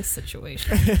Tomar in this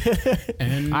situation.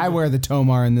 And I wear the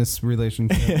Tomar in this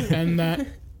relationship. and that,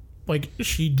 like,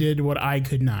 she did what I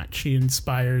could not. She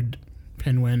inspired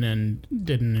Pinwin and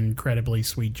did an incredibly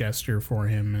sweet gesture for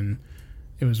him, and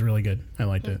it was really good. I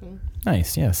liked it.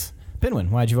 Nice, yes. Pinwin,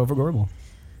 why'd you vote for Gorbel?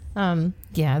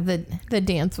 Yeah, the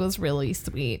dance was really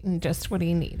sweet and just what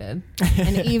he needed.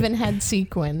 And it even had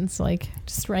sequins, like,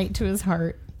 just right to his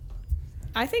heart.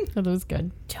 I think It was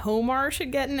good. Tomar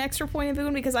should get an extra point of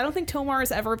boon because I don't think Tomar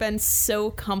has ever been so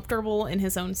comfortable in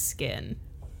his own skin.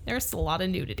 There's a lot of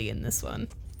nudity in this one.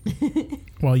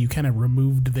 Well, you kind of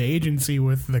removed the agency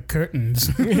with the curtains.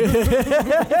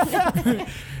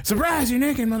 Surprise, you're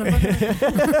naked,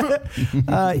 motherfucker.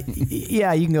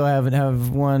 Yeah, you can go have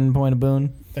 1 point of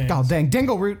boon. Thanks. Oh, dang.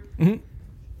 Dingleroot.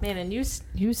 Man, and you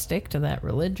stick to that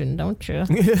religion, don't you?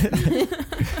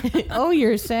 Oh,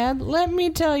 you're sad? Let me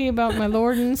tell you about my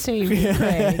Lord and Savior,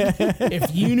 Craig.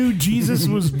 If you knew Jesus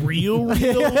was real,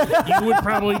 you would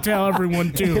probably tell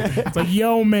everyone too. It's like,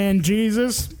 yo, man,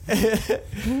 Jesus.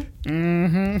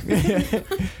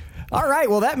 All right,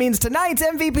 well, that means tonight's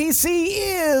MVPC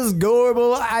is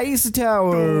Gorbel Ice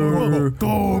Tower.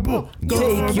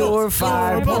 Take your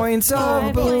 5 points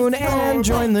of boon and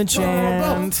join the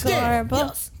chant.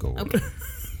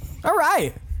 All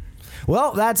right.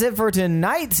 Well, that's it for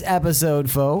tonight's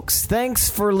episode, folks. Thanks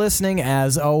for listening,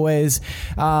 as always.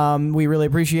 We really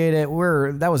appreciate it.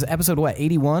 That was episode,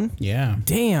 81? Yeah.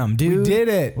 Damn, dude. We did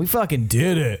it. We fucking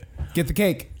did it. Get the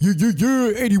cake.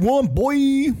 Yeah, 81, boy.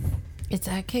 Is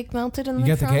that cake melted in the You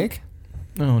got the trunk? cake?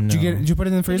 Oh, no. Did you put it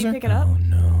in the Did freezer? you pick it up? Oh,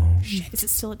 no. Is it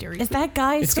still a dairy? Is that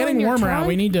guy It's still in getting your warmer trunk? out.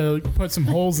 We need to put some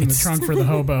holes in the trunk for the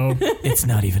hobo. It's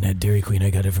not even at Dairy Queen. I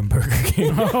got it from Burger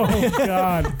King. Oh,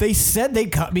 God. They said they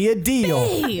cut me a deal.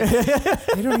 Hey,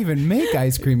 They don't even make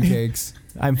ice cream cakes.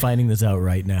 I'm finding this out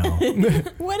right now.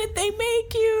 what did they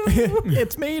make you?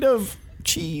 It's made of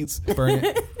cheese. Burn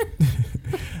it.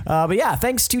 But yeah,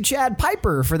 thanks to Chad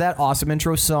Piper for that awesome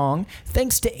intro song.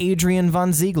 Thanks to Adrian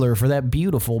Von Ziegler for that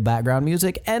beautiful background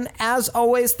music. And as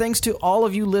always, thanks to all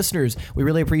of you listeners. We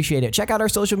really appreciate it. Check out our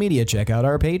social media. Check out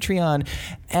our Patreon.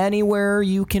 Anywhere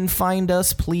you can find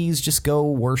us, please just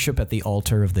go worship at the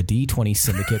altar of the D20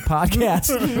 Syndicate podcast.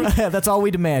 That's all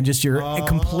we demand. Just your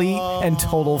complete and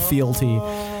total fealty.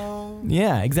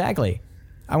 Yeah, exactly.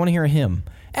 I want to hear a hymn.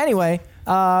 Anyway,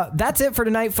 that's it for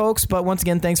tonight, folks. But once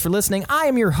again, thanks for listening. I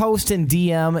am your host and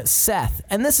DM, Seth,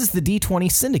 and this is the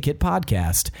D20 Syndicate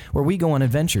podcast, where we go on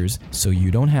adventures so you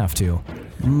don't have to.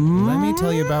 Let me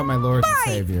tell you about my Lord and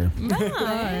Savior.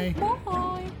 Bye.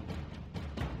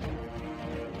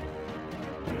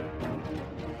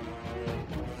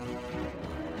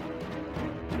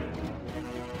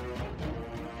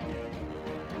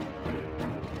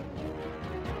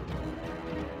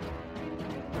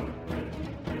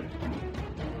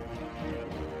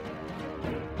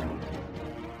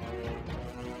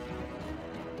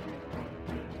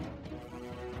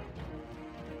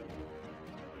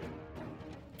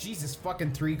 Jesus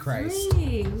fucking three Christ.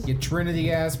 You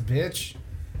Trinity ass bitch.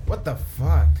 What the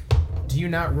fuck? Do you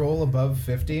not roll above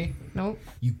 50? Nope.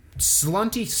 You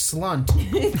slunty slunt.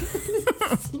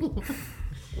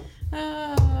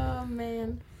 Oh,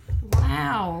 man.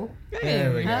 Wow.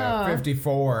 There we go.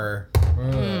 54.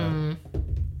 Ugh.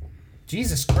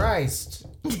 Jesus Christ.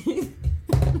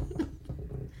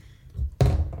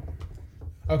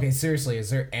 Okay, seriously, is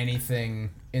there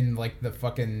anything in like the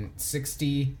fucking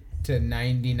 60 to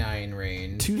 99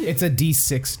 range? It's a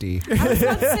D60. I was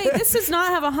about to say, this does not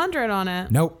have 100 on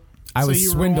it. Nope. I So was you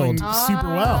were swindled. rolling super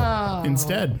well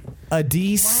instead. A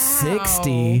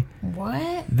D60?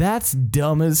 What? That's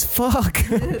dumb as fuck.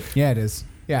 Yeah, it is.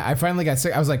 Yeah, I finally got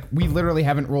sick. I was like, we literally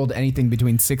haven't rolled anything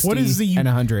between 60 What is the and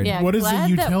 100. Yeah. What is the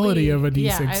glad that utility we- of a D60?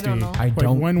 Yeah, I don't know. I Like,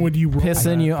 don't. when would you roll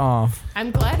Pissing that? you off.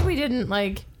 I'm glad we didn't,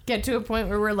 like, get to a point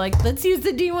where we're like, let's use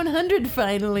the D100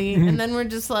 finally. And then we're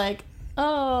just like,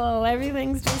 oh,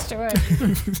 everything's destroyed.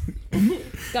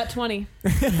 Got 20.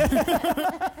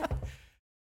 I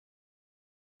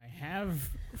have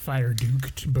fire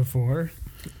duked before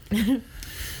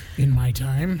in my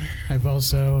time. I've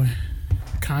also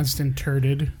constant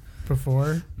turded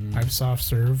before. I've soft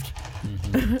served.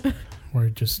 Or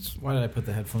just Why did I put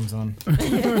the headphones on?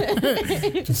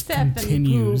 just Steph and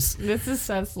continues. poop. This is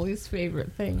Cecily's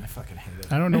favorite thing. I fucking hate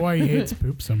it. I don't know why he hates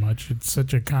poop so much. It's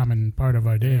such a common part of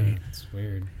our day. It's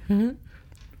weird.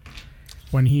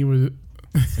 When he was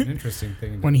It's an interesting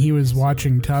thing. when he was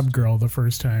watching Tub Girl the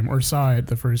first time, or saw it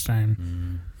the first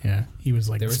time, yeah, he was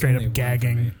like There was straight only up one for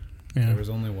gagging. me. Yeah. There was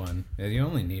only one. Yeah, you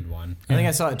only need one. I think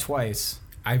I saw it twice.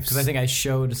 Because I think I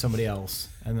showed somebody else,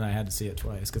 and then I had to see it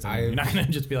twice. Because I'm not going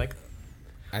to just be like.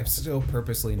 I've still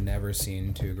purposely never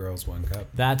seen 2 Girls, 1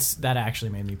 Cup. That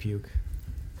actually made me puke.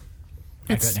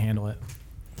 I couldn't handle it.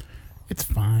 It's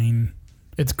fine.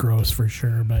 It's gross for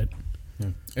sure, but Yeah.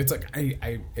 It's like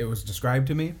it was described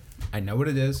to me. I know what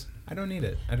it is. I don't need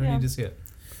it. I don't need to see it.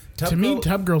 To me,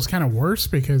 Tub Girl's kind of worse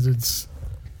because it's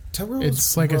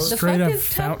like a straight up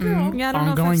fountain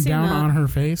going down on her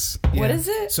face. Yeah. What is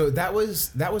it? So that was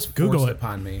Google forced it.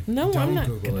 upon me. No, Don't I'm not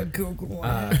Google gonna it. Google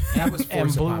it. That was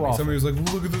forced blue upon me. waffle. Somebody was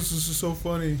like, "Look at this is so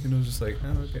funny," and I was just like,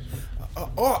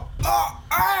 "Oh,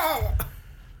 okay."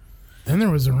 Then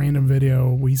there was a random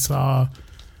video we saw.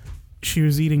 She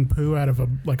was eating poo out of a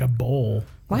bowl.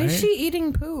 Why is right? she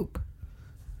eating poop?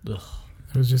 Ugh.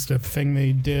 It was just a thing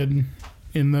they did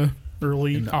in the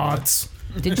early aughts.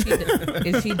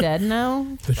 Is she dead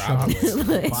now? The shop.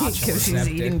 Because she's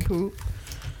eating poop.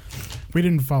 We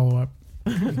didn't follow up.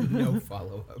 No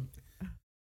follow up.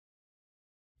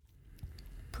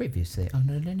 Previously on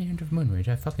the Lineage of Moonreach,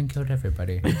 I fucking killed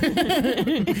everybody.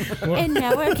 And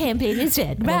now our campaign is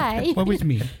dead. Bye. What was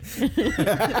me?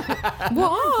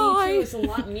 Why? It's a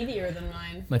lot meatier than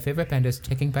mine. My favorite band is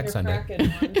Taking Back Sunday.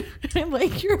 I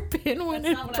like your pinwin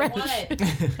That's not what I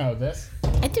wanted. Oh, this?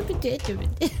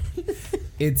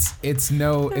 It's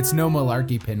no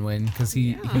malarkey Pinwin because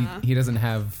he doesn't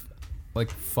have like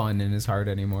fun in his heart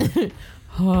anymore.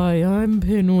 Hi, I'm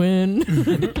Pinwin.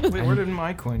 Wait, where did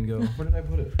my coin go? Where did I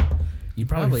put it? You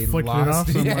probably flicked it lost off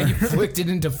Yeah, somewhere. you flicked it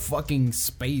into fucking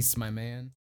space, my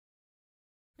man.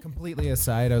 Completely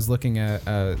aside, I was looking at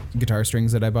guitar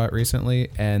strings that I bought recently,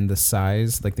 and the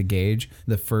size, like the gauge,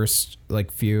 the first like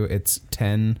few, it's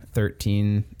 10,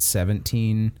 13,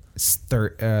 17,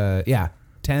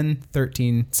 10,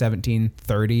 13, 17,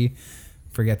 30.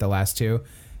 Forget the last 2.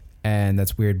 And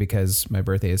that's weird because my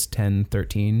birthday is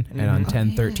 10/13, and on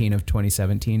 10/13 of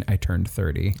 2017, I turned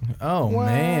 30. Oh,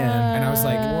 man. And I was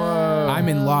like, whoa. I'm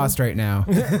in Lost right now.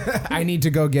 I need to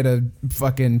go get a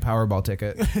fucking Powerball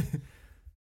ticket.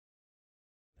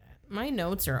 My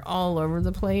notes are all over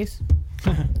the place.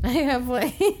 I have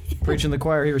like... Preaching the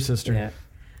choir here, sister. Yeah.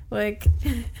 Like,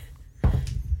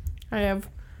 I have...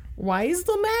 Why is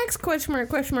the max? Question mark,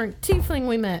 question mark. Tiefling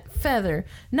we met. Feather.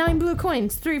 9 blue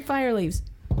coins. 3 fire leaves.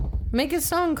 Make a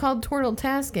song called Tortle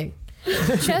Tasking.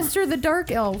 Chester the Dark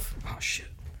Elf. Oh, shit.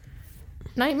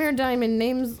 Nightmare Diamond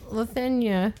names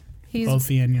Lithenia. He's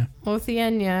Lothienia.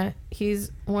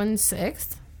 He's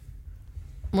 1/6.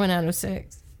 1 out of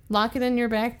 6. Lock it in your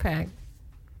backpack.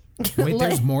 Wait,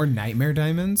 there's more Nightmare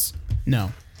Diamonds?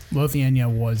 No. Lothienia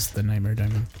was the Nightmare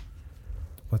Diamond.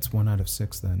 What's 1 out of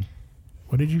 6 then?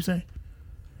 What did you say?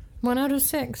 1 out of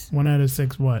 6. 1 out of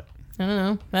 6 what? I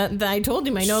don't know. I told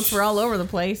you my notes were all over the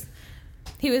place.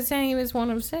 He was saying he was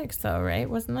 1 of 6, though, right?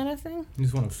 Wasn't that a thing?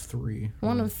 He's 1 of 3.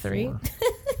 1 of 3.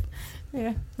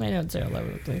 Yeah, my notes are all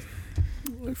over the place.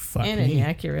 Fuck And me.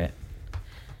 inaccurate.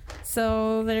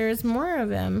 So there's more of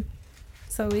him.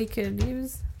 So we could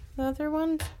use the other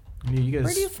ones. You guys,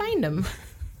 Where do you find them?